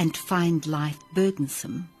and find life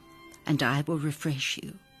burdensome, and I will refresh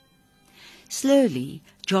you. Slowly,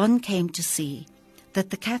 John came to see that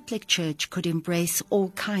the Catholic Church could embrace all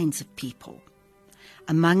kinds of people.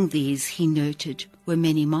 Among these, he noted, were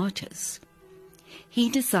many martyrs. He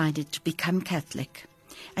decided to become Catholic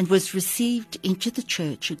and was received into the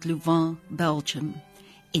church at Louvain, Belgium,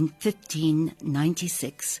 in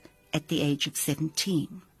 1596 at the age of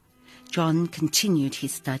 17. John continued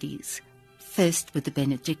his studies, first with the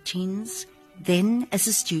Benedictines, then as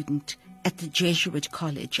a student at the Jesuit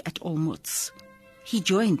College at Olmutz. He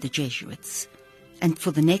joined the Jesuits, and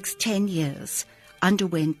for the next 10 years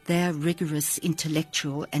underwent their rigorous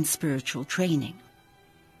intellectual and spiritual training.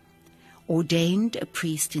 Ordained a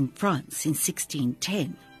priest in France in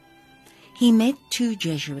 1610, he met two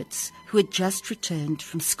Jesuits who had just returned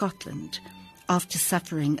from Scotland after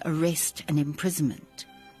suffering arrest and imprisonment.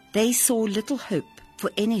 They saw little hope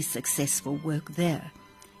for any successful work there,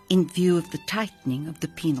 in view of the tightening of the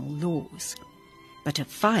penal laws. But a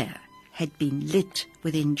fire had been lit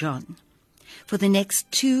within John. For the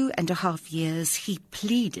next 2.5 years, he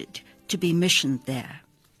pleaded to be missioned there.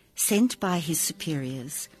 Sent by his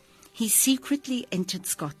superiors, he secretly entered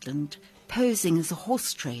Scotland, posing as a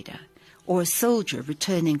horse trader or a soldier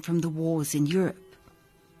returning from the wars in Europe.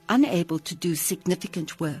 Unable to do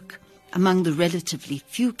significant work among the relatively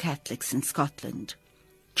few Catholics in Scotland,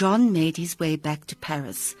 John made his way back to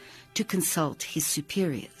Paris to consult his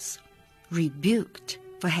superiors. Rebuked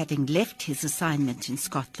for having left his assignment in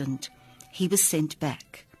Scotland, he was sent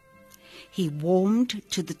back. He warmed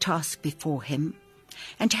to the task before him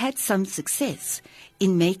and had some success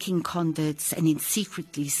in making converts and in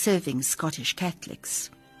secretly serving Scottish Catholics.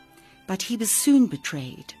 But he was soon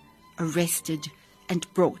betrayed, arrested,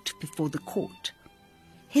 and brought before the court.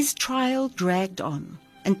 His trial dragged on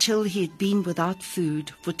until he had been without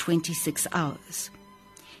food for 26 hours.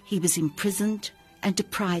 He was imprisoned and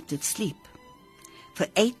deprived of sleep. For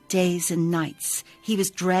 8 days and nights he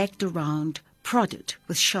was dragged around, prodded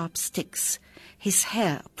with sharp sticks, his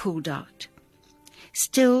hair pulled out.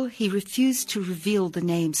 Still, he refused to reveal the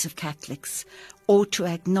names of Catholics or to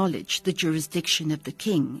acknowledge the jurisdiction of the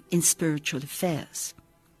king in spiritual affairs.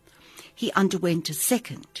 He underwent a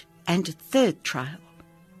second and a third trial,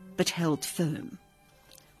 but held firm.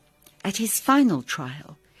 At his final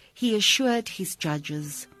trial, he assured his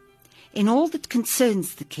judges, "In all that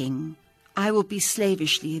concerns the king, I will be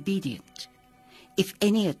slavishly obedient. If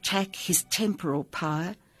any attack his temporal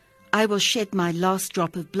power, I will shed my last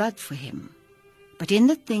drop of blood for him. But in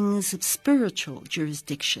the things of spiritual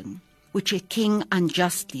jurisdiction, which a king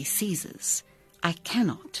unjustly seizes, I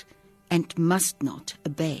cannot and must not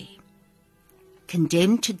obey."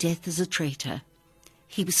 Condemned to death as a traitor,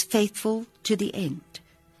 he was faithful to the end,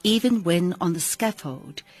 even when on the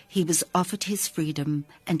scaffold he was offered his freedom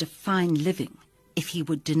and a fine living if he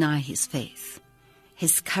would deny his faith.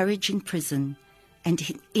 His courage in prison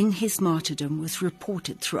and in his martyrdom was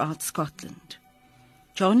reported throughout Scotland.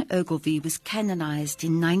 John Ogilvie was canonized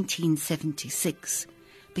in 1976,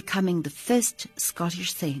 becoming the first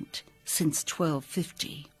Scottish saint since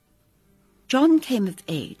 1250. John came of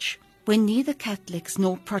age when neither Catholics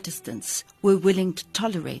nor Protestants were willing to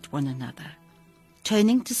tolerate one another.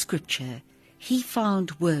 Turning to Scripture, he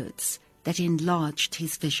found words that enlarged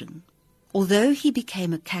his vision. Although he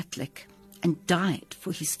became a Catholic and died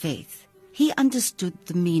for his faith, he understood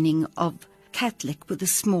the meaning of Catholic with a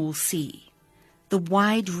small c, the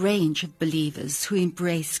wide range of believers who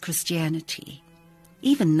embrace Christianity.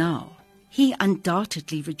 Even now, he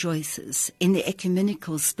undoubtedly rejoices in the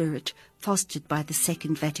ecumenical spirit fostered by the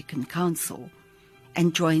Second Vatican Council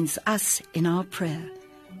and joins us in our prayer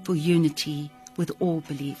for unity with all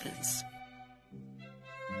believers.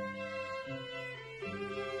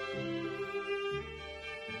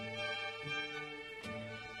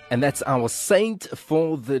 And that's our saint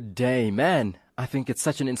for the day. Man, I think it's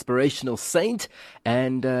such an inspirational saint,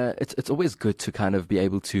 and it's always good to kind of be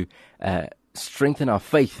able to strengthen our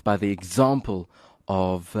faith by the example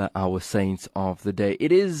of our saints of the day.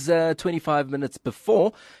 It is 25 minutes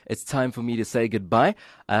before it's time for me to say goodbye.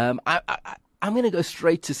 I'm going to go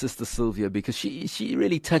straight to Sister Sylvia because she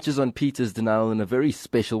really touches on Peter's denial in a very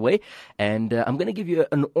special way. And I'm going to give you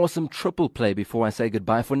an awesome triple play before I say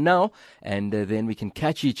goodbye for now. And then we can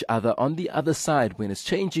catch each other on the other side when it's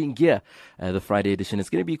changing gear. The Friday edition is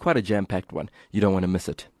going to be quite a jam-packed one. You don't want to miss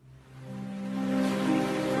it.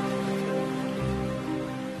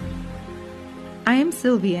 I am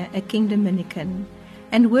Sylvia, a King Dominican,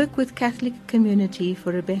 and work with Catholic Community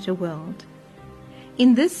for a Better World.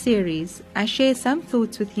 In this series, I share some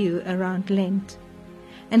thoughts with you around Lent,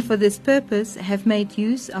 and for this purpose have made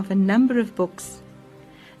use of a number of books,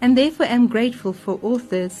 and therefore am grateful for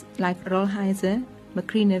authors like Rolheiser,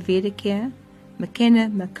 Macrina Vederkeer, McKenna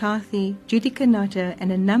McCarthy, Judy Canotta,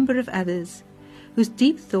 and a number of others whose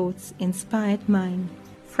deep thoughts inspired mine.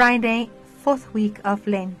 Friday, 4th week of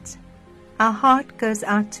Lent. Our heart goes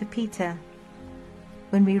out to Peter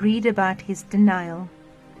when we read about his denial.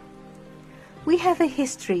 We have a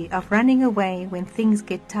history of running away when things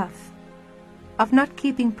get tough, of not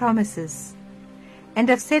keeping promises, and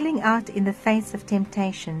of selling out in the face of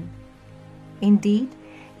temptation. Indeed,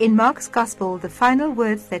 in Mark's Gospel, the final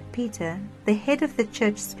words that Peter, the head of the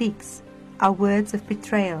church, speaks are words of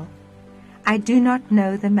betrayal. I do not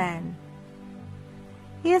know the man.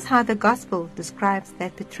 Here's how the Gospel describes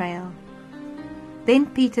that betrayal. Then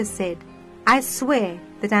Peter said, I swear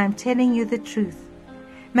that I am telling you the truth.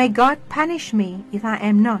 May God punish me if I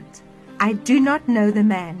am not. I do not know the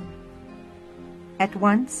man. At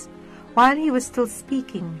once, while he was still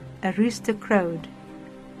speaking, a rooster crowed.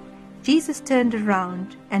 Jesus turned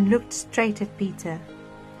around and looked straight at Peter,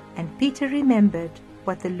 and Peter remembered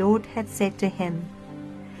what the Lord had said to him.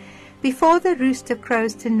 Before the rooster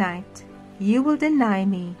crows tonight, you will deny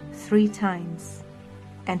me 3 times.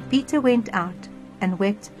 And Peter went out and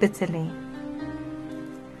wept bitterly.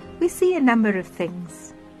 We see a number of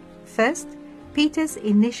things. First, Peter's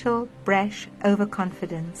initial brash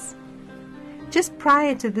overconfidence. Just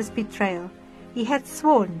prior to this betrayal, he had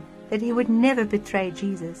sworn that he would never betray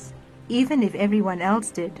Jesus, even if everyone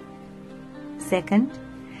else did. Second,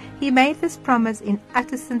 he made this promise in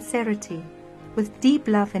utter sincerity, with deep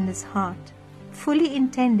love in his heart, fully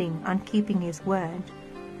intending on keeping his word.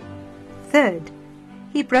 Third,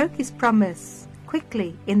 he broke his promise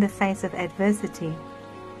quickly in the face of adversity.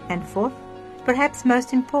 And fourth, perhaps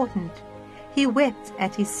most important, he wept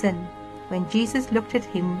at his sin when Jesus looked at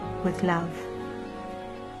him with love.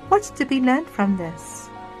 What's to be learned from this?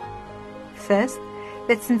 First,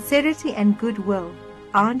 that sincerity and goodwill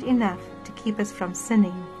aren't enough to keep us from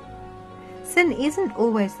sinning. Sin isn't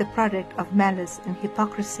always the product of malice and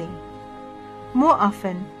hypocrisy. More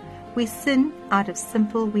often, we sin out of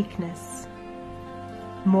simple weakness.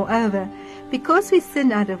 Moreover, because we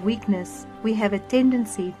sin out of weakness, we have a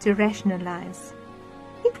tendency to rationalize.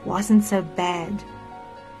 It wasn't so bad.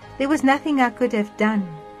 There was nothing I could have done.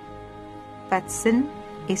 But sin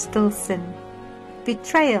is still sin.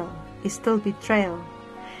 Betrayal is still betrayal.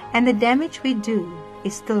 And the damage we do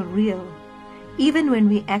is still real, even when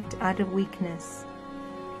we act out of weakness.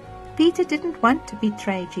 Peter didn't want to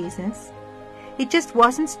betray Jesus. He just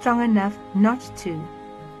wasn't strong enough not to.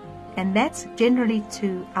 And that's generally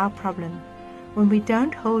too our problem when we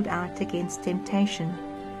don't hold out against temptation,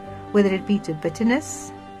 whether it be to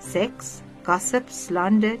bitterness, sex, gossip,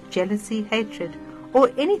 slander, jealousy, hatred, or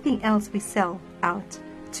anything else we sell out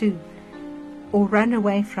to or run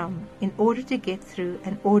away from in order to get through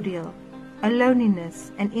an ordeal, a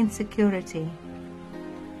loneliness, and insecurity.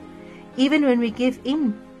 Even when we give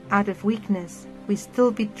in out of weakness, we're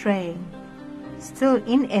still betraying, still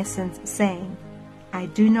in essence saying, I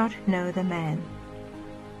do not know the man.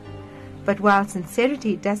 But while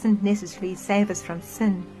sincerity doesn't necessarily save us from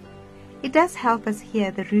sin, It does help us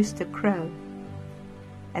hear the rooster crow.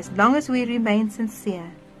 As long as we remain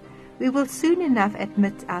sincere, we will soon enough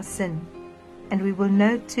admit our sin, and we will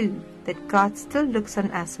know too that God still looks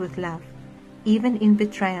on us with love, even in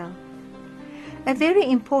betrayal. A very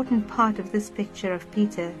important part of this picture of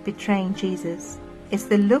Peter betraying Jesus is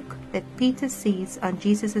the look that Peter sees on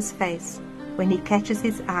Jesus' face when he catches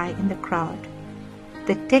his eye in the crowd.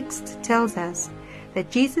 The text tells us that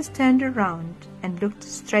Jesus turned around and looked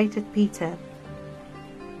straight at Peter.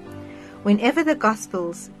 Whenever the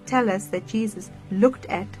Gospels tell us that Jesus looked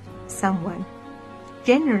at someone,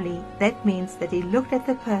 generally that means that he looked at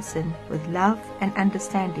the person with love and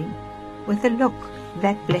understanding, with a look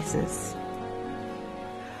that blesses.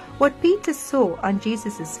 What Peter saw on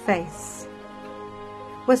Jesus' face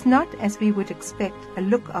was not, as we would expect, a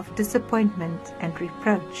look of disappointment and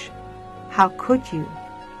reproach. How could you?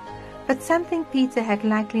 But something Peter had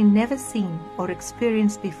likely never seen or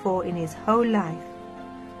experienced before in his whole life,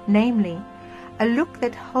 namely, a look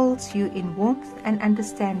that holds you in warmth and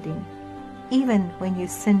understanding, even when you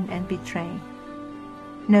sin and betray.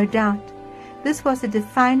 No doubt, this was a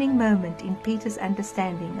defining moment in Peter's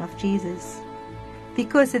understanding of Jesus,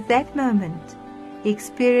 because at that moment he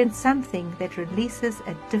experienced something that releases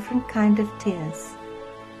a different kind of tears,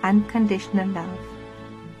 unconditional love.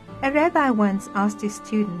 A rabbi once asked his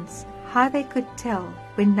students how they could tell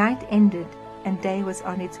when night ended and day was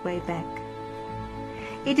on its way back.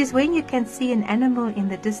 It is when you can see an animal in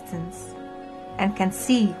the distance and can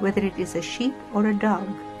see whether it is a sheep or a dog.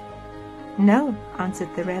 No,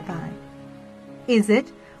 answered the rabbi. Is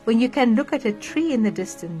it when you can look at a tree in the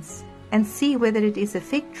distance and see whether it is a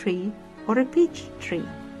fig tree or a peach tree?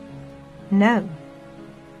 No.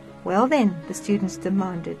 Well then, the students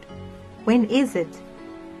demanded, when is it?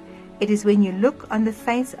 It is when you look on the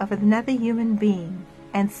face of another human being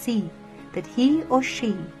and see that he or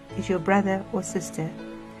she is your brother or sister.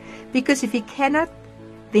 Because if you cannot,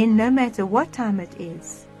 then no matter what time it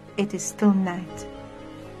is still night.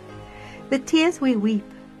 The tears we weep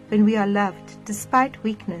when we are loved despite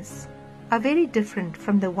weakness are very different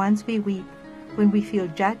from the ones we weep when we feel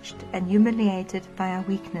judged and humiliated by our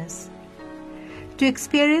weakness. To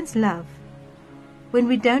experience love when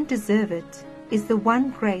we don't deserve it is the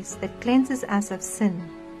one grace that cleanses us of sin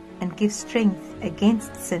and gives strength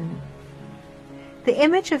against sin. The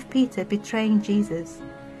image of Peter betraying Jesus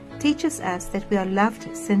teaches us that we are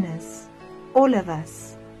loved sinners, all of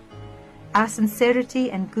us. Our sincerity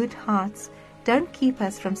and good hearts don't keep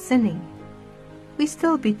us from sinning. We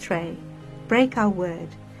still betray, break our word,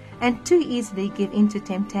 and too easily give in to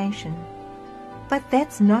temptation. But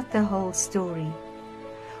that's not the whole story.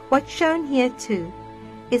 What's shown here too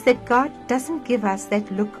is that God doesn't give us that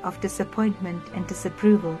look of disappointment and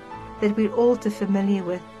disapproval that we're all too familiar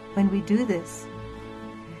with when we do this.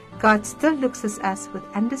 God still looks at us with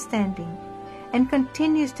understanding and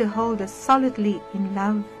continues to hold us solidly in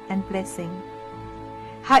love and blessing.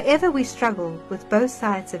 However, we struggle with both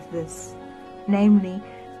sides of this, namely,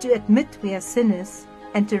 to admit we are sinners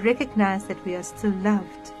and to recognize that we are still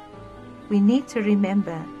loved. We need to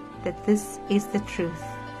remember that this is the truth.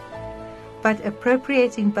 But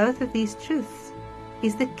appropriating both of these truths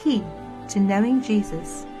is the key to knowing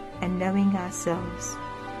Jesus and knowing ourselves.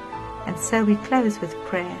 And so we close with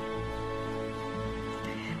prayer.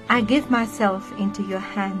 I give myself into your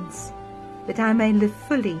hands, that I may live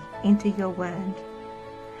fully into your word.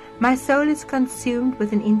 My soul is consumed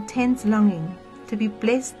with an intense longing to be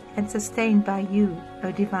blessed and sustained by you,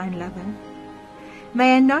 O divine lover.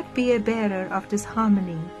 May I not be a bearer of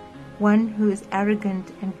disharmony, one who is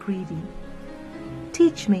arrogant and greedy.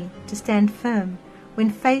 Teach me to stand firm when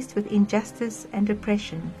faced with injustice and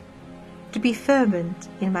oppression, to be fervent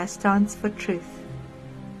in my stance for truth.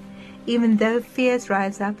 Even though fears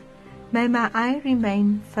rise up, may my eye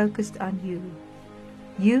remain focused on you.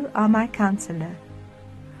 You are my counselor.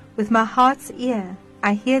 With my heart's ear,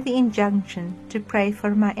 I hear the injunction to pray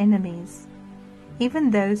for my enemies, even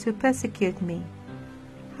those who persecute me.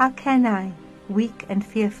 How can I, weak and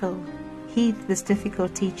fearful, heed this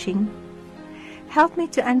difficult teaching? Help me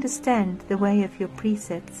to understand the way of your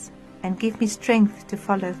precepts, and give me strength to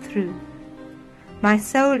follow through. My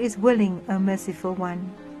soul is willing, O merciful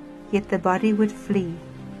one, yet the body would flee.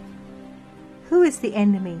 Who is the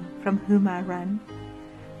enemy from whom I run,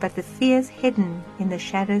 but the fears hidden in the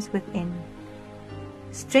shadows within?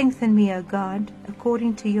 Strengthen me, O God,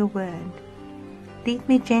 according to your word. Lead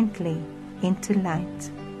me gently into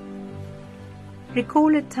light.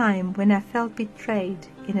 Recall a time when I felt betrayed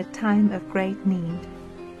in a time of great need.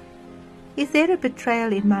 Is there a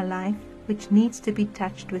betrayal in my life which needs to be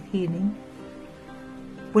touched with healing?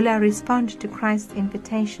 Will I respond to Christ's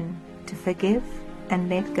invitation to forgive and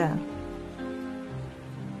let go.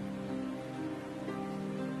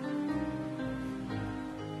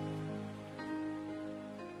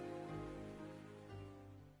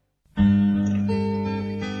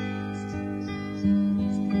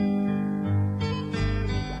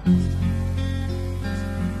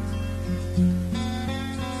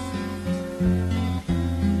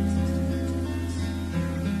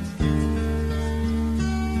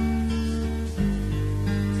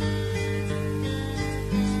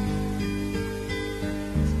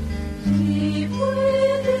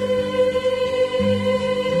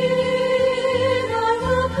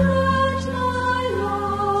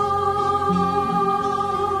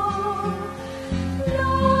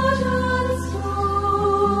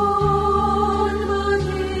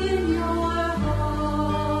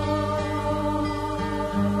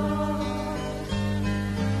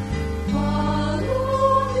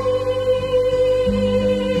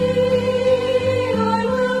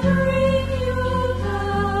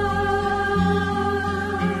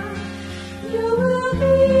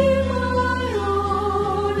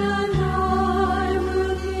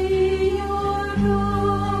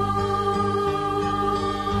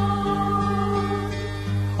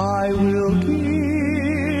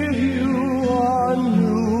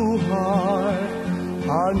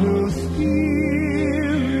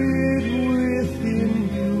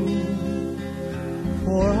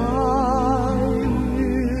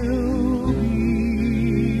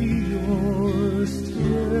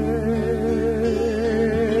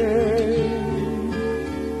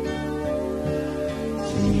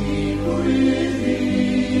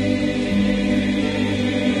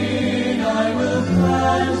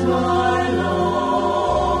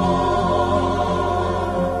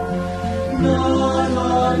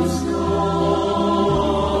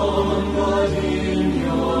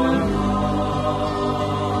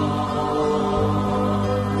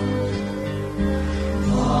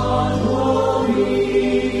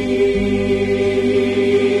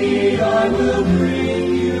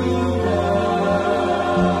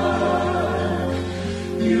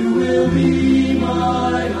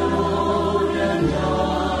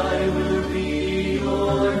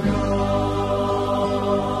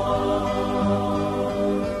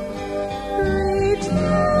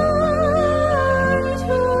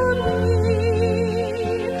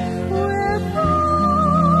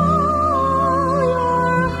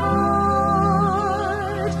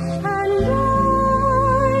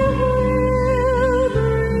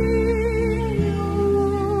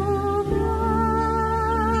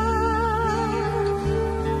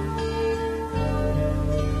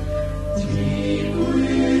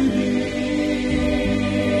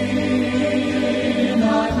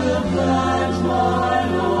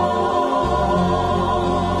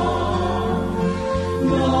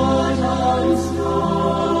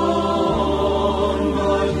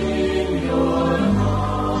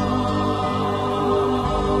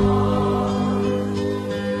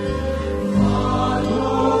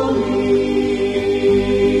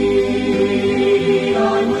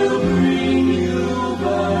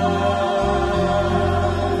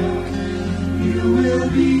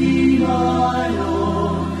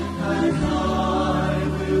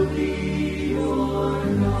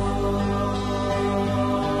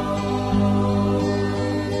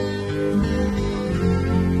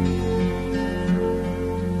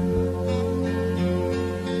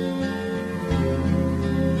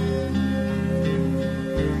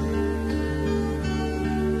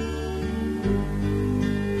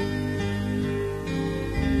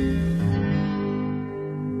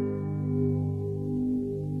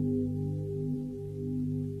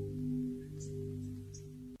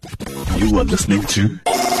 You are listening to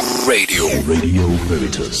Radio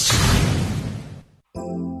Veritas.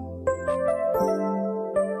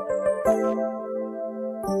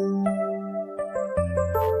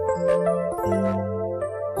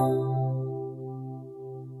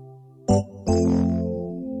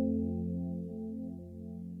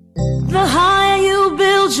 The higher you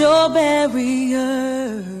build your barriers,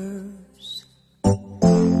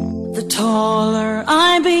 the taller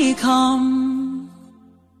I become.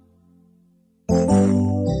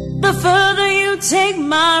 The further you take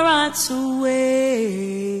my rights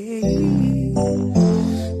away,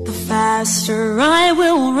 the faster I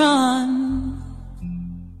will run.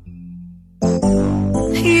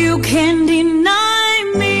 You can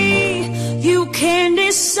deny me, you can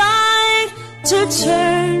decide to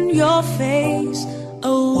turn your face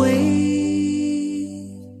away.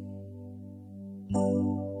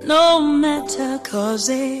 No matter, 'cause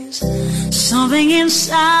there's something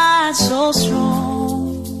inside so strong.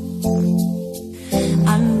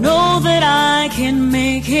 I know can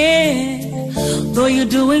make it. Though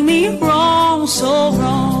you're doing me wrong, so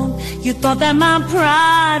wrong. You thought that my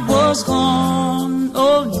pride was gone.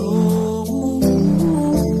 Oh no,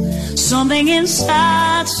 something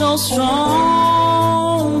inside so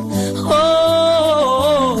strong.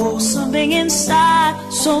 Oh, something inside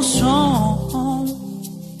so strong.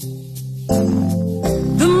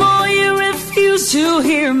 The more you refuse to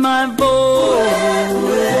hear my voice,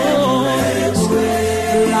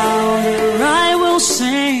 the louder I will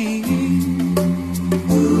sing.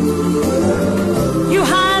 You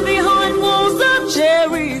hide behind walls of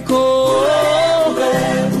Jericho.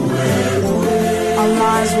 Our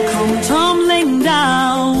lives will come tumbling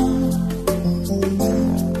down.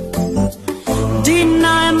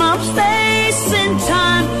 Deny my place in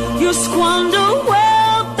time. You squander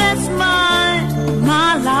wealth that's mine.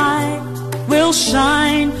 My light will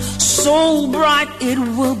shine so bright it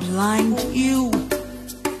will blind you.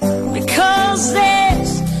 Because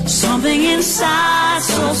there's something inside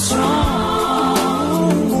so strong.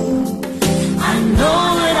 I know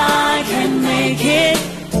that I can make it.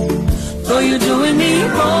 Though you're doing me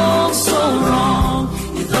wrong, so wrong.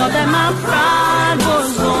 You thought that my pride was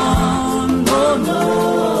gone. Oh no,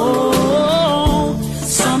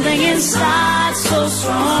 something inside so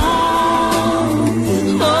strong.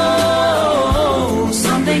 Oh,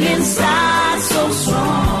 something inside so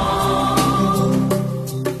strong.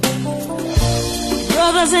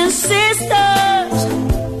 Brothers and sisters,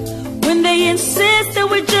 when they insist that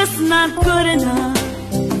we're just not good enough,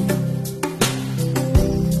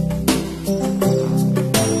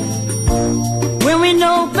 when we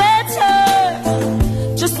know better,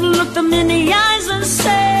 just look them in the eyes and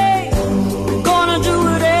say, we're gonna do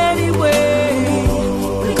it anyway.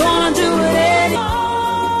 We're gonna do it anyway.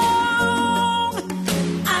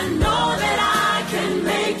 I know that I can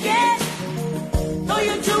make it. Though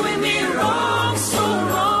you're doing me wrong, so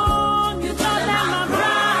wrong. You thought that my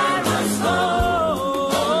pride was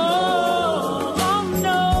gone. Oh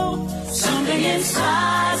no, something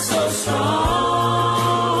inside so strong.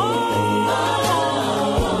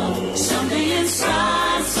 Something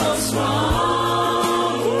inside so strong.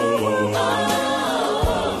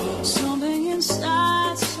 Something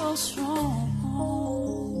inside so strong.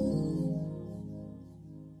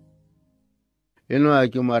 eno a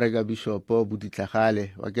ke Mareka Bishop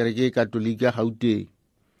Butitlagale wa kereke Katolika Gauteng.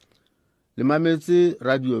 Le mametse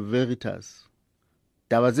Radio Veritas,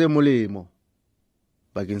 taba tse molemo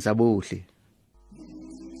bakeng sa bohle.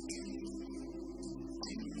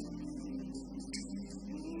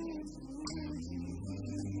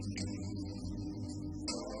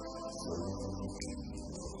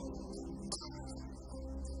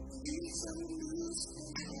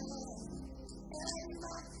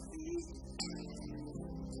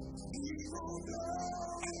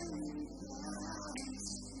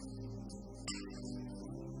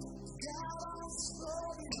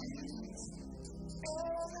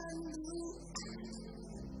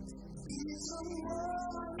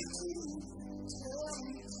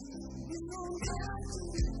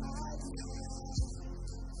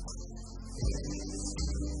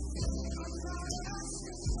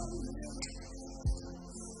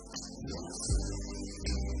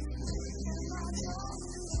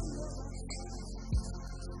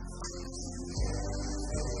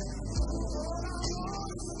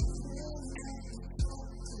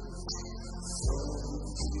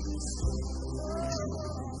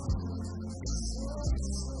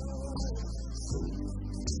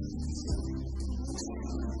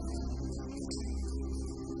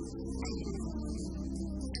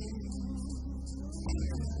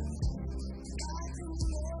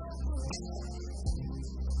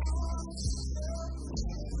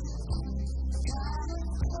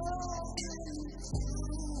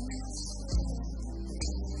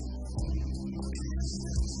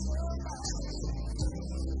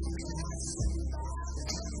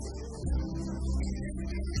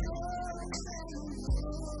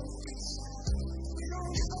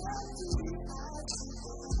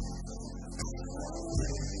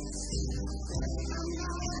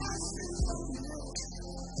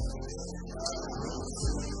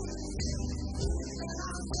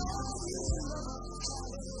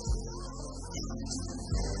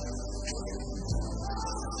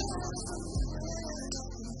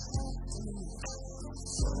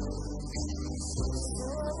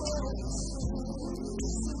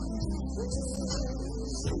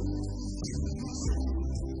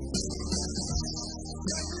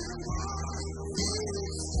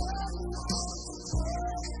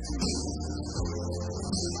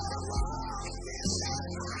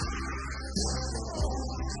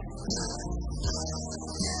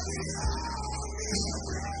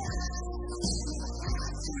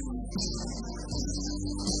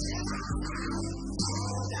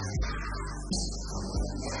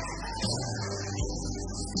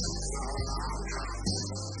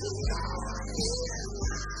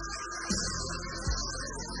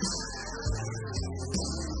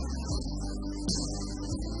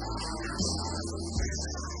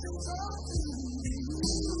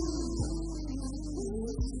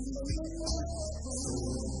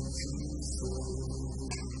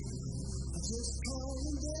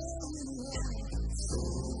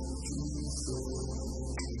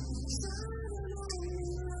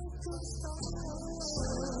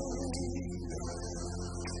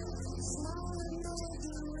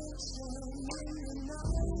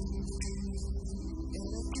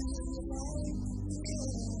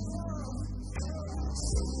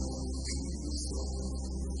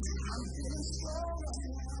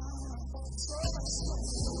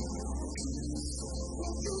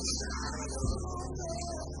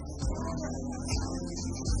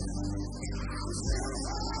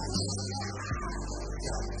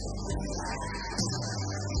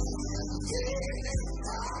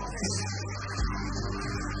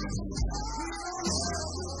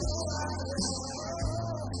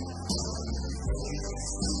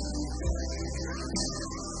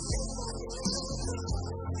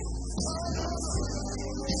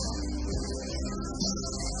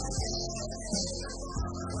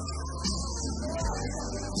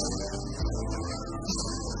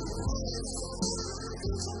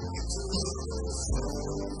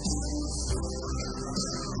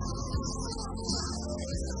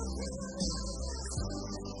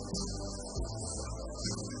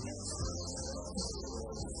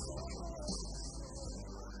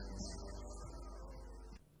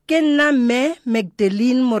 ke nna mme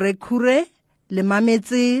Magdalene Morekhure le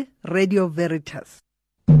mametse Radio Veritas.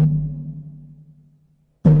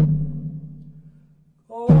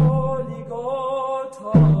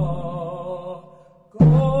 Golgotha,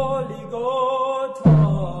 Golgotha.